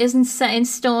future isn't set in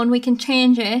stone. We can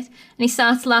change it. And he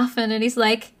starts laughing, and he's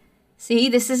like, see,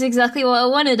 this is exactly what I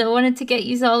wanted. I wanted to get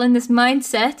you all in this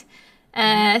mindset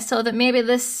so that maybe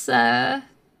this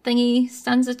thingy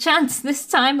stands a chance, this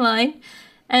timeline.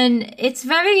 And it's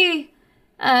very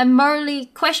morally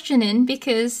questioning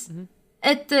because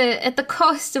at the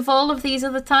cost of all of these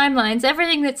other timelines,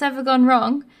 everything that's ever gone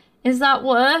wrong, is that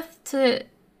worth to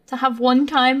have one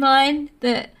timeline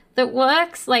that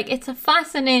works? Like, it's a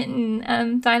fascinating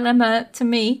dilemma to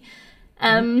me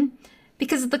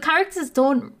because the characters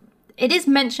don't. It is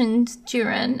mentioned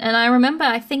during, and I remember,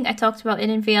 I think I talked about it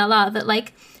in VLR, that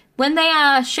like when they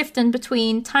are shifting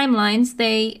between timelines,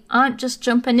 they aren't just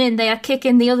jumping in, they are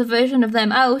kicking the other version of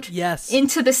them out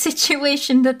into the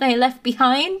situation that they left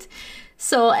behind.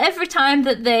 So every time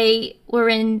that they were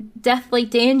in deathly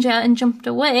danger and jumped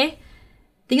away,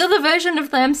 the other version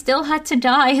of them still had to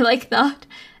die like that.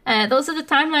 Those other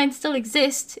timelines still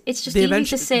exist. It's just easy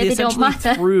to say they don't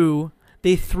matter.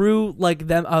 They threw like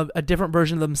them a different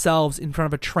version of themselves in front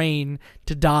of a train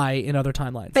to die in other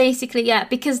timelines. Basically, yeah,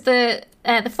 because the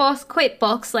fourth quit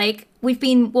box, like we've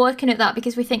been working at that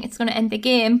because we think it's going to end the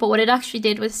game, but what it actually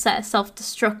did was set a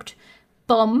self-destruct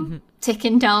bomb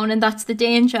ticking down, and that's the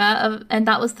danger of. And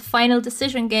that was the final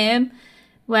decision game,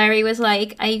 where he was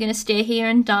like, "Are you going to stay here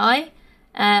and die,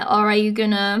 or are you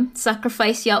going to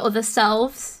sacrifice your other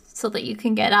selves so that you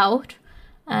can get out?"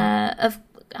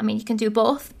 I mean, you can do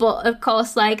both, but of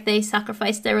course, like, they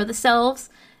sacrificed their other selves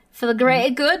for the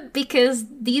greater good because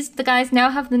the guys now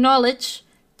have the knowledge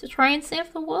to try and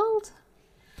save the world.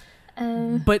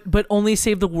 But only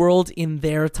save the world in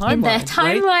their timeline. In their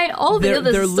timeline, right? All the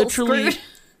others are literally, screwed.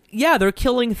 Yeah, they're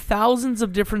killing thousands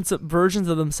of different versions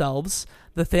of themselves.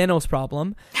 The Thanos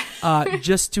problem,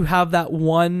 just to have that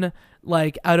one,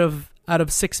 like, out of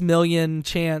 6 million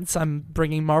chance, I'm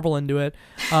bringing Marvel into it,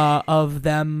 of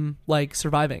them like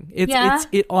surviving.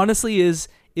 It honestly is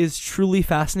truly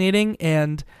fascinating.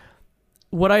 And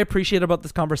what I appreciate about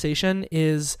this conversation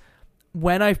is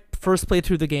when I first played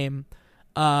through the game,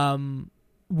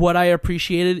 what I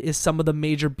appreciated is some of the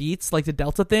major beats, like the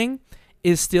Delta thing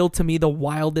is still to me the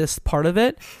wildest part of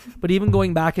it. But even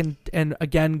going back and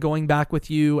again, going back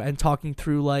with you and talking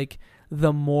through like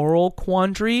the moral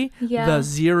quandary, the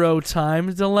 0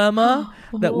 time dilemma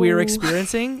that we're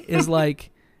experiencing is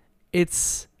like,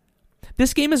 this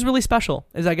game is really special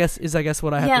is I guess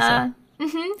what I have to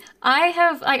say.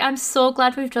 I'm so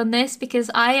glad we've done this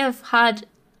because I have had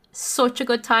such a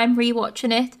good time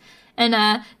rewatching it. And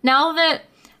now that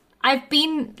I've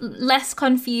been less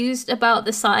confused about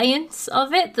the science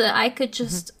of it, that I could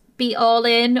just be all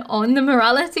in on the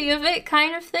morality of it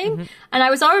kind of thing. And I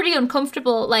was already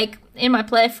uncomfortable, like, in my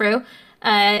playthrough.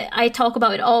 I talk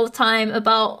about it all the time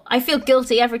about, I feel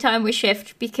guilty every time we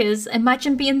shift because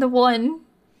imagine being the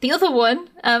other one.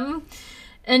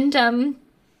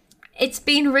 It's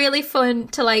been really fun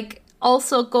to, like,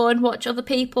 also go and watch other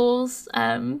people's,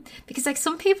 because, like,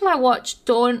 some people I watch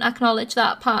don't acknowledge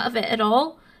that part of it at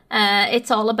all.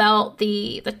 It's all about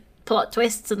the plot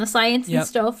twists and the science and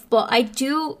stuff, but I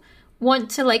do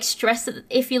want to, like, stress that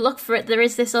if you look for it, there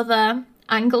is this other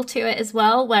angle to it as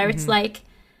well, where it's like,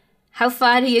 how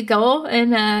far do you go?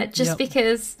 And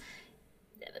because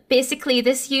basically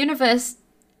this universe,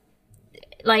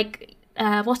 like,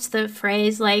 what's the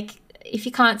phrase? Like, if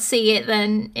you can't see it,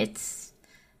 then it's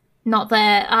not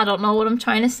there. I don't know what I'm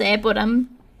trying to say, but I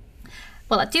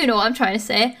do know what I'm trying to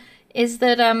say, is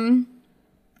that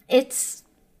it's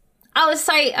out of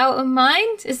sight, out of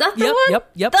mind. Is that the one?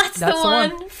 Yep. That's the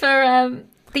one for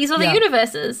these other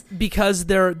universes. Because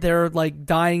they're like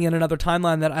dying in another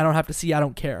timeline that I don't have to see. I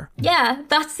don't care. Yeah,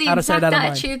 that's the exact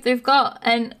attitude they've got.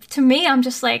 And to me, I'm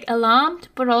just like alarmed,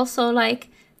 but also like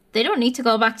they don't need to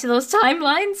go back to those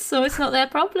timelines, so it's not their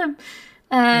problem.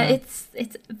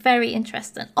 It's very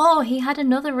interesting. Oh, he had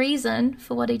another reason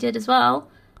for what he did as well.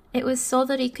 It was so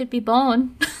that he could be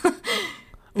born.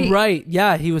 Right.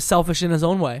 Yeah, he was selfish in his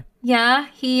own way. Yeah,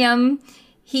 he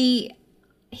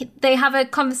they have a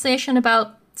conversation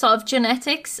about sort of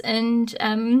genetics and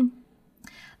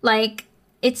like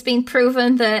it's been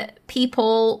proven that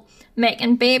people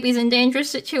making babies in dangerous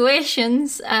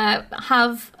situations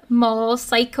have more what's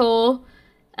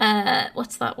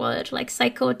that word? Like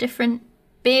psycho different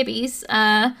babies.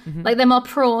 Like they're more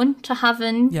prone to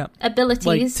having abilities.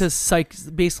 Like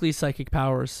to basically psychic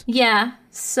powers. Yeah.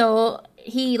 So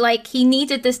he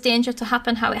needed this danger to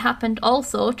happen how it happened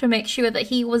also to make sure that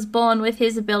he was born with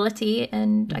his ability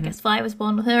and I guess Vi was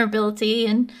born with her ability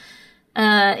and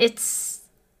it's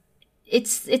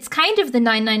kind of the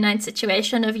 999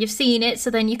 situation of you've seen it so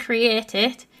then you create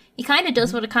it. He kind of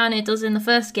does what Akane does in the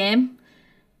first game.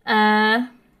 A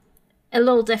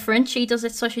little different. She does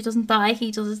it so she doesn't die. He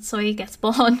does it so he gets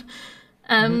born.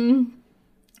 And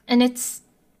it's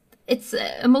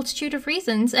a multitude of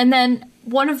reasons. And then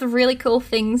one of the really cool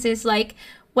things is like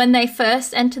when they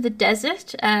first enter the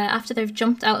desert after they've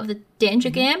jumped out of the danger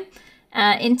game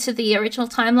into the original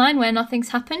timeline where nothing's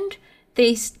happened,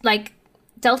 they like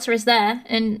Delta is there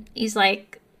and he's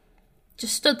like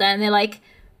just stood there and they're like,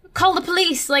 call the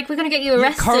police, like we're gonna get you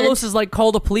arrested. Carlos is like,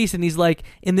 call the police, and he's like,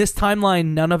 in this timeline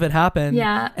none of it happened.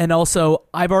 And also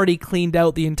I've already cleaned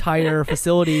out the entire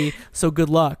facility, so good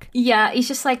luck. He's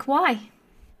just like, why?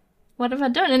 What have I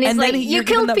done? And he's like, you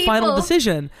killed people. Final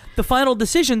decision. The final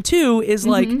decision too is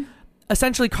like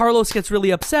essentially Carlos gets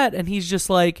really upset and he's just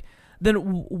like, then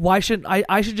why should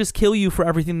I should just kill you for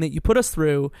everything that you put us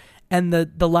through. And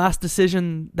the last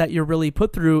decision that you're really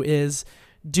put through is,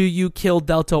 do you kill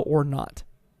Delta or not?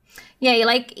 Yeah,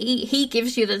 like he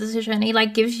gives you the decision. He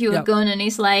like gives you a gun and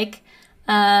he's like,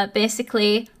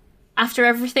 basically, after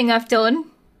everything I've done,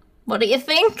 what do you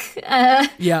think?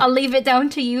 I'll leave it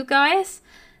down to you guys.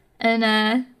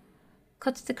 And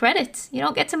cut to the credits. You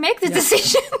don't get to make the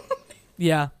decision.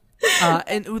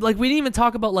 And like we didn't even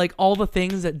talk about like all the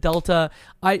things that Delta.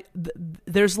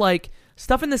 There's like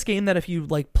stuff in this game that if you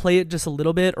like play it just a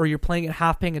little bit or you're playing it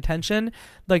half paying attention,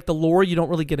 like the lore you don't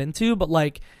really get into, but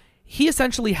like he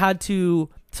essentially had to.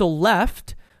 So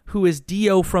Left, who is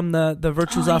Dio from the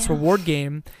Virtue's Last Reward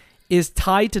game, is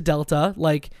tied to Delta.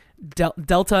 Like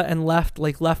Delta and Left,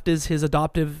 like Left is his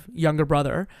adoptive younger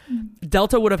brother.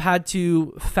 Delta would have had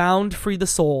to free the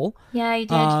soul. Yeah, he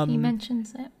did. He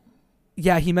mentions it.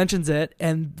 Yeah, he mentions it,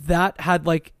 and that had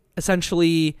like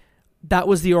essentially that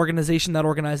was the organization that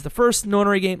organized the first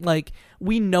Nonary game. Like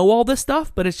we know all this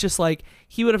stuff, but it's just like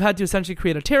he would have had to essentially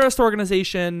create a terrorist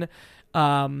organization.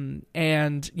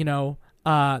 And you know,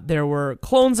 there were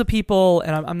clones of people,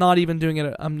 and I'm not even doing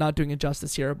it. I'm not doing it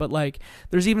justice here, but like,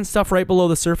 there's even stuff right below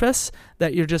the surface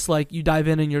that you're just like, you dive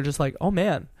in and you're just like, oh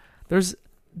man,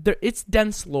 it's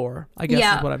dense lore, I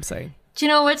guess is what I'm saying. Do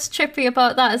you know what's trippy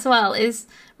about that as well is,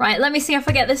 right, let me see if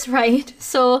I get this right.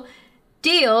 So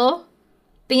Dio,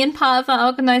 being part of that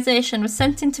organization, was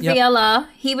sent into VLR.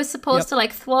 He was supposed to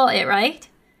like thwart it, right?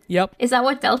 Yep. Is that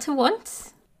what Delta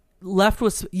wants? Left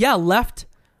was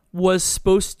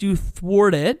supposed to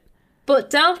thwart it, but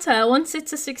Delta wants it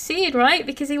to succeed, right?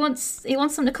 Because he wants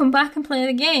them to come back and play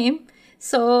the game.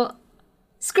 So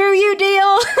screw you,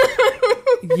 Dio.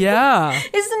 Yeah.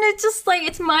 Isn't it just like,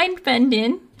 it's mind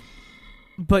bending?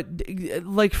 But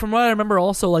like from what I remember,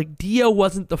 also like Dio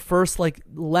wasn't the first like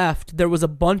Left. There was a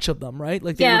bunch of them, right?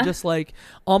 Like they were just like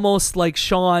almost like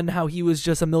Sean, how he was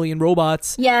just a million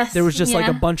robots. Yes, there was just like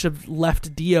a bunch of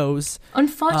Left Dios.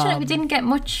 Unfortunately, we didn't get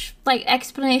much like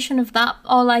explanation of that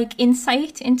or like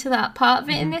insight into that part of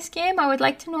it in this game. I would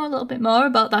like to know a little bit more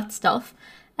about that stuff,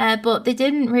 but they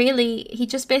didn't really. He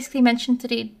just basically mentioned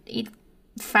that he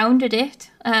founded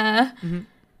it, and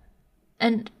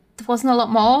there wasn't a lot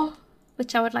more,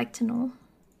 which I would like to know.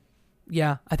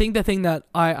 Yeah, I think the thing that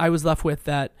I was left with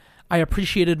that I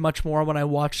appreciated much more when I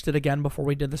watched it again before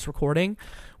we did this recording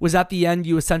was at the end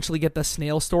you essentially get the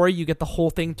snail story. You get the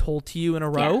whole thing told to you in a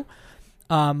row,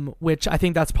 which I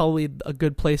think that's probably a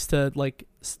good place to like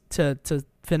to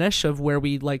finish, of where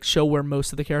we like show where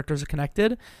most of the characters are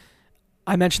connected.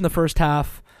 I mentioned the first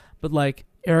half, but like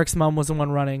Eric's mom was the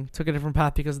one running, took a different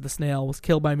path because of the snail, was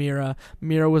killed by Mira.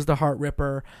 Mira was the heart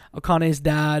ripper. Akane's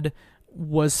dad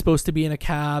was supposed to be in a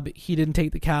cab. He didn't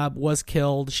take the cab, was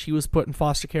killed. She was put in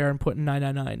foster care and put in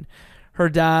 999. Her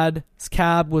dad's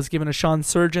cab was given to Sean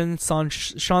Surgeon.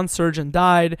 Sean Surgeon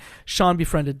died. Sean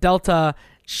befriended Delta.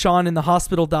 Sean in the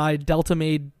hospital died. Delta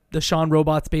made the Sean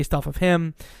robots based off of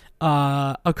him.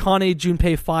 Akane,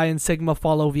 Junpei, Phi, and Sigma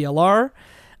follow VLR,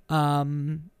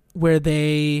 where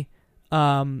they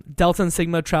Delta and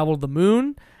Sigma travel to the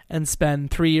moon, and spend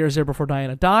 3 years there before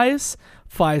Diana dies.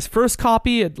 Fi's first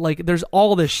copy, there's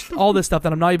all this stuff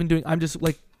that I'm not even doing. I'm just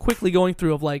like quickly going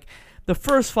through of like the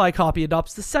first Fi copy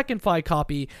adopts the second Fi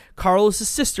copy. Carlos'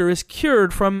 sister is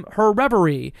cured from her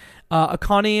reverie.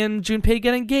 Akane and Junpei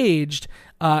get engaged.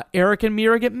 Eric and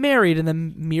Mira get married, and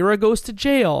then Mira goes to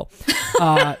jail.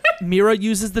 Mira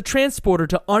uses the transporter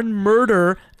to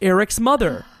unmurder Eric's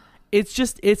mother.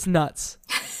 It's nuts.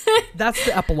 That's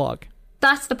the epilogue.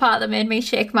 That's the part that made me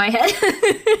shake my head.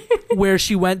 Where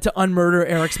she went to unmurder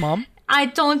Eric's mom. I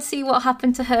don't see what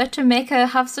happened to her to make her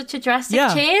have such a drastic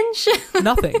change.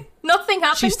 Nothing. Nothing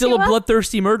happened. She's still to a her.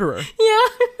 bloodthirsty murderer. Yeah.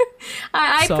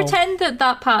 I pretend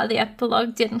that part of the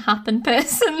epilogue didn't happen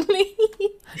personally.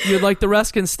 You're like, the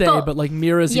rest can stay, but like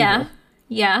Mira's evil.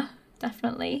 Yeah,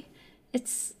 definitely.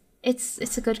 It's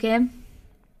a good game.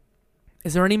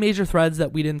 Is there any major threads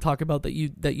that we didn't talk about that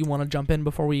you want to jump in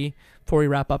before we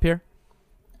wrap up here?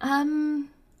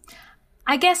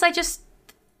 I guess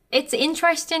it's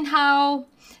interesting how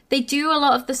they do a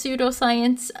lot of the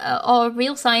pseudoscience or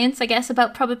real science, I guess,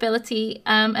 about probability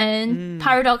and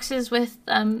paradoxes with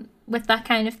that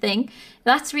kind of thing.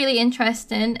 That's really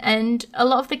interesting, and a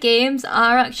lot of the games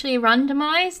are actually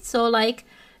randomized. So like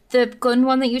the gun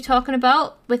one that you're talking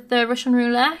about with the Russian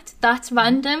roulette, that's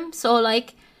random. So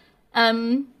like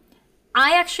I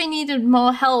actually needed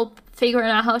more help figuring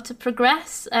out how to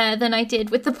progress than I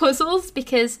did with the puzzles,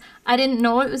 because I didn't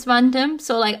know it was random.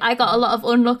 So like I got a lot of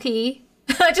unlucky.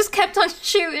 I just kept on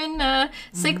shooting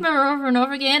Sigma over and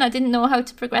over again. I didn't know how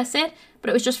to progress it, but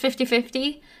it was just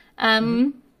 50-50.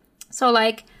 So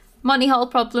like Monty Hall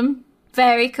problem,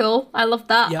 very cool. I love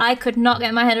that. Yep. I could not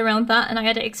get my head around that, and I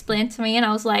had it explained to me, and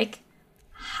I was like,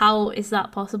 how is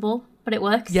that possible? But it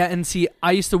works. Yeah, and see,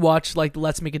 I used to watch like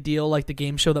Let's Make a Deal, like the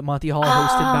game show that Monty Hall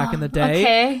hosted back in the day.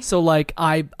 Okay. So like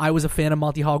I was a fan of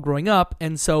Monty Hall growing up,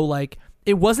 and so like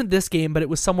it wasn't this game, but it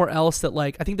was somewhere else that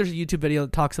like I think there's a YouTube video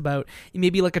that talks about,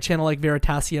 maybe like a channel like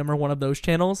Veritasium or one of those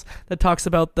channels that talks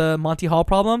about the Monty Hall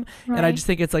problem. Right. And I just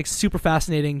think it's like super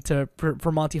fascinating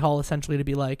for Monty Hall essentially to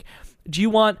be like, do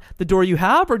you want the door you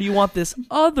have, or do you want this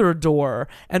other door?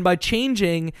 And by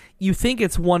changing, you think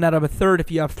it's 1 out of a third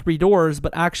if you have 3 doors,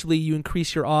 but actually you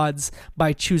increase your odds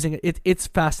by choosing it. It's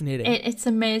fascinating. It's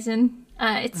amazing.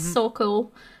 It's so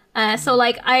cool. So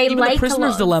like Even like the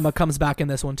prisoner's a lot dilemma comes back in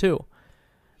this one too.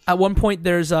 At one point,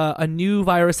 there's a new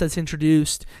virus that's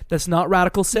introduced that's not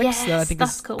Radical 6. Yes, I think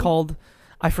that's it's cool. called.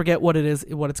 I forget what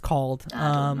it's called.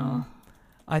 I don't know.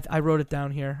 I wrote it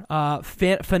down here.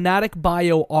 Fanatic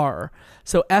Bio R.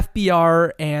 So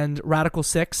FBR and Radical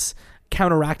 6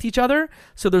 counteract each other.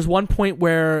 So there's one point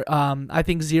where I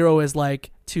think Zero is like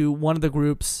to one of the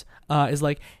groups is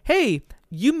like, hey,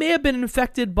 you may have been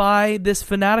infected by this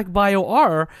Fanatic Bio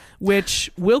R,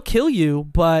 which will kill you,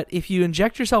 but if you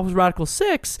inject yourself with Radical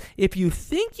 6, if you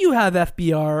think you have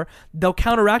FBR, they'll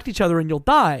counteract each other and you'll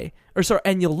die.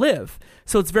 And you'll live.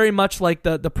 So it's very much like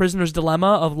the prisoner's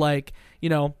dilemma of like, you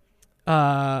know,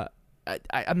 I'm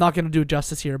not going to do it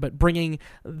justice here, but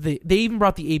they even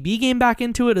brought the AB game back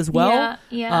into it as well.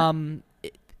 Yeah.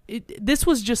 This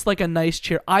was just like a nice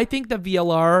cheer. I think that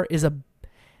VLR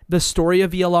the story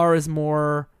of VLR is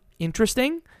more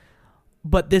interesting,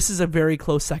 but this is a very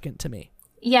close second to me.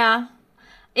 Yeah.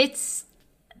 It's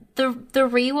the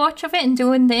rewatch of it and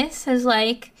doing this is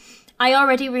like, I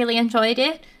already really enjoyed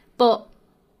it, but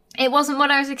it wasn't what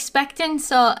I was expecting.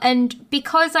 So, and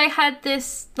because I had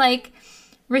this like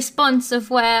response of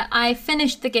where I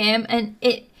finished the game and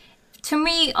it, to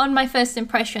me, on my first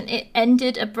impression, it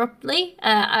ended abruptly.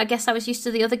 I guess I was used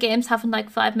to the other games having like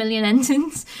 5 million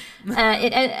endings.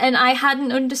 And I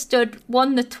hadn't understood,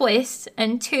 1, the twist,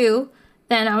 and 2,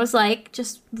 then I was like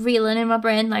just reeling in my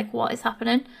brain like, what is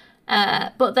happening?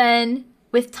 But then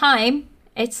with time,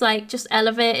 it's like just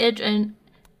elevated, and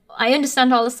I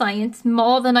understand all the science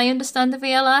more than I understand the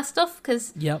VLR stuff,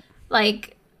 because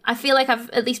like I feel like I've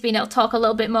at least been able to talk a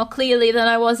little bit more clearly than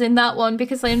I was in that one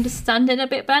because I understand it a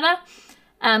bit better.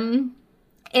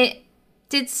 It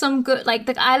did some good, like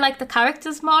I like the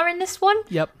characters more in this one.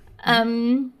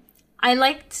 I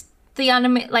liked the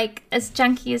anime, like as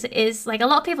janky as it is. Like a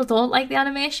lot of people don't like the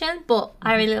animation, but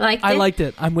I really liked it. I liked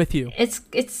it. I'm with you. It's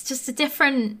just a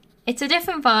different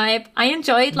vibe. I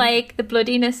enjoyed like the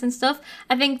bloodiness and stuff.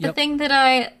 I think the thing that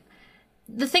I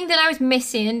was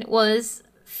missing was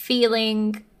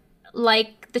feeling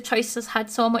like the choices had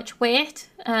so much weight.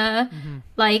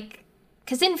 Like,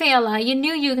 because in VLR you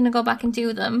knew you were going to go back and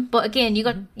do them, but again you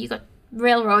got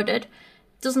railroaded.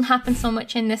 Doesn't happen so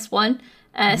much in this one.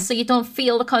 So you don't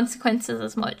feel the consequences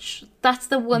as much. That's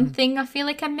the one thing I feel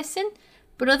like I'm missing.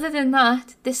 But other than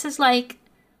that, this is like,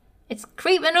 it's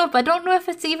creeping up. I don't know if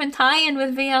it's even tying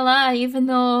with VLR, even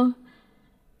though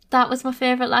that was my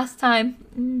favourite last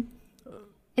time.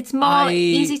 It's more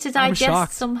easy to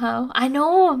digest somehow. I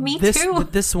know, me too.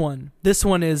 This one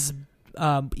is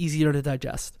easier to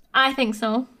digest. I think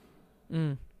so.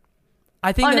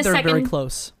 I think that they're very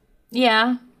close.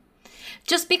 Yeah.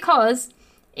 Just because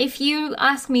if you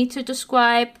ask me to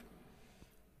describe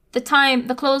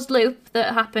the closed loop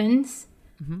that happens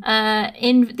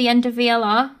in the end of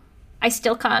VLR, I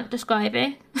still can't describe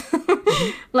it.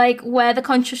 Like where the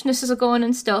consciousnesses are going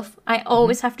and stuff, I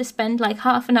always have to spend like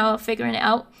half an hour figuring it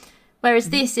out. Whereas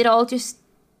this,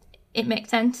 it makes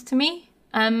sense to me.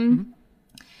 And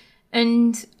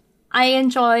I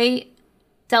enjoy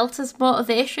Delta's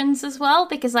motivations as well,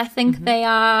 because I think they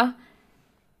are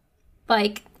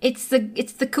like, it's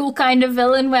the cool kind of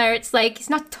villain where it's like, he's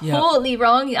not totally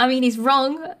wrong. I mean, he's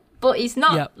wrong, but he's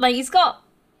not like, he's got,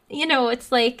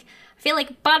 it's like, I feel like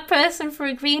a bad person for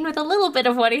agreeing with a little bit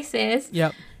of what he says.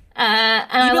 Yep. And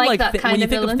I like that kind of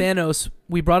villain. When you think of Thanos,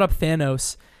 we brought up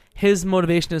Thanos. His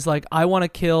motivation is like, I want to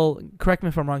kill, correct me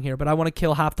if I'm wrong here, but I want to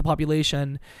kill half the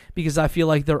population because I feel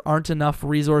like there aren't enough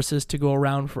resources to go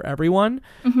around for everyone.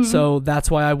 So that's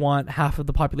why I want half of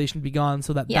the population to be gone,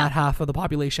 so that that half of the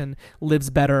population lives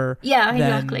better than,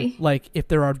 exactly. like, if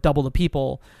there are double the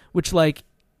people, which, like,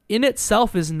 in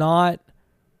itself is not...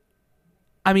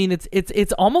 I mean,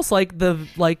 it's almost like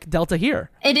Delta here.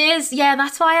 It is, yeah.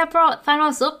 That's why I brought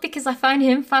Thanos up, because I find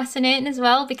him fascinating as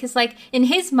well. Because, like, in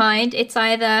his mind, it's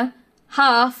either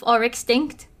half or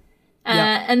extinct,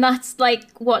 and that's like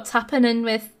what's happening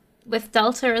with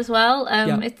Delta as well.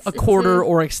 It's a quarter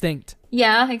or extinct.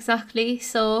 Yeah, exactly.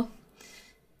 So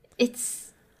it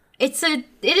is a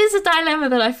dilemma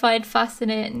that I find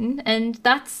fascinating, and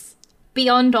that's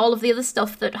beyond all of the other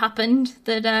stuff that happened.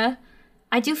 That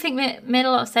I do think made a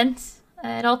lot of sense.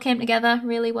 It all came together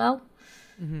really well.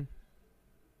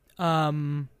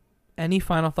 Any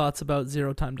final thoughts about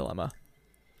Zero Time Dilemma?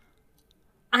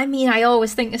 I mean, I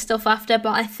always think of stuff after, but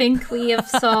I think we have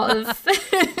sort of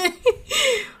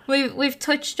we've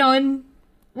touched on.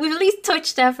 We've at least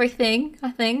touched everything,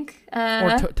 I think.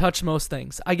 Or touched most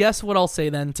things. I guess what I'll say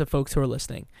then to folks who are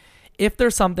listening, if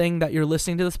there's something that you're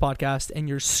listening to this podcast and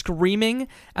you're screaming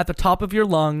at the top of your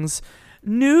lungs,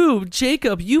 Noob,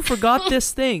 Jacob, you forgot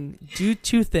this thing. Do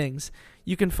two things.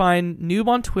 You can find Noob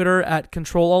on Twitter at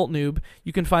ControlAltNoob.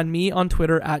 You can find me on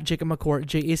Twitter at Jacob McCourt,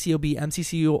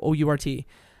 JacobMcCourt.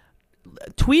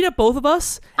 Tweet at both of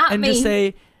us just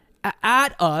say,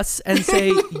 at us, and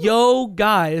say, yo,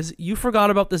 guys, you forgot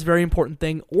about this very important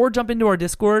thing. Or jump into our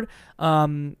Discord.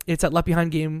 It's at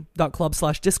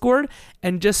leftbehindgame.club/Discord.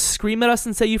 And just scream at us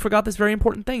and say you forgot this very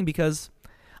important thing, because...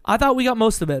 I thought we got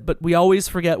most of it, but we always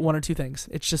forget one or two things.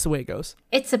 It's just the way it goes.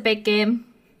 It's a big game.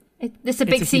 It's a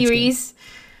big series.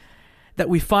 That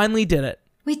we finally did it.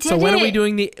 We did it. So when are we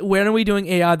doing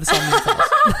AI the Somnium?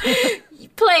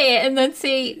 Play it and then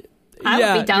see.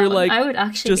 I would be down. Like, I would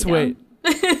actually just be wait.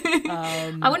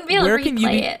 I wouldn't be able to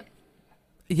replay it.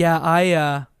 Yeah,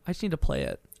 I just need to play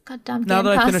it. Goddamn. Now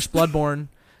that I finished Bloodborne,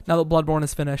 now that Bloodborne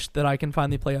is finished, that I can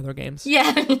finally play other games.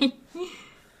 Yeah.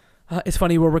 It's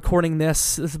funny, we're recording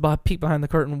this. This is a peek behind the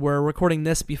curtain. We're recording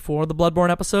this before the Bloodborne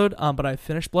episode, but I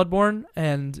finished Bloodborne,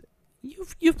 and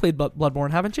you've played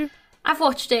Bloodborne, haven't you? I've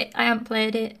watched it. I haven't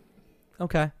played it.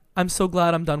 Okay. I'm so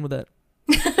glad I'm done with it.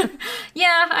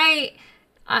 Yeah, I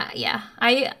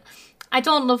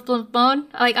don't love Bloodborne.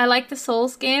 I like the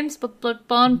Souls games, but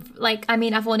Bloodborne,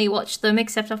 I've only watched them,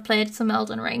 except I've played some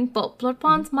Elden Ring, but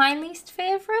Bloodborne's my least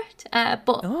favourite.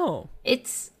 But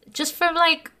it's just for,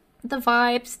 the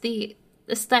vibes, the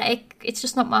aesthetic, it's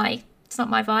just not my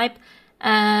vibe.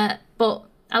 But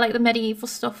I like the medieval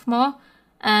stuff more.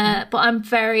 But I'm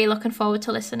very looking forward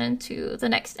to listening to the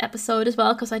next episode as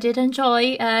well, because I did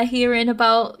enjoy hearing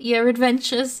about your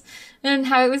adventures and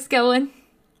how it was going.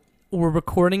 We're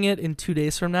recording it in 2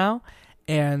 days from now,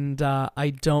 and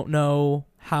I don't know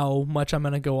how much I'm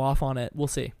going to go off on it. We'll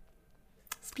see.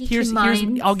 Here's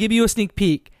I'll give you a sneak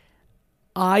peek.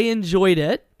 I enjoyed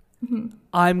it. Mm-hmm.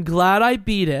 I'm glad I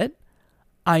beat it.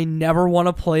 I never want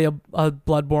to play a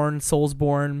Bloodborne,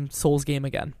 Soulsborne, Souls game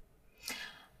again.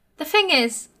 The thing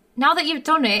is, now that you've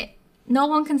done it, no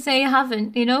one can say you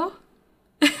haven't, you know?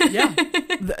 Yeah.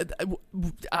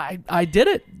 I did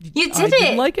it. You did I it.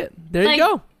 didn't like it. There you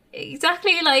go.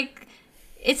 Exactly,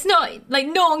 it's not,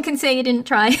 no one can say you didn't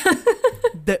try.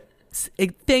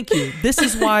 Thank you. This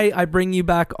is why I bring you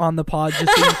back on the pod,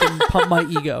 just so you can pump my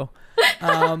ego.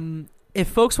 If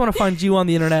folks want to find you on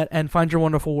the internet and find your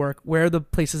wonderful work, where are the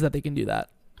places that they can do that?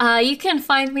 You can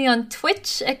find me on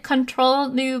Twitch at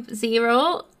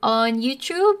ControlNoob0, on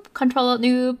YouTube,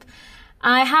 ControlNoob,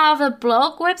 I have a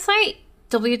blog website,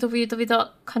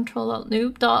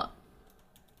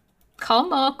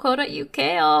 www.controlaltnoob.com or co.uk,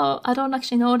 or I don't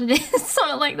actually know what it is,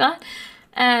 something like that.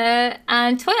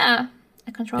 And Twitter,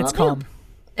 It's com.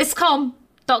 It's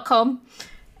com.com.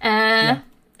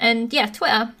 And yeah,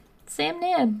 Twitter, same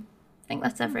name. I think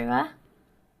that's everywhere.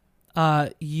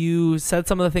 You said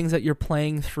some of the things that you're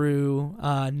playing through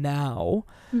now.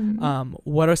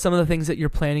 What are some of the things that you're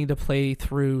planning to play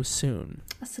through soon?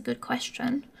 That's a good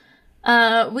question.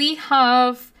 We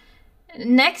have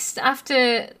next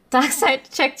after Darkside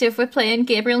Detective, we're playing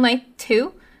Gabriel Knight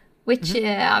 2, which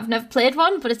I've never played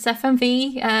one, but it's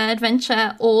FMV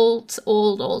adventure, old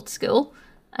school.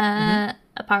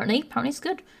 Apparently it's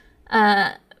good.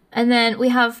 And then we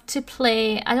have to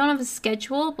play. I don't have a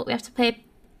schedule, but we have to play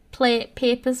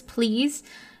Papers, Please.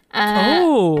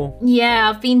 Yeah,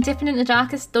 I've been dipping in the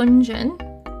Darkest Dungeon.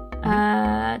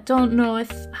 Don't know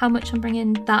how much I'm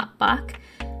bringing that back.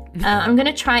 I'm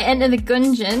gonna try Enter the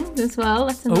Gungeon as well.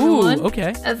 That's another one.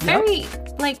 Okay. A very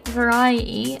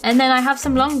variety, and then I have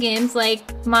some long games like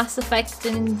Mass Effect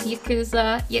and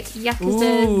Yakuza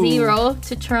 0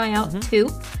 to try out too.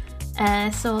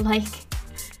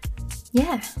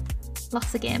 Yeah,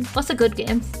 lots of games, lots of good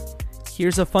games.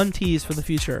 Here's a fun tease for the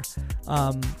future.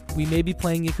 We may be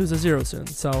playing Yakuza 0 soon,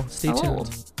 so stay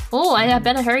tuned. I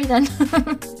better hurry then.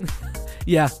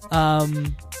 Yeah.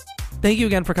 Thank you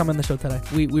again for coming on the show today.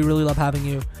 We really love having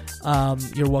you.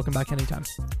 You're welcome back anytime.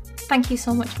 Thank you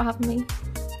so much for having me.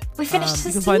 We finished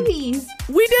the series.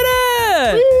 We did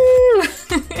it! Woo!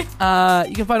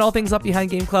 You can find all things Left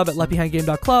Behind Game Club at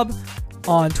leftbehindgame.club,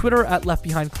 on Twitter at Left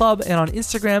Behind Club, and on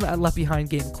Instagram at Left Behind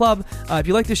Game Club. If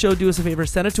you like the show, do us a favor,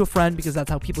 send it to a friend, because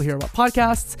that's how people hear about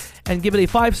podcasts, and give it a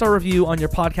 5-star review on your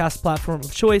podcast platform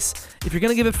of choice. If you're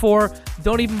going to give it 4,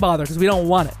 don't even bother, because we don't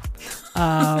want it.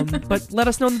 But let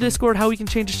us know in the Discord how we can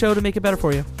change the show to make it better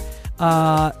for you.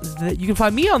 You can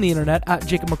find me on the internet at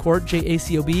Jacob McCourt,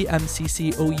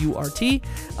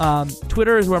 JACOBMCCOURT.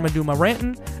 Twitter is where I'm doing my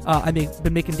ranting. I've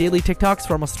been making daily TikToks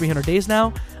for almost 300 days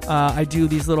now. I do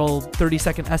these little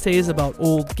 30-second essays about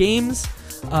old games.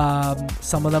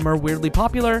 Some of them are weirdly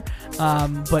popular.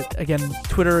 But again,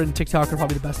 Twitter and TikTok are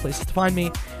probably the best places to find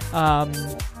me.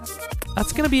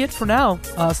 That's going to be it for now.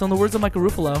 So in the words of Michael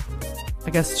Ruffalo, I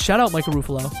guess shout out Michael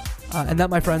Ruffalo. And that,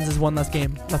 my friends, is one less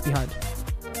game left behind.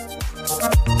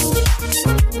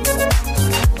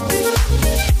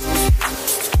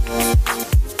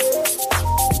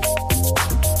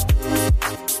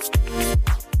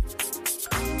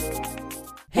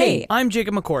 Hey, I'm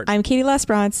Jacob McCourt. I'm Katie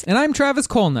Lesbrance. And I'm Travis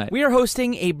Colnut. We are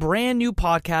hosting a brand new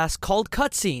podcast called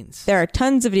Cutscenes. There are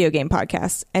tons of video game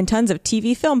podcasts and tons of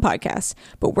TV film podcasts,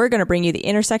 but we're going to bring you the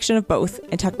intersection of both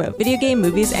and talk about video game,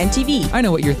 movies, and TV. I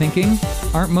know what you're thinking.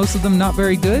 Aren't most of them not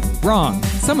very good? Wrong.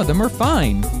 Some of them are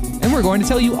fine. And we're going to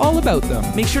tell you all about them.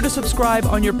 Make sure to subscribe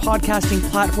on your podcasting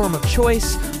platform of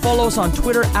choice. Follow us on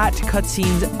Twitter at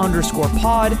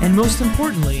cutscenes_pod. And most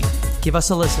importantly, give us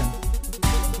a listen.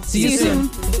 See you soon.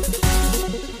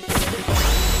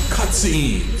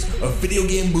 Cutscenes, a video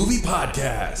game movie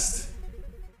podcast.